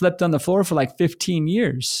I had slept on the floor for like 15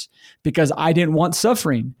 years because I didn't want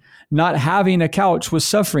suffering. Not having a couch was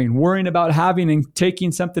suffering. Worrying about having and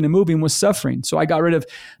taking something and moving was suffering. So I got rid of,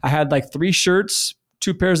 I had like 3 shirts,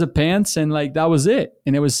 2 pairs of pants, and like that was it.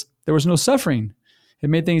 And there was no suffering. It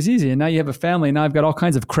made things easy. And now you have a family. And now I've got all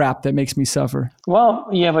kinds of crap that makes me suffer. Well,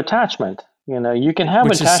 you have attachment. You can have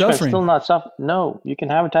Which is attachment, suffering. still not suffer. No, you can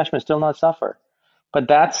have attachment, still not suffer. But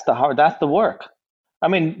that's the work. I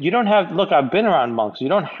mean, you don't have, look, I've been around monks. You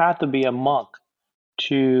don't have to be a monk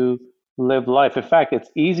to live life. In fact, it's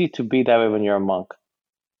easy to be that way when you're a monk.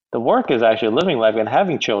 The work is actually living life and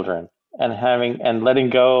having children and letting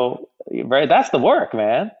go. Right? That's the work,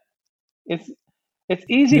 man. It's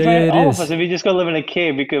easy for all of us. If you just go live in a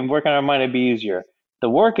cave, we can work on our mind, it'd be easier. The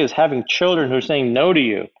work is having children who are saying no to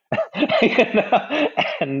you,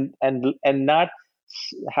 and not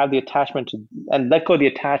have the attachment to, and let go of the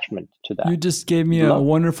attachment to that. You just gave me a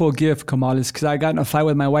wonderful gift, Kamal, because I got in a fight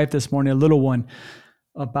with my wife this morning, a little one,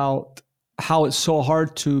 about how it's so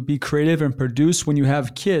hard to be creative and produce when you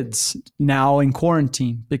have kids now in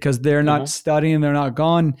quarantine because they're not studying, they're not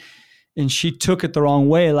gone. And she took it the wrong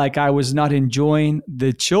way. Like I was not enjoying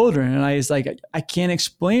the children. And I was like, I can't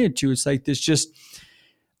explain it to you. It's like, there's just,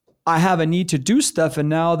 I have a need to do stuff. And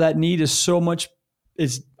now that need is so much,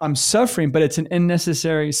 I'm suffering, but it's an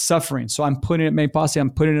unnecessary suffering. So I'm putting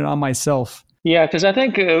it on myself. Yeah. Cause I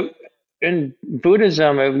think in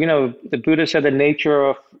Buddhism, the Buddha said the nature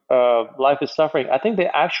of life is suffering. I think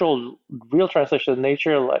the actual real translation of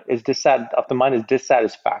nature of the mind is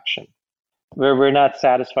dissatisfaction. Where we're not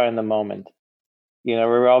satisfied in the moment.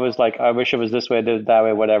 We're always like, I wish it was this way, that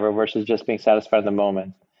way, whatever, versus just being satisfied in the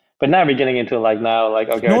moment. But now we're getting into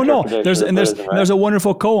okay. No. There's a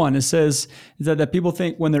wonderful koan. It says that people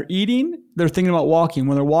think when they're eating, they're thinking about walking.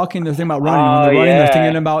 When they're walking, they're thinking about running. When they're running, they're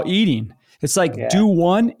thinking about eating. It's like do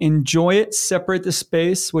one, enjoy it, separate the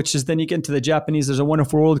space, which is then you get into the Japanese. There's a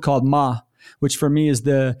wonderful word called ma, which for me is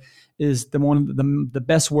the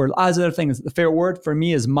best word. The other thing is the favorite word for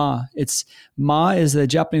me is ma. Ma is the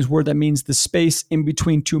Japanese word that means the space in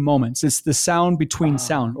between 2 moments. It's the sound between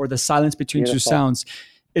sound or the silence between 2 sounds.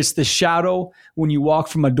 It's the shadow when you walk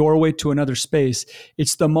from a doorway to another space.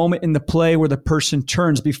 It's the moment in the play where the person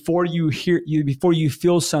turns before you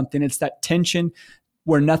feel something. It's that tension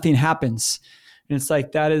where nothing happens. And it's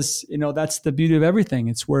like, that is, that's the beauty of everything.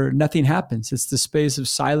 It's where nothing happens. It's the space of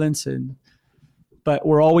silence but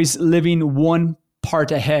we're always living one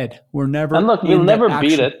part ahead. We're never. And look, we'll never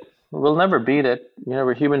beat it. We'll never beat it.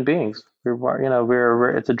 We're human beings.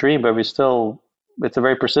 It's a dream, but it's a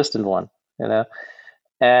very persistent one.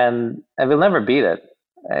 And we'll never beat it.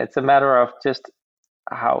 It's a matter of just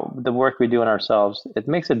how the work we do on ourselves. It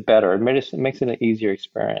makes it better. It makes it an easier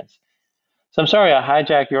experience. So I'm sorry I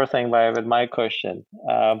hijacked your thing with my question,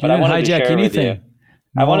 but I wanted to share it with you.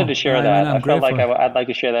 I wanted to share that. I felt like I'd like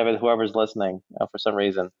to share that with whoever's listening for some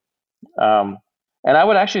reason. And I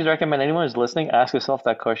would actually recommend anyone who's listening, ask yourself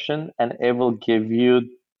that question, and it'll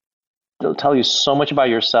tell you so much about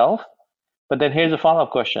yourself. But then here's a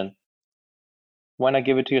follow-up question. Why not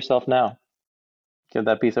give it to yourself now? Give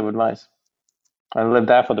that piece of advice and live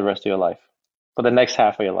that for the rest of your life, for the next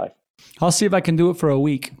half of your life. I'll see if I can do it for a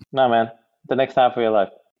week. No, man. The next half of your life.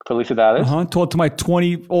 Felicidades. Told to my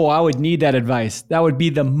 20. Oh, I would need that advice. That would be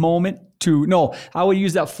the moment I would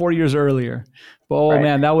use that 4 years earlier. But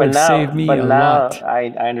man, that would save me a lot. I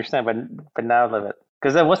understand, but now live it.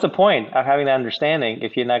 Because then what's the point of having that understanding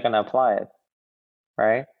if you're not going to apply it?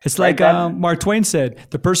 Right? It's like Mark Twain said,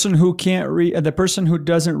 the person who can't read, the person who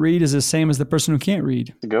doesn't read is the same as the person who can't read.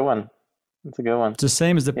 It's a good one. It's the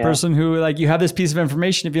same as the person who, you have this piece of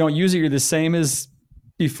information. If you don't use it, you're the same as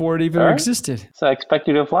before it even existed. So I expect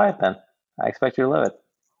you to apply it then. I expect you to live it.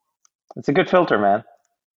 It's a good filter, man.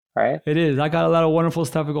 Right? It is. I got a lot of wonderful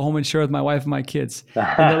stuff to go home and share with my wife and my kids.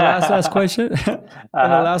 And the last question, and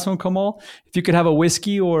the last one, Kamal, if you could have a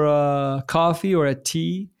whiskey or a coffee or a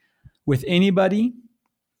tea with anybody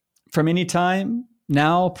from any time,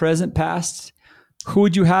 now, present, past, who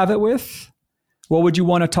would you have it with? What would you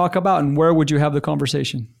want to talk about, and where would you have the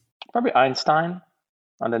conversation? Probably Einstein.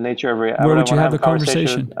 On the nature of reality. Where would you have the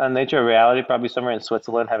conversation? On nature of reality, probably somewhere in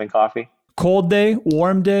Switzerland having coffee. Cold day,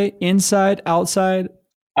 warm day, inside, outside?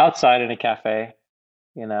 Outside in a cafe.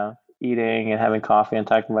 eating and having coffee and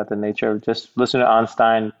talking about the nature of just listening to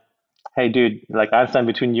Einstein. Hey, dude, like Einstein,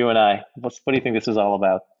 between you and I, what do you think this is all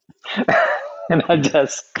about? And I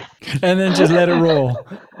just and then just let it roll.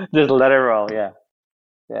 Just let it roll. Yeah.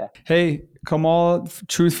 Yeah. Hey, Kamal,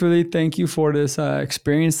 truthfully, thank you for this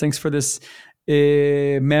experience. Thanks for this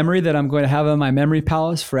memory that I'm going to have in my memory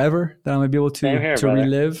palace forever, that I'm going to be able to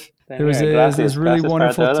relive. It was really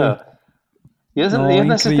wonderful to... Yo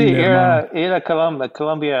necesito ir a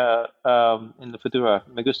Colombia en el futuro.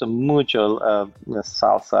 Me gusta mucho la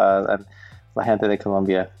salsa and la gente de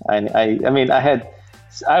Colombia. I mean, I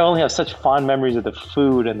only have such fond memories of the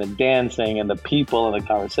food and the dancing and the people and the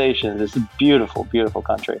conversations. It's a beautiful, beautiful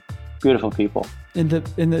country. Beautiful people. For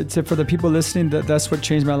the people listening, that's what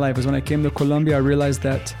changed my life. Is when I came to Colombia, I realized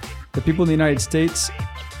that the people in the United States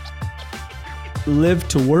live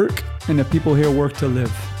to work, and the people here work to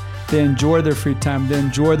live. They enjoy their free time. They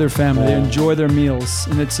enjoy their family. They enjoy their meals.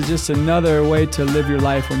 And it's just another way to live your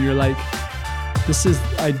life when you're like,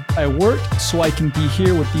 I work so I can be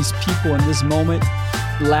here with these people in this moment,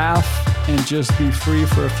 laugh, and just be free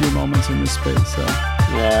for a few moments in this space. So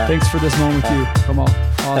thanks for this moment with you. Come on.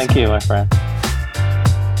 Awesome. Thank you, my friend.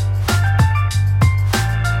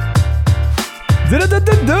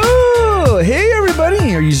 Hey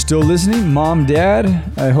everybody, are you still listening? Mom, Dad,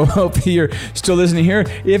 I hope you're still listening here.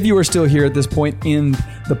 If you are still here at this point in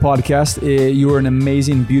the podcast, you are an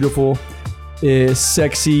amazing, beautiful,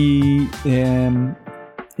 sexy,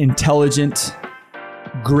 intelligent,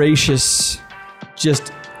 gracious,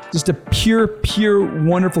 just a pure,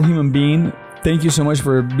 wonderful human being. Thank you so much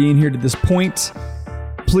for being here to this point.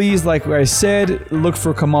 Please, like I said, look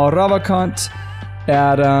for Kamal Ravikant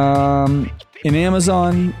in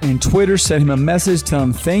Amazon and Twitter. Send him a message. Tell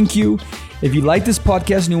him thank you. If you like this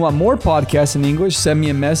podcast and you want more podcasts in English, send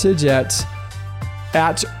me a message at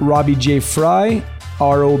Robbie J. Fry,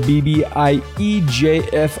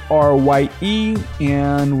 ROBBIEJFRYE,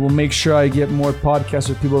 and we'll make sure I get more podcasts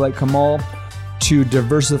with people like Kamal to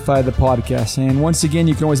diversify the podcast. And once again,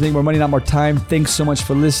 you can always make more money, not more time. Thanks so much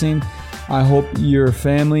for listening. I hope your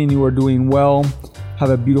family and you are doing well.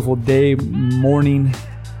 Have a beautiful day, morning,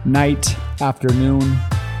 night, afternoon.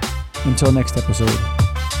 Until next episode.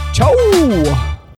 Ciao!